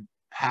some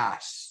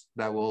pass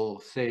that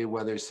will say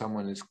whether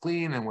someone is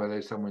clean and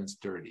whether someone's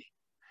dirty.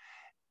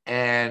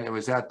 And it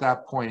was at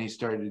that point he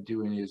started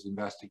doing his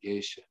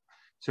investigation.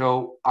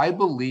 So I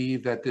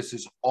believe that this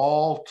is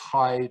all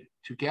tied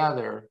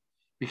together,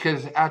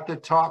 because at the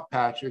top,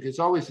 Patrick, it's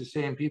always the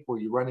same people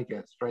you run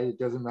against, right? It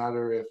doesn't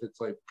matter if it's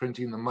like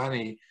printing the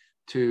money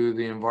to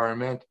the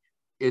environment.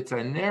 It's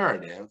a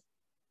narrative,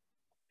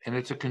 and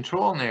it's a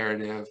control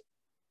narrative,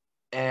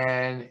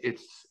 and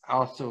it's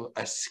also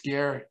a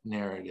scare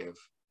narrative.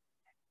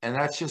 And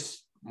that's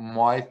just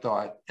my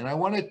thought. And I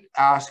want to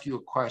ask you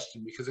a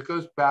question, because it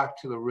goes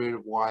back to the root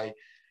of why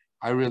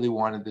I really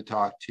wanted to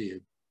talk to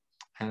you.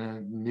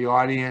 And the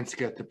audience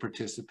get to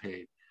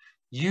participate.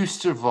 You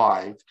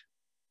survived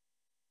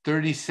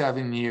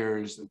 37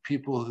 years of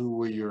people who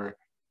were your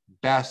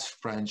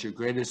best friends, your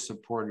greatest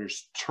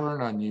supporters,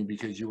 turn on you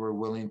because you were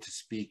willing to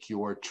speak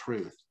your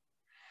truth.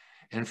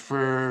 And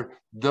for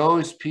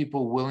those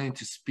people willing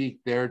to speak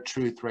their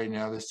truth right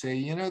now, they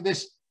say,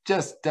 this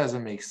just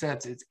doesn't make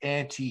sense. It's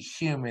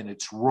anti-human.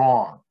 It's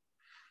wrong.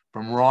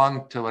 From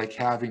wrong to like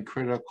having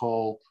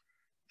critical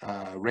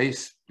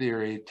race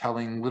theory,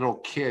 telling little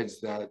kids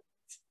that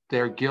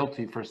they're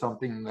guilty for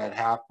something that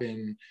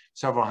happened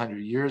several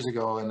hundred years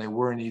ago, and they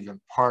weren't even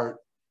part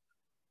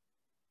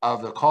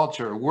of the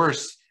culture.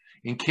 Worse,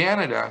 In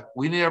Canada,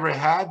 we never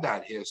had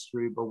that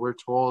history, but we're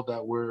told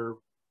that we're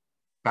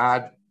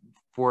bad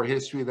for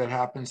history that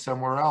happened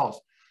somewhere else,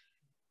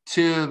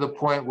 to the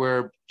point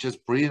where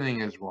just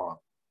breathing is wrong.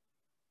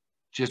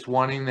 Just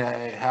wanting to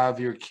have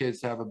your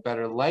kids have a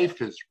better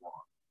life is wrong.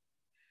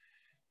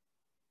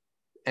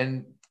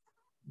 And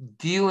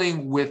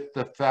dealing with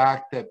the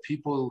fact that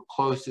people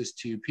closest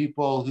to you,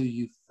 people who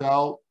you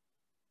felt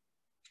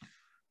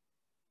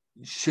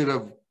should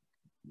have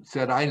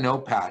said, I know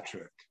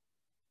Patrick,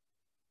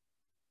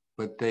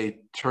 but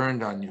they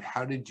turned on you.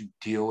 How did you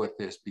deal with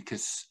this?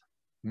 Because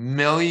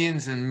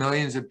millions and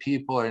millions of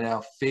people are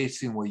now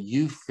facing what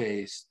you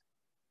faced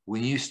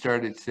when you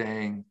started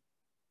saying,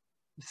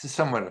 this is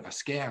somewhat of a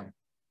scam.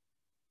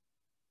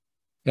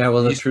 Yeah,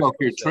 well, you spoke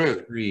your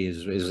truth.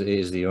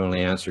 Is the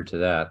only answer to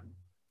that.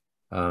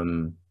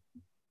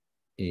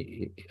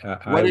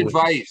 What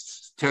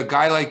advice to a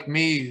guy like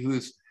me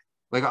who's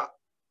like,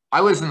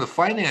 I was in the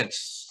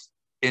finance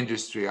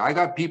industry. I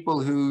got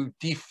people who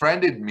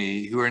defriended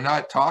me, who are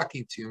not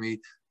talking to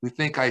me, who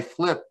think I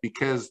flipped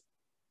because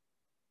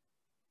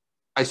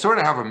I sort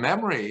of have a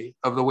memory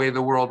of the way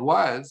the world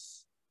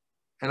was.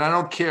 And I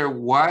don't care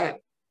what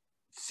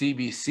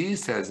CBC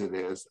says it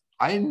is.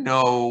 I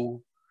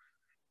know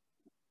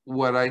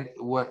what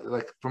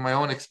like from my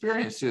own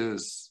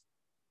experiences.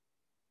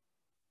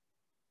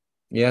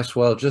 Yes,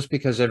 well, just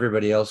because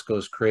everybody else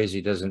goes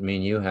crazy doesn't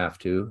mean you have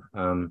to.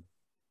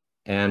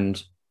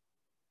 And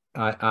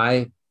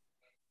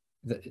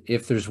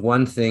if there's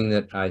one thing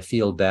that I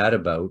feel bad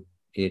about,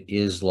 it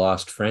is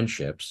lost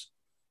friendships.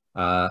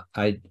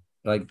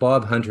 Like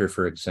Bob Hunter,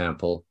 for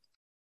example,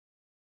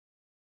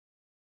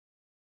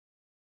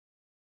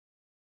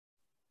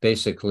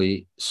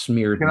 basically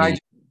smeared me.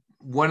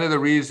 One of the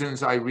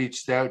reasons I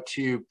reached out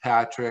to you,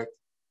 Patrick,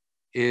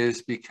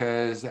 is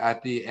because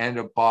at the end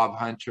of Bob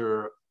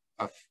Hunter,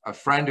 a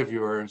friend of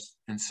yours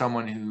and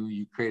someone who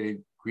you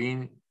created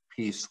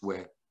Greenpeace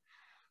with,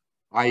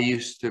 I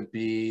used to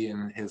be,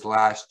 in his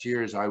last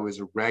years, I was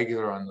a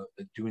regular on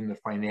doing the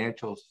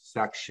financial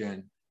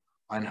section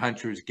on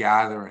Hunter's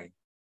Gathering.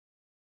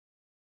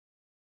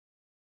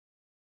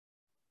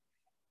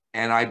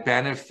 And I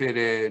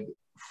benefited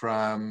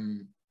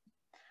from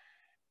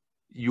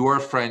your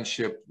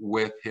friendship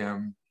with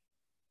him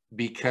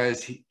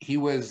because he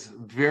was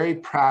very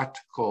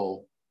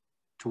practical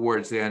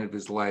towards the end of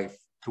his life,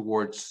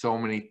 towards so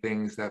many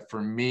things that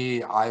for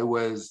me, I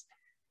was,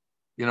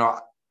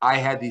 I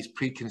had these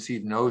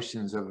preconceived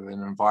notions of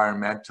an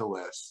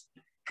environmentalist,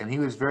 and he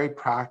was very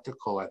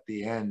practical at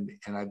the end.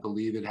 And I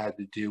believe it had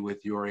to do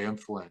with your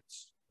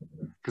influence,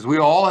 because we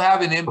all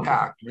have an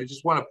impact. And I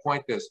just want to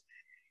point this.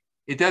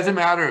 It doesn't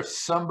matter if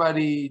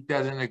somebody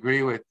doesn't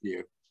agree with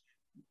you.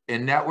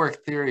 In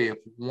network theory, if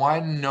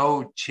one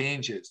node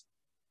changes,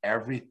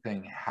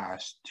 everything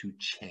has to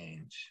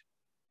change.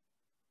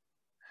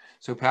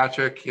 So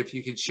Patrick, if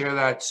you could share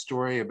that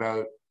story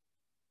about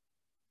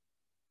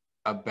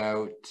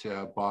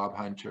Bob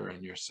Hunter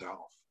and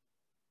yourself.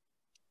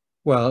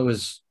 Well, it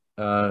was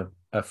a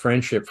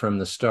friendship from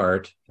the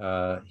start.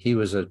 He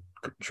was a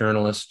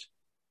journalist,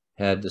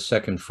 had the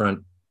second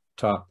front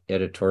top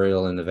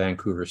editorial in the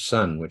Vancouver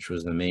Sun, which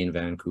was the main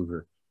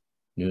Vancouver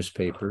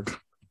newspaper,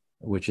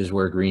 which is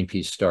where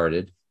Greenpeace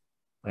started.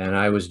 And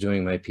I was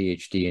doing my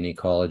PhD in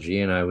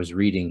ecology, and I was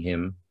reading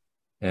him.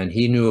 And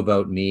he knew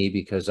about me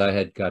because I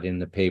had got in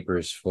the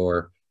papers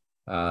for,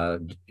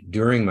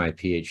 during my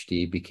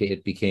PhD,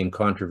 it became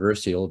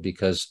controversial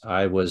because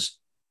I was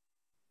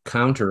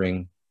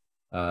countering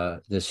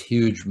this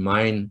huge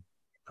mine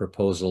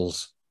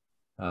proposals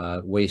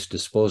waste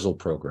disposal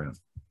program.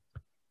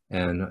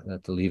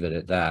 And to leave it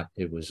at that,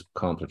 it was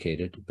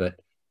complicated, but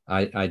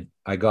I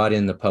got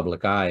in the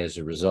public eye as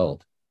a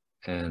result.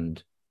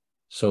 And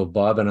so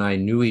Bob and I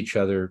knew each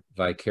other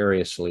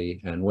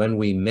vicariously. And when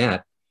we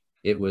met,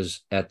 it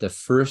was at the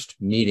first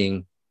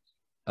meeting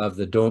of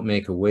the Don't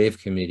Make a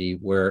Wave Committee,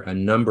 where a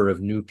number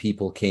of new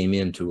people came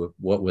into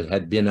what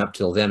had been up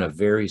till then a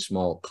very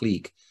small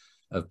clique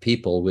of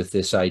people with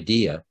this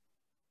idea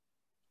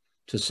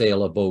to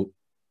sail a boat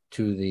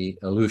to the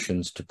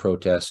Aleutians to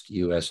protest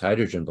US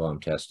hydrogen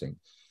bomb testing.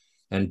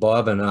 And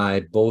Bob and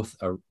I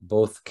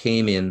both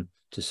came in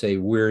to say,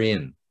 we're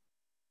in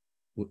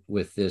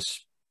with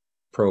this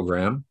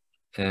program.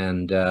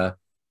 And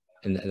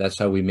that's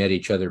how we met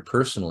each other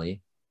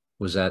personally,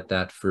 was at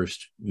that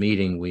first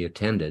meeting we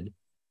attended.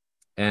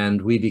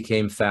 And we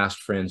became fast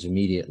friends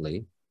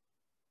immediately.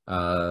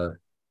 And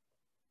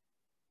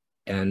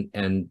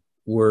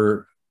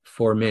were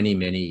for many,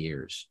 many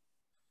years.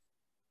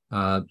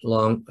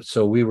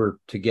 So we were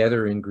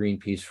together in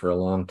Greenpeace for a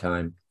long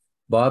time.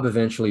 Bob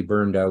eventually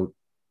burned out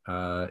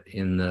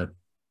in the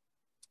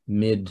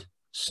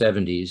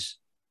mid-70s,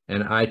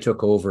 and I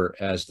took over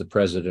as the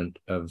president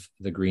of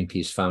the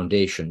Greenpeace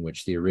Foundation,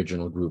 which the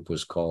original group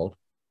was called,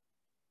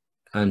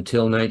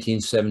 until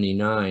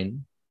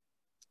 1979,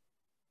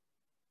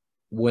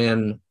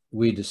 when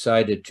we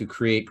decided to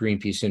create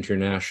Greenpeace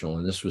International.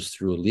 And this was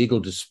through a legal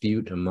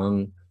dispute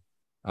among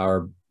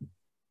our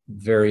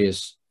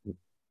various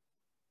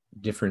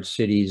different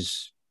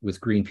cities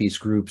with Greenpeace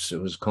groups.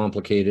 It was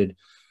complicated,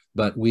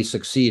 but we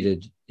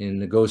succeeded in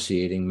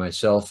negotiating,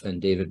 myself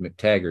and David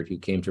McTaggart, who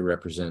came to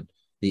represent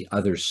the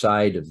other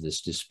side of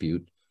this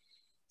dispute,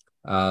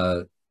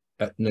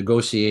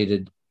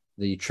 negotiated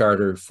the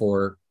charter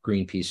for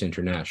Greenpeace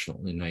International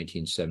in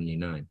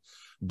 1979.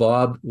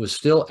 Bob was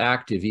still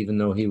active, even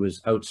though he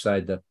was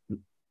outside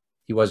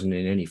he wasn't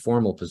in any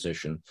formal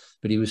position,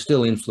 but he was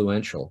still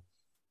influential.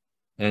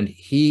 And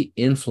he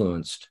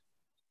influenced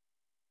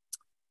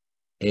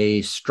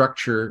a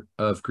structure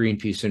of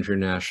Greenpeace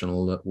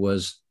International that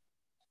was,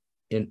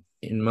 in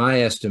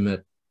my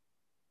estimate,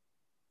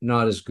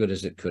 not as good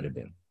as it could have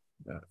been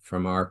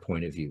from our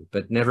point of view.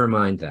 But never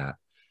mind that.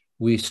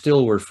 We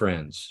still were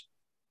friends.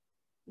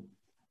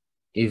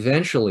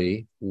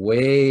 Eventually,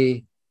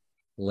 way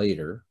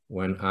later,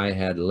 when I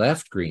had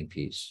left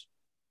Greenpeace,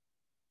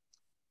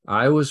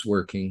 I was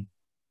working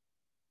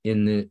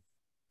in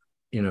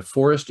a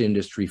forest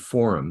industry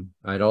forum.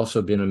 I'd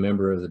also been a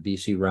member of the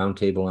BC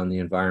Roundtable on the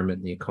Environment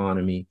and the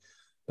Economy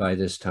by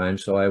this time.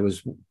 So I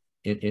was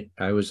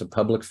a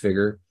public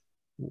figure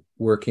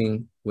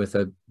working with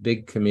a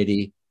big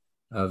committee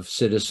of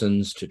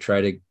citizens to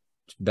try to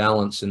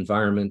balance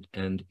environment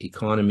and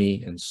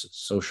economy and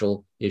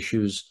social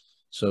issues.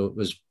 So it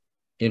was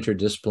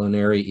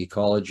interdisciplinary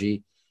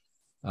ecology.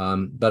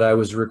 But I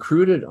was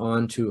recruited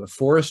onto a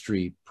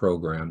forestry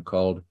program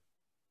called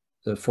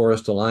the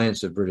Forest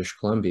Alliance of British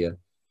Columbia.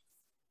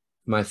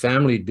 My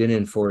family had been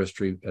in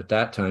forestry at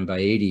that time by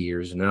 80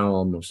 years, now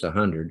almost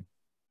 100,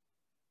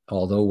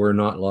 although we're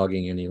not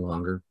logging any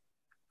longer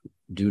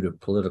due to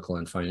political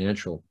and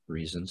financial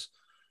reasons.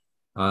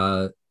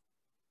 But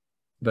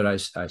I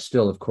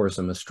still, of course,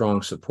 am a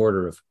strong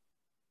supporter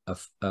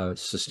of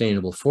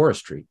sustainable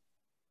forestry.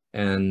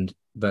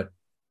 But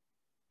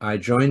I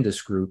joined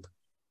this group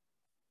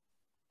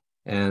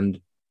and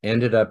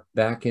ended up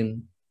back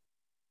in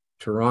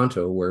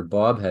Toronto, where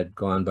Bob had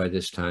gone by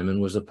this time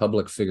and was a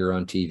public figure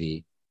on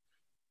TV,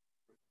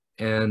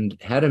 and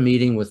had a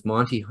meeting with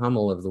Monty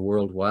Hummel of the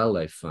World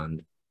Wildlife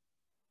Fund,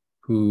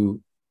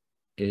 who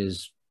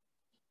is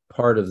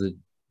part of the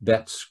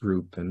Betts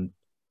group and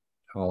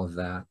all of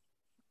that.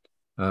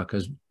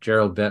 Because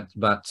Gerald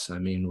Butts, I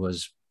mean,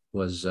 was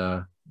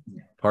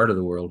part of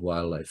the World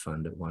Wildlife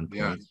Fund at one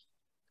point. Yeah.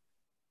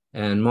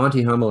 And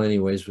Monty Hummel,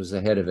 anyways, was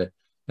the head of it.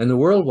 And the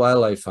World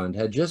Wildlife Fund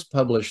had just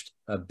published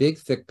a big,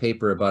 thick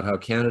paper about how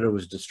Canada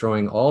was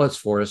destroying all its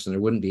forests and there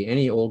wouldn't be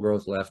any old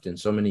growth left in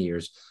so many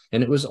years.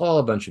 And it was all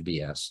a bunch of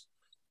BS.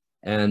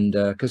 And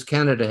because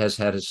Canada has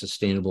had a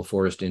sustainable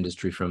forest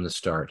industry from the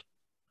start.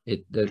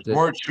 There's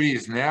more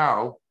trees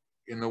now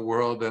in the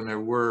world than there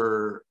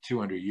were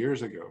 200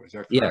 years ago. Is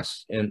that correct?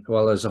 Yes. And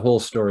well, there's a whole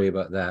story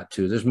about that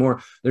too.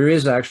 There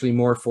is actually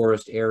more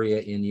forest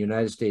area in the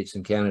United States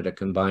and Canada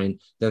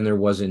combined than there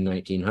was in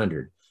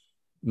 1900.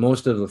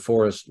 Most of the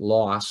forest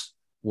loss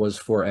was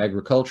for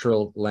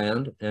agricultural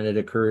land, and it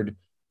occurred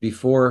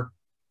before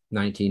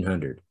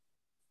 1900.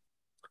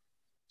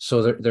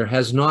 So there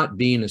has not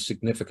been a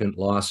significant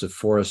loss of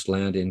forest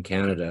land in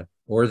Canada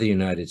or the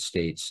United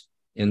States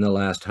in the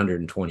last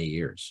 120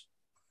 years.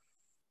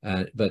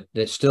 But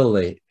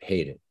they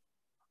hate it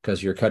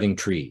because you're cutting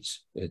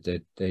trees.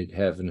 They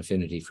have an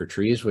affinity for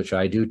trees, which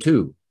I do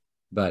too.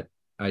 But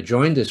I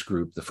joined this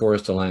group, the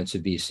Forest Alliance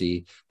of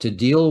BC, to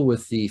deal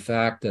with the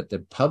fact that the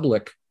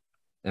public,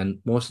 and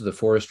most of the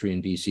forestry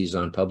in BC is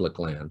on public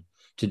land,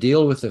 to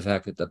deal with the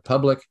fact that the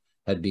public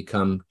had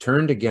become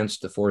turned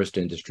against the forest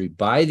industry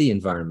by the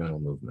environmental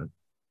movement.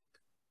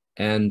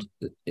 And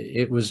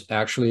it was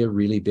actually a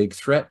really big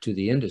threat to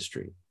the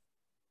industry.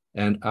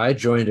 And I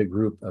joined a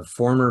group of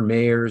former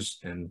mayors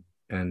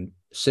and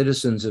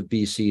citizens of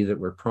BC that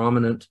were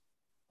prominent.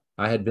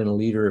 I had been a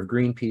leader of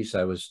Greenpeace.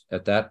 I was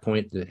at that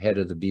point the head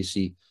of the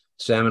BC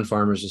Salmon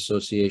Farmers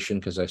Association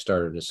because I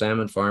started a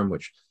salmon farm,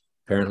 which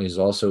apparently is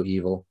also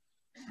evil.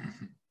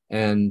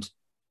 And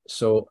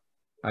so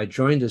I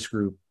joined this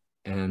group,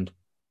 and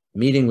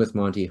meeting with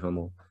Monty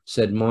Hummel,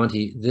 said,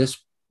 Monty, this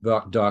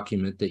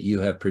document that you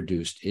have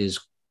produced is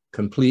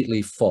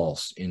completely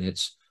false in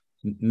its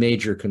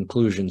major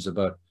conclusions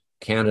about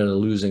Canada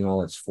losing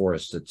all its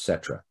forests,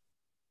 etc.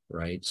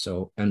 Right.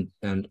 So, and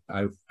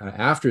I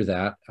after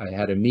that, I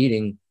had a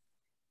meeting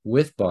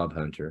with Bob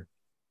Hunter,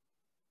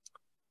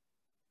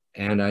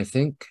 and I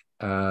think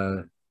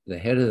the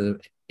head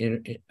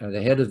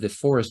of the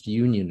Forest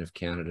Union of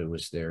Canada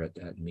was there at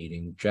that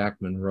meeting, Jack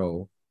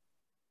Monroe,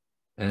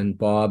 and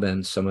Bob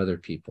and some other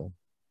people.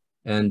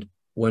 And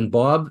when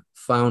Bob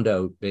found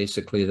out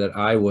basically that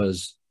I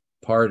was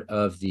part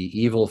of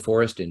the evil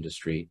forest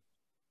industry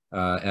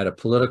at a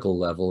political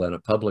level and a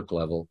public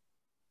level,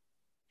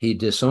 he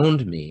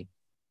disowned me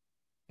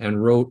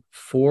and wrote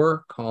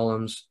 4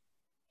 columns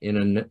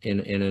in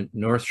a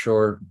North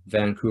Shore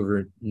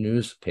Vancouver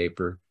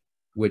newspaper,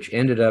 which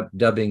ended up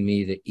dubbing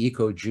me the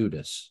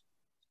Eco-Judas,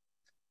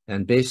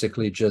 and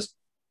basically just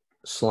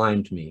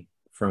slimed me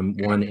from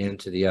one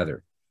end to the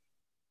other.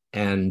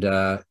 And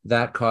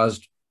that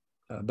caused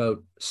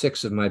about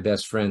 6 of my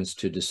best friends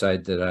to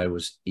decide that I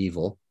was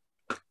evil.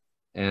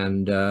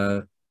 And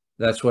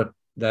that's what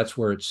that's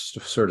where it's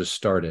sort of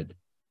started.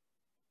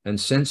 And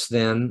since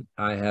then,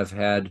 I have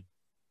had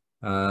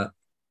a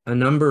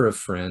number of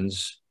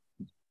friends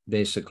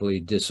basically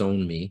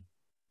disown me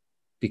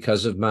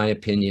because of my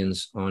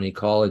opinions on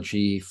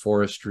ecology,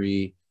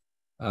 forestry.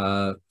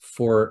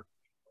 For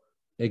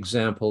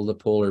example, the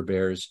polar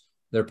bears,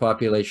 their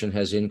population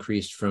has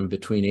increased from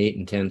between 8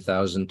 and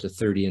 10,000 to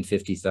 30 and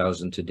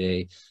 50,000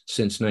 today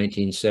since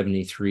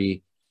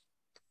 1973,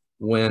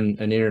 when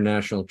an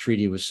international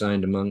treaty was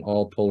signed among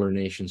all polar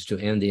nations to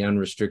end the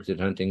unrestricted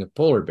hunting of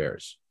polar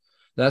bears.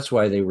 That's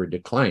why they were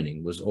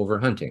declining, was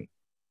overhunting.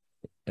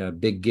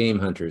 Big game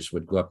hunters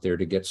would go up there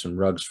to get some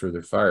rugs for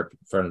their front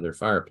of their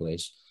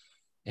fireplace,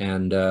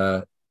 and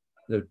the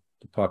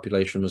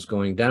population was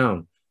going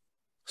down.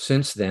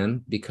 Since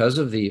then, because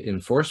of the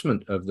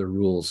enforcement of the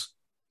rules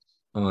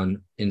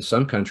in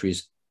some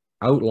countries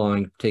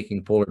outlawing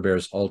taking polar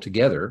bears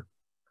altogether,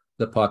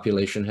 the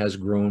population has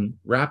grown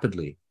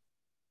rapidly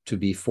to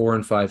be 4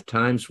 and 5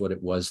 times what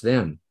it was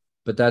then.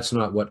 But that's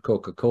not what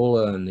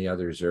Coca-Cola and the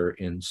others are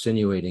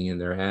insinuating in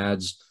their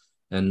ads,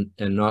 and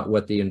not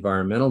what the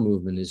environmental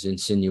movement is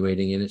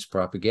insinuating in its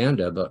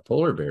propaganda about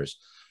polar bears.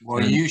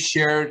 Well, you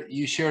shared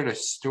a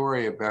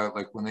story about,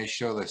 like, when they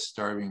show the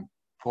starving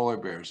polar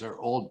bears, they're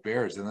old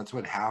bears, and that's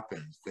what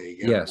happens. They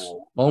get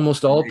old.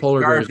 Almost all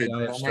polar bears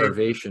die of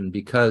starvation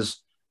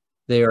because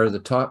they are the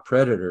top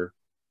predator,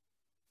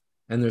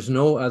 and there's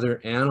no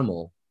other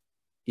animal,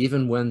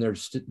 even when they're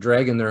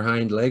dragging their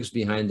hind legs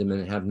behind them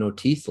and have no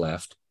teeth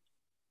left,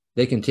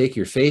 they can take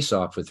your face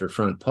off with their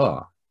front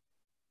paw.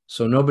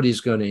 So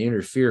nobody's going to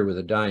interfere with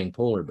a dying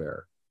polar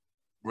bear.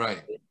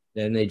 Right.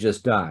 And they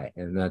just die.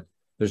 And that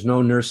there's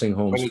no nursing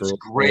homes. But it's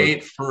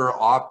great for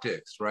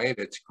optics, right?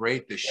 It's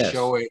great to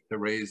show it, to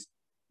raise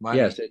money.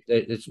 Yes,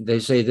 they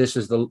say this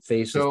is the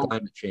face of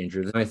climate change.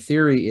 My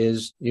theory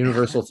is,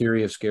 universal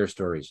theory of scare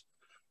stories.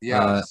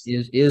 Yes.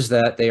 Is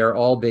that they are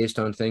all based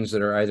on things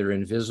that are either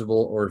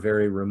invisible or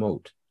very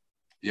remote.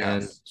 Yes.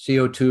 And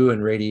CO2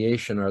 and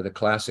radiation are the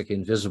classic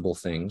invisible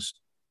things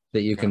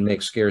that you can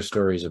make scare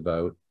stories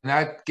about. And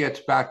that gets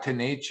back to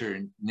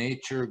nature.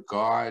 Nature,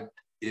 God,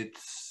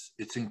 it's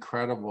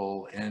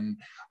incredible. And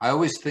I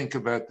always think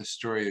about the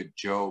story of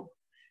Job.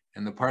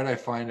 And the part I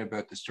find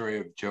about the story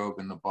of Job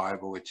in the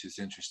Bible, which is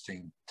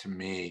interesting to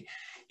me,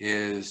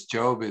 is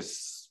Job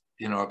is,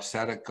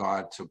 upset at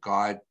God. So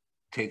God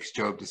takes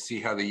Job to see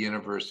how the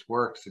universe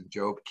works, and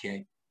Job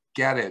can't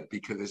get it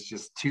because it's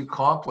just too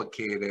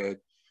complicated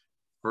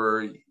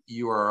for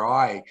you or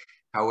I.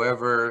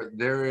 However,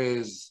 there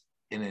is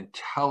an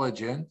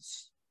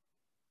intelligence,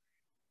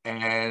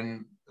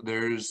 and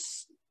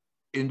there's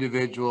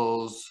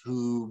individuals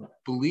who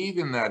believe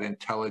in that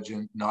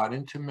intelligence, not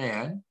into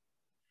man,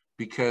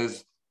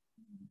 because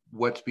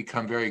what's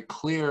become very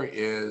clear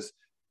is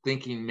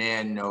thinking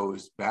man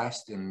knows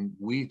best, and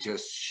we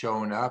just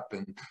shown up,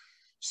 and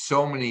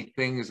so many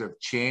things have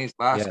changed.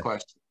 Last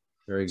question.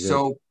 Very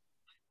good.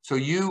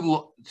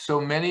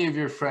 So many of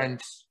your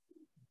friends,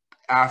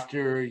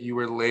 after you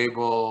were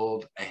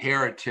labeled a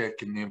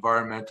heretic in the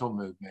environmental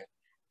movement,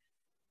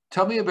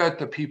 tell me about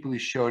the people who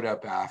showed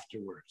up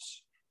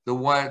afterwards. The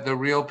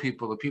real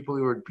people, the people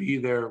who would be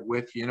there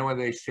with you. You know when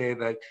they say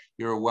that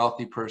you're a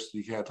wealthy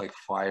person, you had like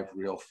 5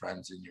 real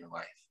friends in your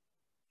life,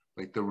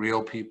 like the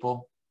real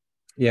people.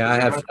 Yeah,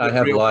 I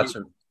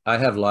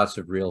have lots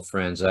of real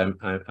friends. I'm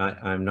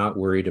not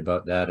worried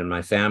about that, and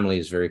my family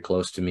is very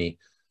close to me.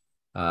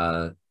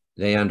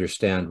 They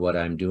understand what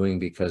I'm doing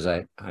because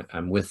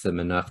I'm with them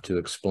enough to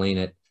explain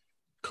it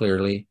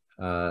clearly.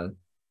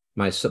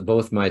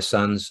 Both my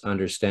sons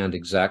understand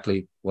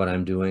exactly what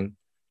I'm doing,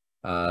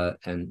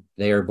 and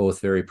they are both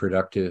very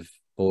productive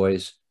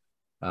boys.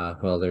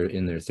 Well, they're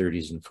in their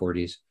 30s and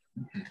 40s,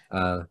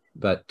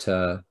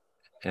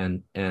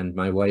 and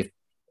my wife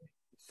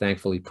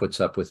thankfully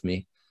puts up with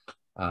me,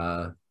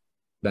 and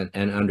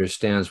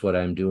understands what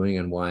I'm doing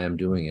and why I'm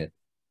doing it.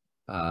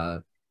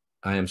 I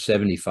am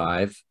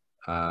 75.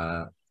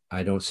 I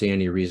don't see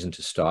any reason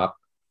to stop,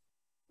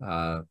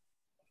 and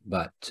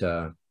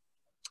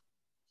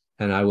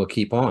I will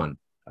keep on.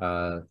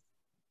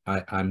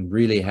 I'm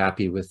really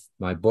happy with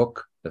my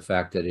book, the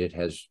fact that it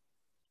has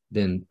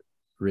been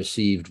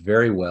received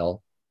very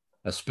well,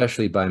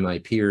 especially by my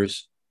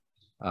peers.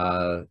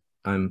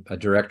 I'm a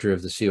director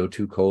of the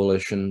CO2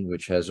 Coalition,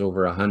 which has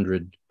over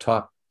 100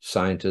 top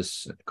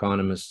scientists,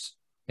 economists,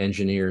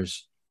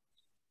 engineers,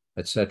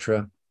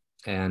 etc.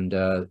 And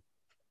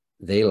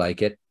they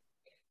like it.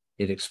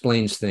 It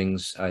explains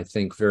things, I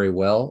think, very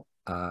well.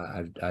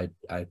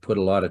 I put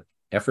a lot of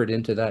effort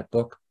into that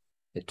book.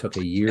 It took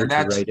a year to write it.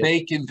 And that's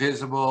Fake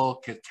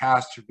Invisible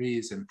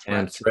Catastrophes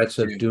and Threats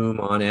of Doom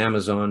on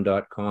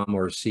Amazon.com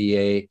or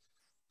CA.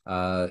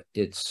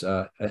 It's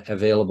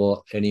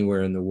available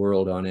anywhere in the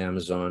world on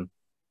Amazon,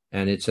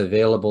 and it's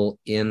available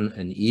in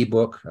an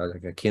ebook,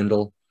 like a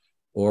Kindle,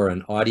 or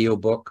an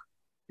audiobook,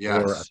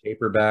 or a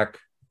paperback,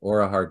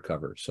 or a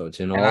hardcover. So it's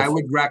in all. And I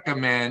would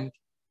recommend,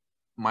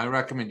 my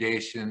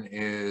recommendation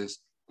is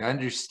to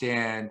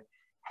understand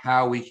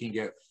how we can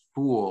get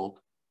fooled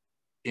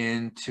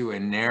into a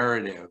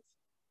narrative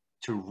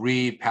to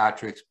read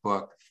Patrick's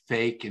book,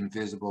 Fake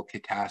Invisible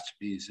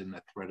Catastrophes and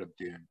the Threat of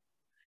Doom.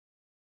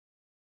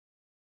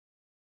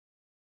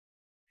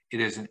 It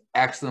is an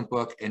excellent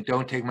book, and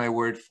don't take my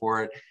word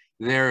for it.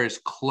 There is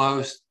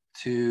close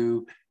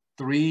to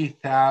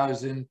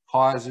 3,000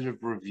 positive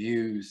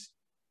reviews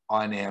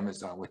on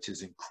Amazon, which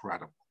is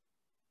incredible.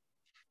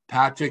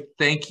 Patrick,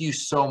 thank you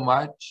so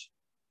much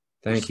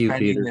Thank for you,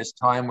 spending Peter. this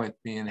time with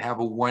me, and have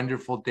a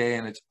wonderful day,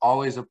 and it's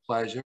always a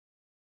pleasure.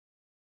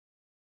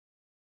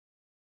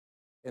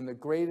 And the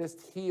greatest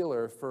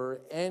healer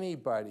for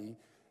anybody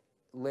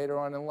later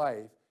on in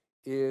life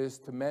is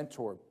to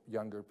mentor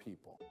younger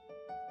people.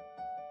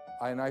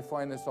 And I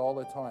find this all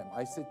the time.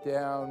 I sit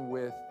down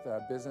with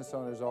business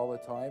owners all the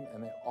time,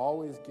 and they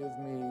always give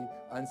me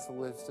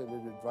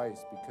unsolicited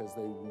advice because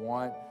they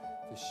want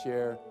to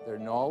share their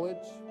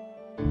knowledge,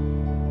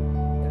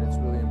 and it's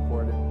really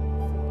important.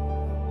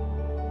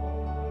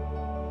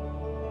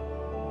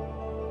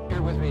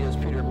 Here with me is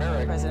Peter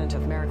Merrick, president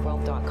of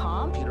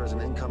merrickwealth.com. Peter is an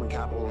income and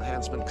capital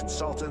enhancement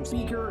consultant,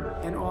 speaker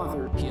and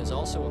author. He is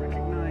also a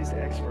recognized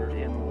expert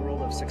in the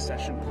world of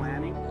succession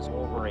planning. There's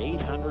over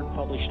 800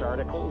 published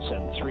articles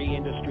and 3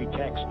 industry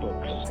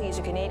textbooks. He's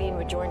a Canadian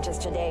who joined us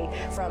today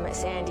from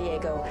San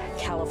Diego,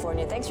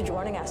 California. Thanks for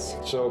joining us.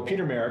 So,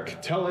 Peter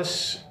Merrick, tell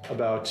us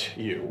about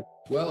you.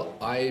 Well,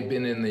 I've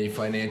been in the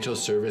financial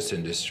service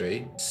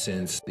industry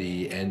since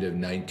the end of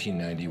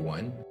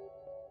 1991.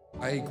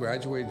 I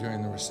graduated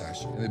during the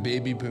recession. The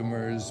baby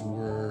boomers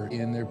were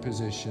in their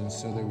positions,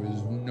 so there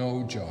was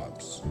no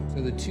jobs.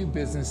 So the two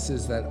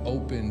businesses that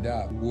opened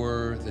up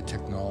were the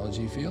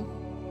technology field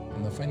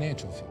and the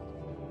financial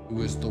field. It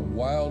was the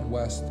Wild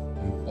West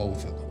in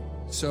both of them.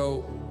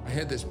 So I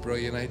had this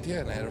brilliant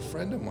idea, and I had a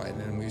friend of mine,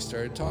 and we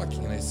started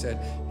talking, and I said,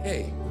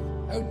 hey,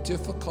 how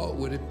difficult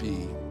would it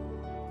be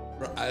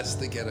for us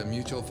to get a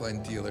mutual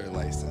fund dealer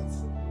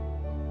license?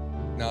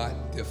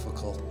 Not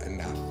difficult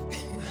enough.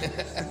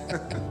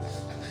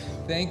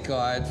 Thank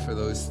God for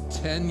those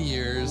 10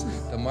 years,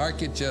 the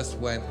market just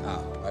went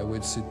up. I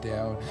would sit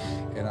down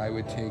and I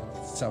would take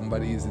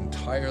somebody's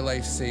entire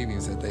life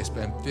savings that they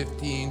spent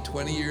 15,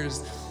 20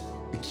 years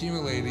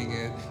accumulating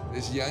it,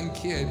 this young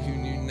kid who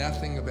knew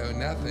nothing about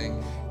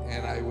nothing,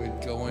 and I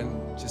would go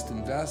and just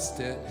invest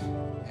it,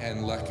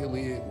 and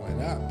luckily it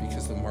went up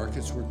because the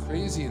markets were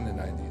crazy in the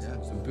 90s. It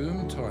was a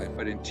boom time.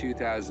 But in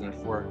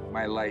 2004,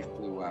 my life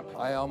blew up.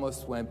 I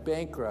almost went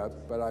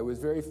bankrupt, but I was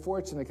very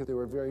fortunate because there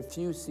were very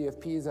few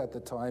CFPs at the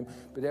time,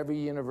 but every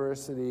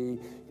university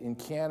in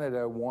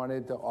Canada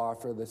wanted to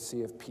offer the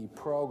CFP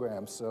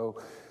program. So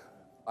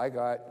I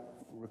got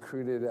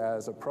recruited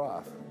as a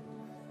prof.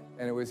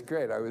 And it was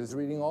great. I was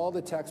reading all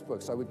the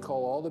textbooks. I would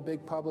call all the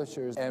big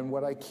publishers. And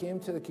what I came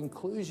to the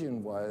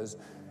conclusion was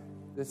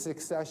the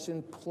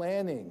succession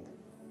planning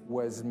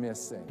was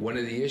missing. One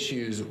of the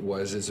issues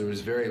was there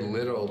was very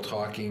little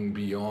talking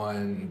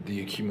beyond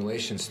the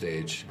accumulation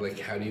stage. Like,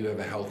 how do you have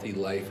a healthy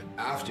life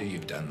after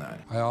you've done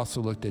that? I also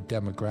looked at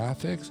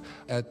demographics.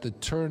 At the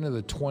turn of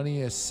the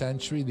 20th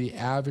century, the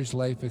average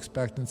life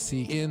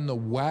expectancy in the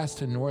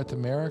West and North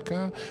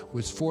America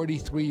was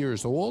 43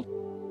 years old.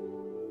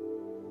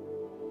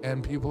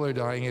 And people are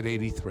dying at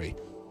 83.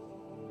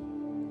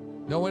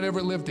 No one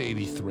ever lived to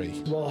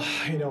 83. Well,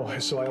 you know,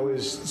 so I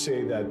always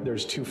say that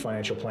there's two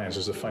financial plans.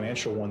 There's the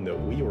financial one that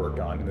we work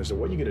on, and there's the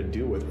what you get to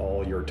do with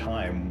all your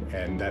time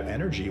and that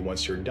energy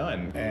once you're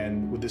done.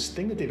 And with this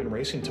thing that they've been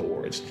racing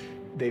towards,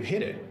 they've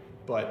hit it.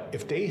 But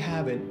if they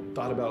haven't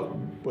thought about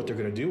what they're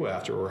going to do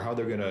after or how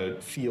they're going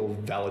to feel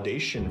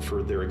validation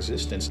for their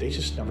existence, they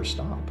just never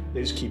stop.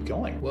 They just keep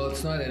going. Well,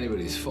 it's not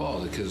anybody's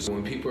fault because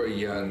when people are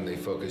young, they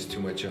focus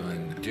too much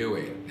on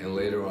doing. And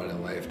later on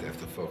in life, they have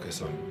to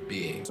focus on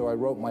being. So I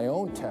wrote my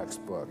own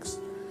textbooks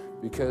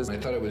because I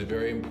thought it was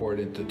very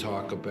important to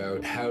talk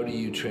about how do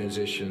you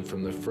transition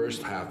from the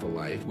first half of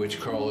life,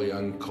 which Carl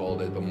Jung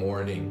called it the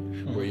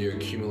mourning, where you're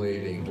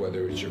accumulating,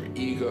 whether it's your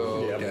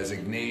ego,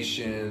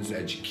 designations,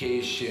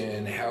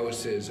 education,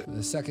 houses.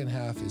 The second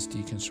half is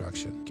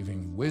deconstruction,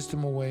 giving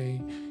wisdom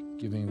away,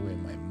 giving away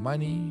my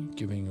money,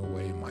 giving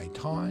away my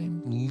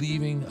time,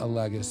 leaving a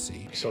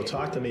legacy. So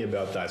talk to me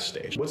about that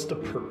stage. What's the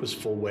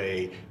purposeful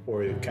way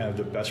or kind of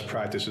the best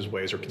practices,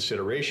 ways, or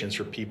considerations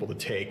for people to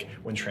take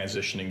when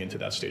transitioning into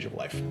that stage of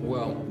life?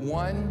 Well,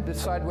 one,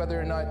 decide whether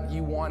or not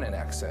you want an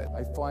exit.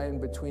 I find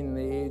between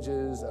the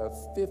ages of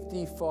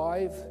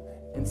 55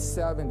 and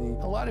 70,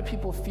 a lot of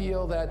people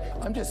feel that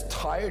I'm just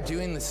tired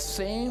doing the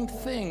same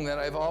thing that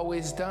I've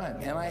always done,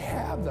 and I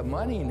have the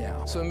money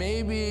now. So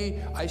maybe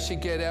I should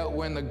get out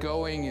when the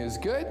going is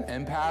good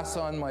and pass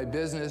on my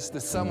business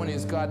to someone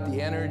who's got the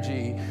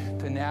energy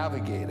to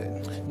navigate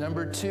it.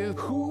 Number two,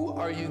 who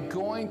are you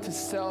going to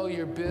sell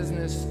your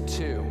business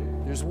to?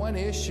 There's one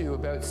issue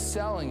about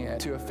selling it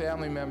to a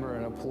family member or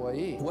an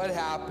employee. What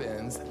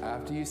happens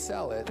after you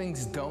sell it?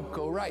 Things don't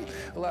go right.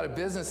 A lot of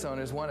business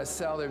owners want to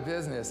sell their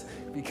business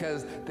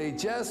because they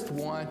just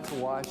want to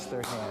wash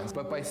their hands.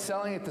 But by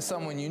selling it to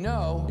someone you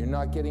know, you're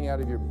not getting out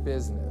of your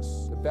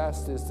business. The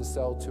best is to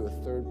sell to a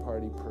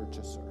third-party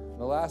purchaser.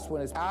 The last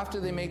one is after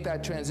they make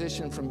that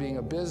transition from being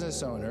a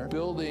business owner,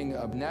 building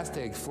a nest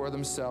egg for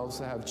themselves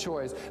to have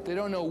choice, they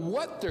don't know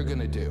what they're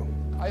gonna do.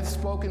 I've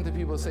spoken to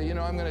people who say, you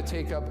know, I'm gonna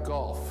take up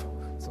golf.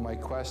 So my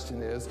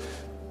question is,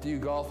 do you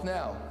golf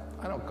now?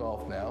 I don't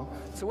golf now.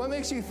 So what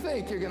makes you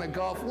think you're gonna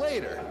golf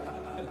later?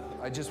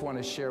 I just want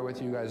to share with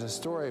you guys a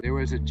story. There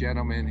was a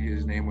gentleman,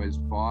 his name was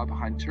Bob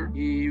Hunter.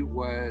 He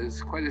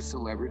was quite a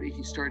celebrity.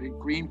 He started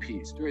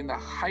Greenpeace during the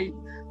height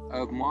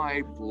of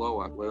my blow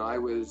up. When I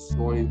was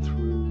going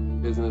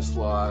through business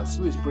loss,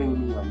 he was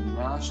bringing me on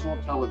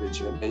national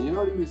television. And you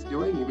know what he was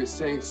doing? He was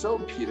saying, so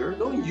Peter,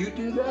 don't you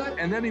do that?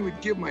 And then he would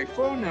give my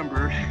phone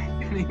number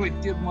and he would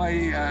give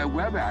my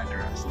web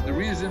address. The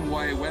reason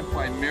why it went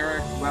by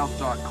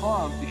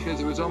merrickwealth.com,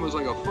 because it was almost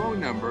like a phone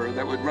number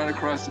that would run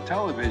across the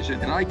television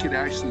and I could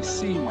actually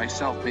see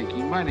myself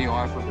making money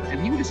off of it.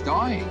 And he was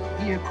dying.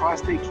 He had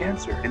prostate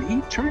cancer. And he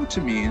turned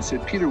to me and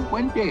said, Peter,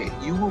 one day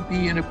you will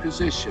be in a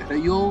position that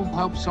you'll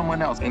help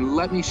someone else. And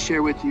let me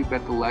share with you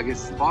about the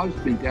legacy. Bob's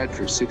been dead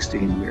for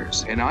 16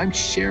 years. And I'm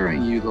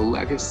sharing you the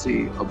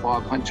legacy of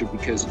Bob Hunter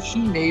because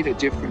he made a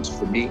difference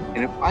for me.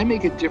 And if I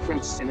make a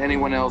difference in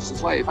anyone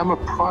else's life, I'm a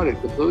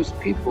product of those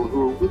people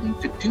who are willing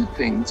to do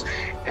things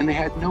and they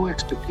had no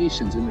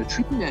expectations. And a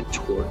true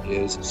mentor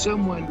is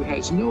someone who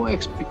has no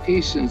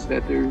expectations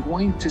that they're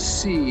going to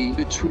see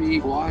the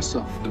tree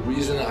blossom. The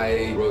reason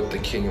I wrote The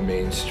King of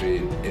Main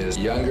Street is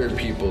younger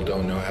people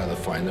don't know how to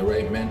find the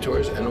right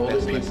mentors, and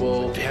older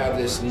people have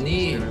this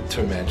need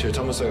to mentor. It's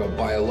almost like a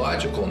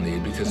biological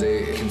need because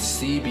they can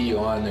see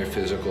beyond their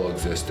physical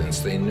existence.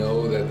 They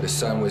know that the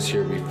sun was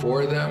here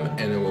before them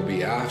and it will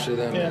be after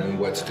them, and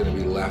what's going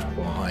to be left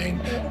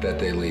behind that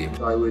they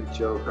leave. I would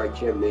joke, I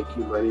can't make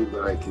you money,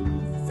 but I can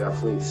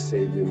definitely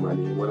save you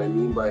money. What I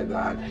mean by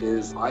that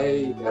is I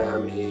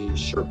am a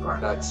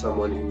Sherpa. That's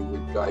someone who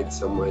would guide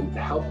someone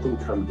to help them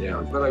come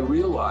down. But I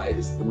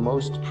realize the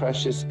most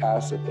precious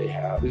asset they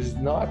have is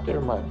not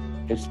their money.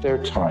 It's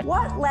their time.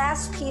 What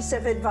last piece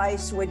of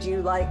advice would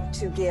you like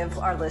to give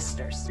our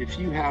listeners? If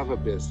you have a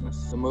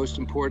business, the most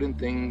important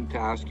thing to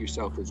ask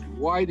yourself is,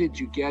 why did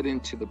you get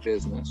into the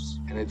business?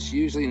 And it's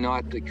usually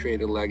not to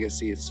create a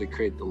legacy, it's to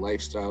create the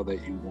lifestyle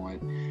that you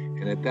want.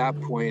 And at that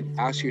point,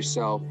 ask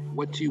yourself,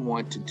 what do you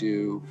want to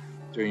do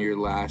during your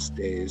last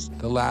days?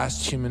 The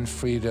last human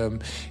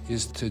freedom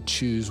is to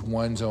choose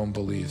one's own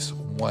beliefs,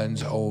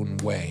 one's own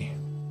way.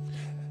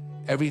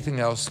 Everything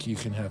else you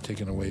can have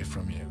taken away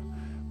from you.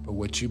 But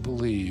what you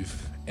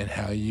believe and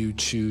how you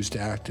choose to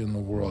act in the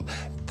world,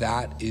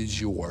 that is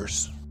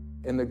yours.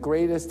 And the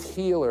greatest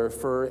healer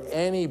for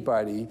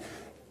anybody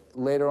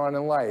later on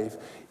in life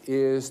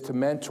is to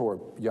mentor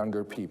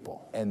younger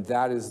people. And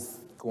that is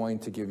going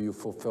to give you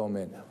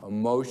fulfillment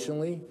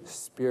emotionally,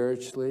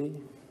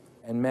 spiritually,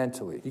 and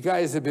mentally. You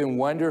guys have been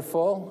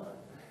wonderful,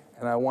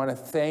 and I want to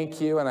thank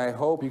you, and I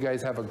hope you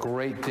guys have a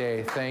great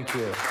day. Thank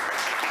you.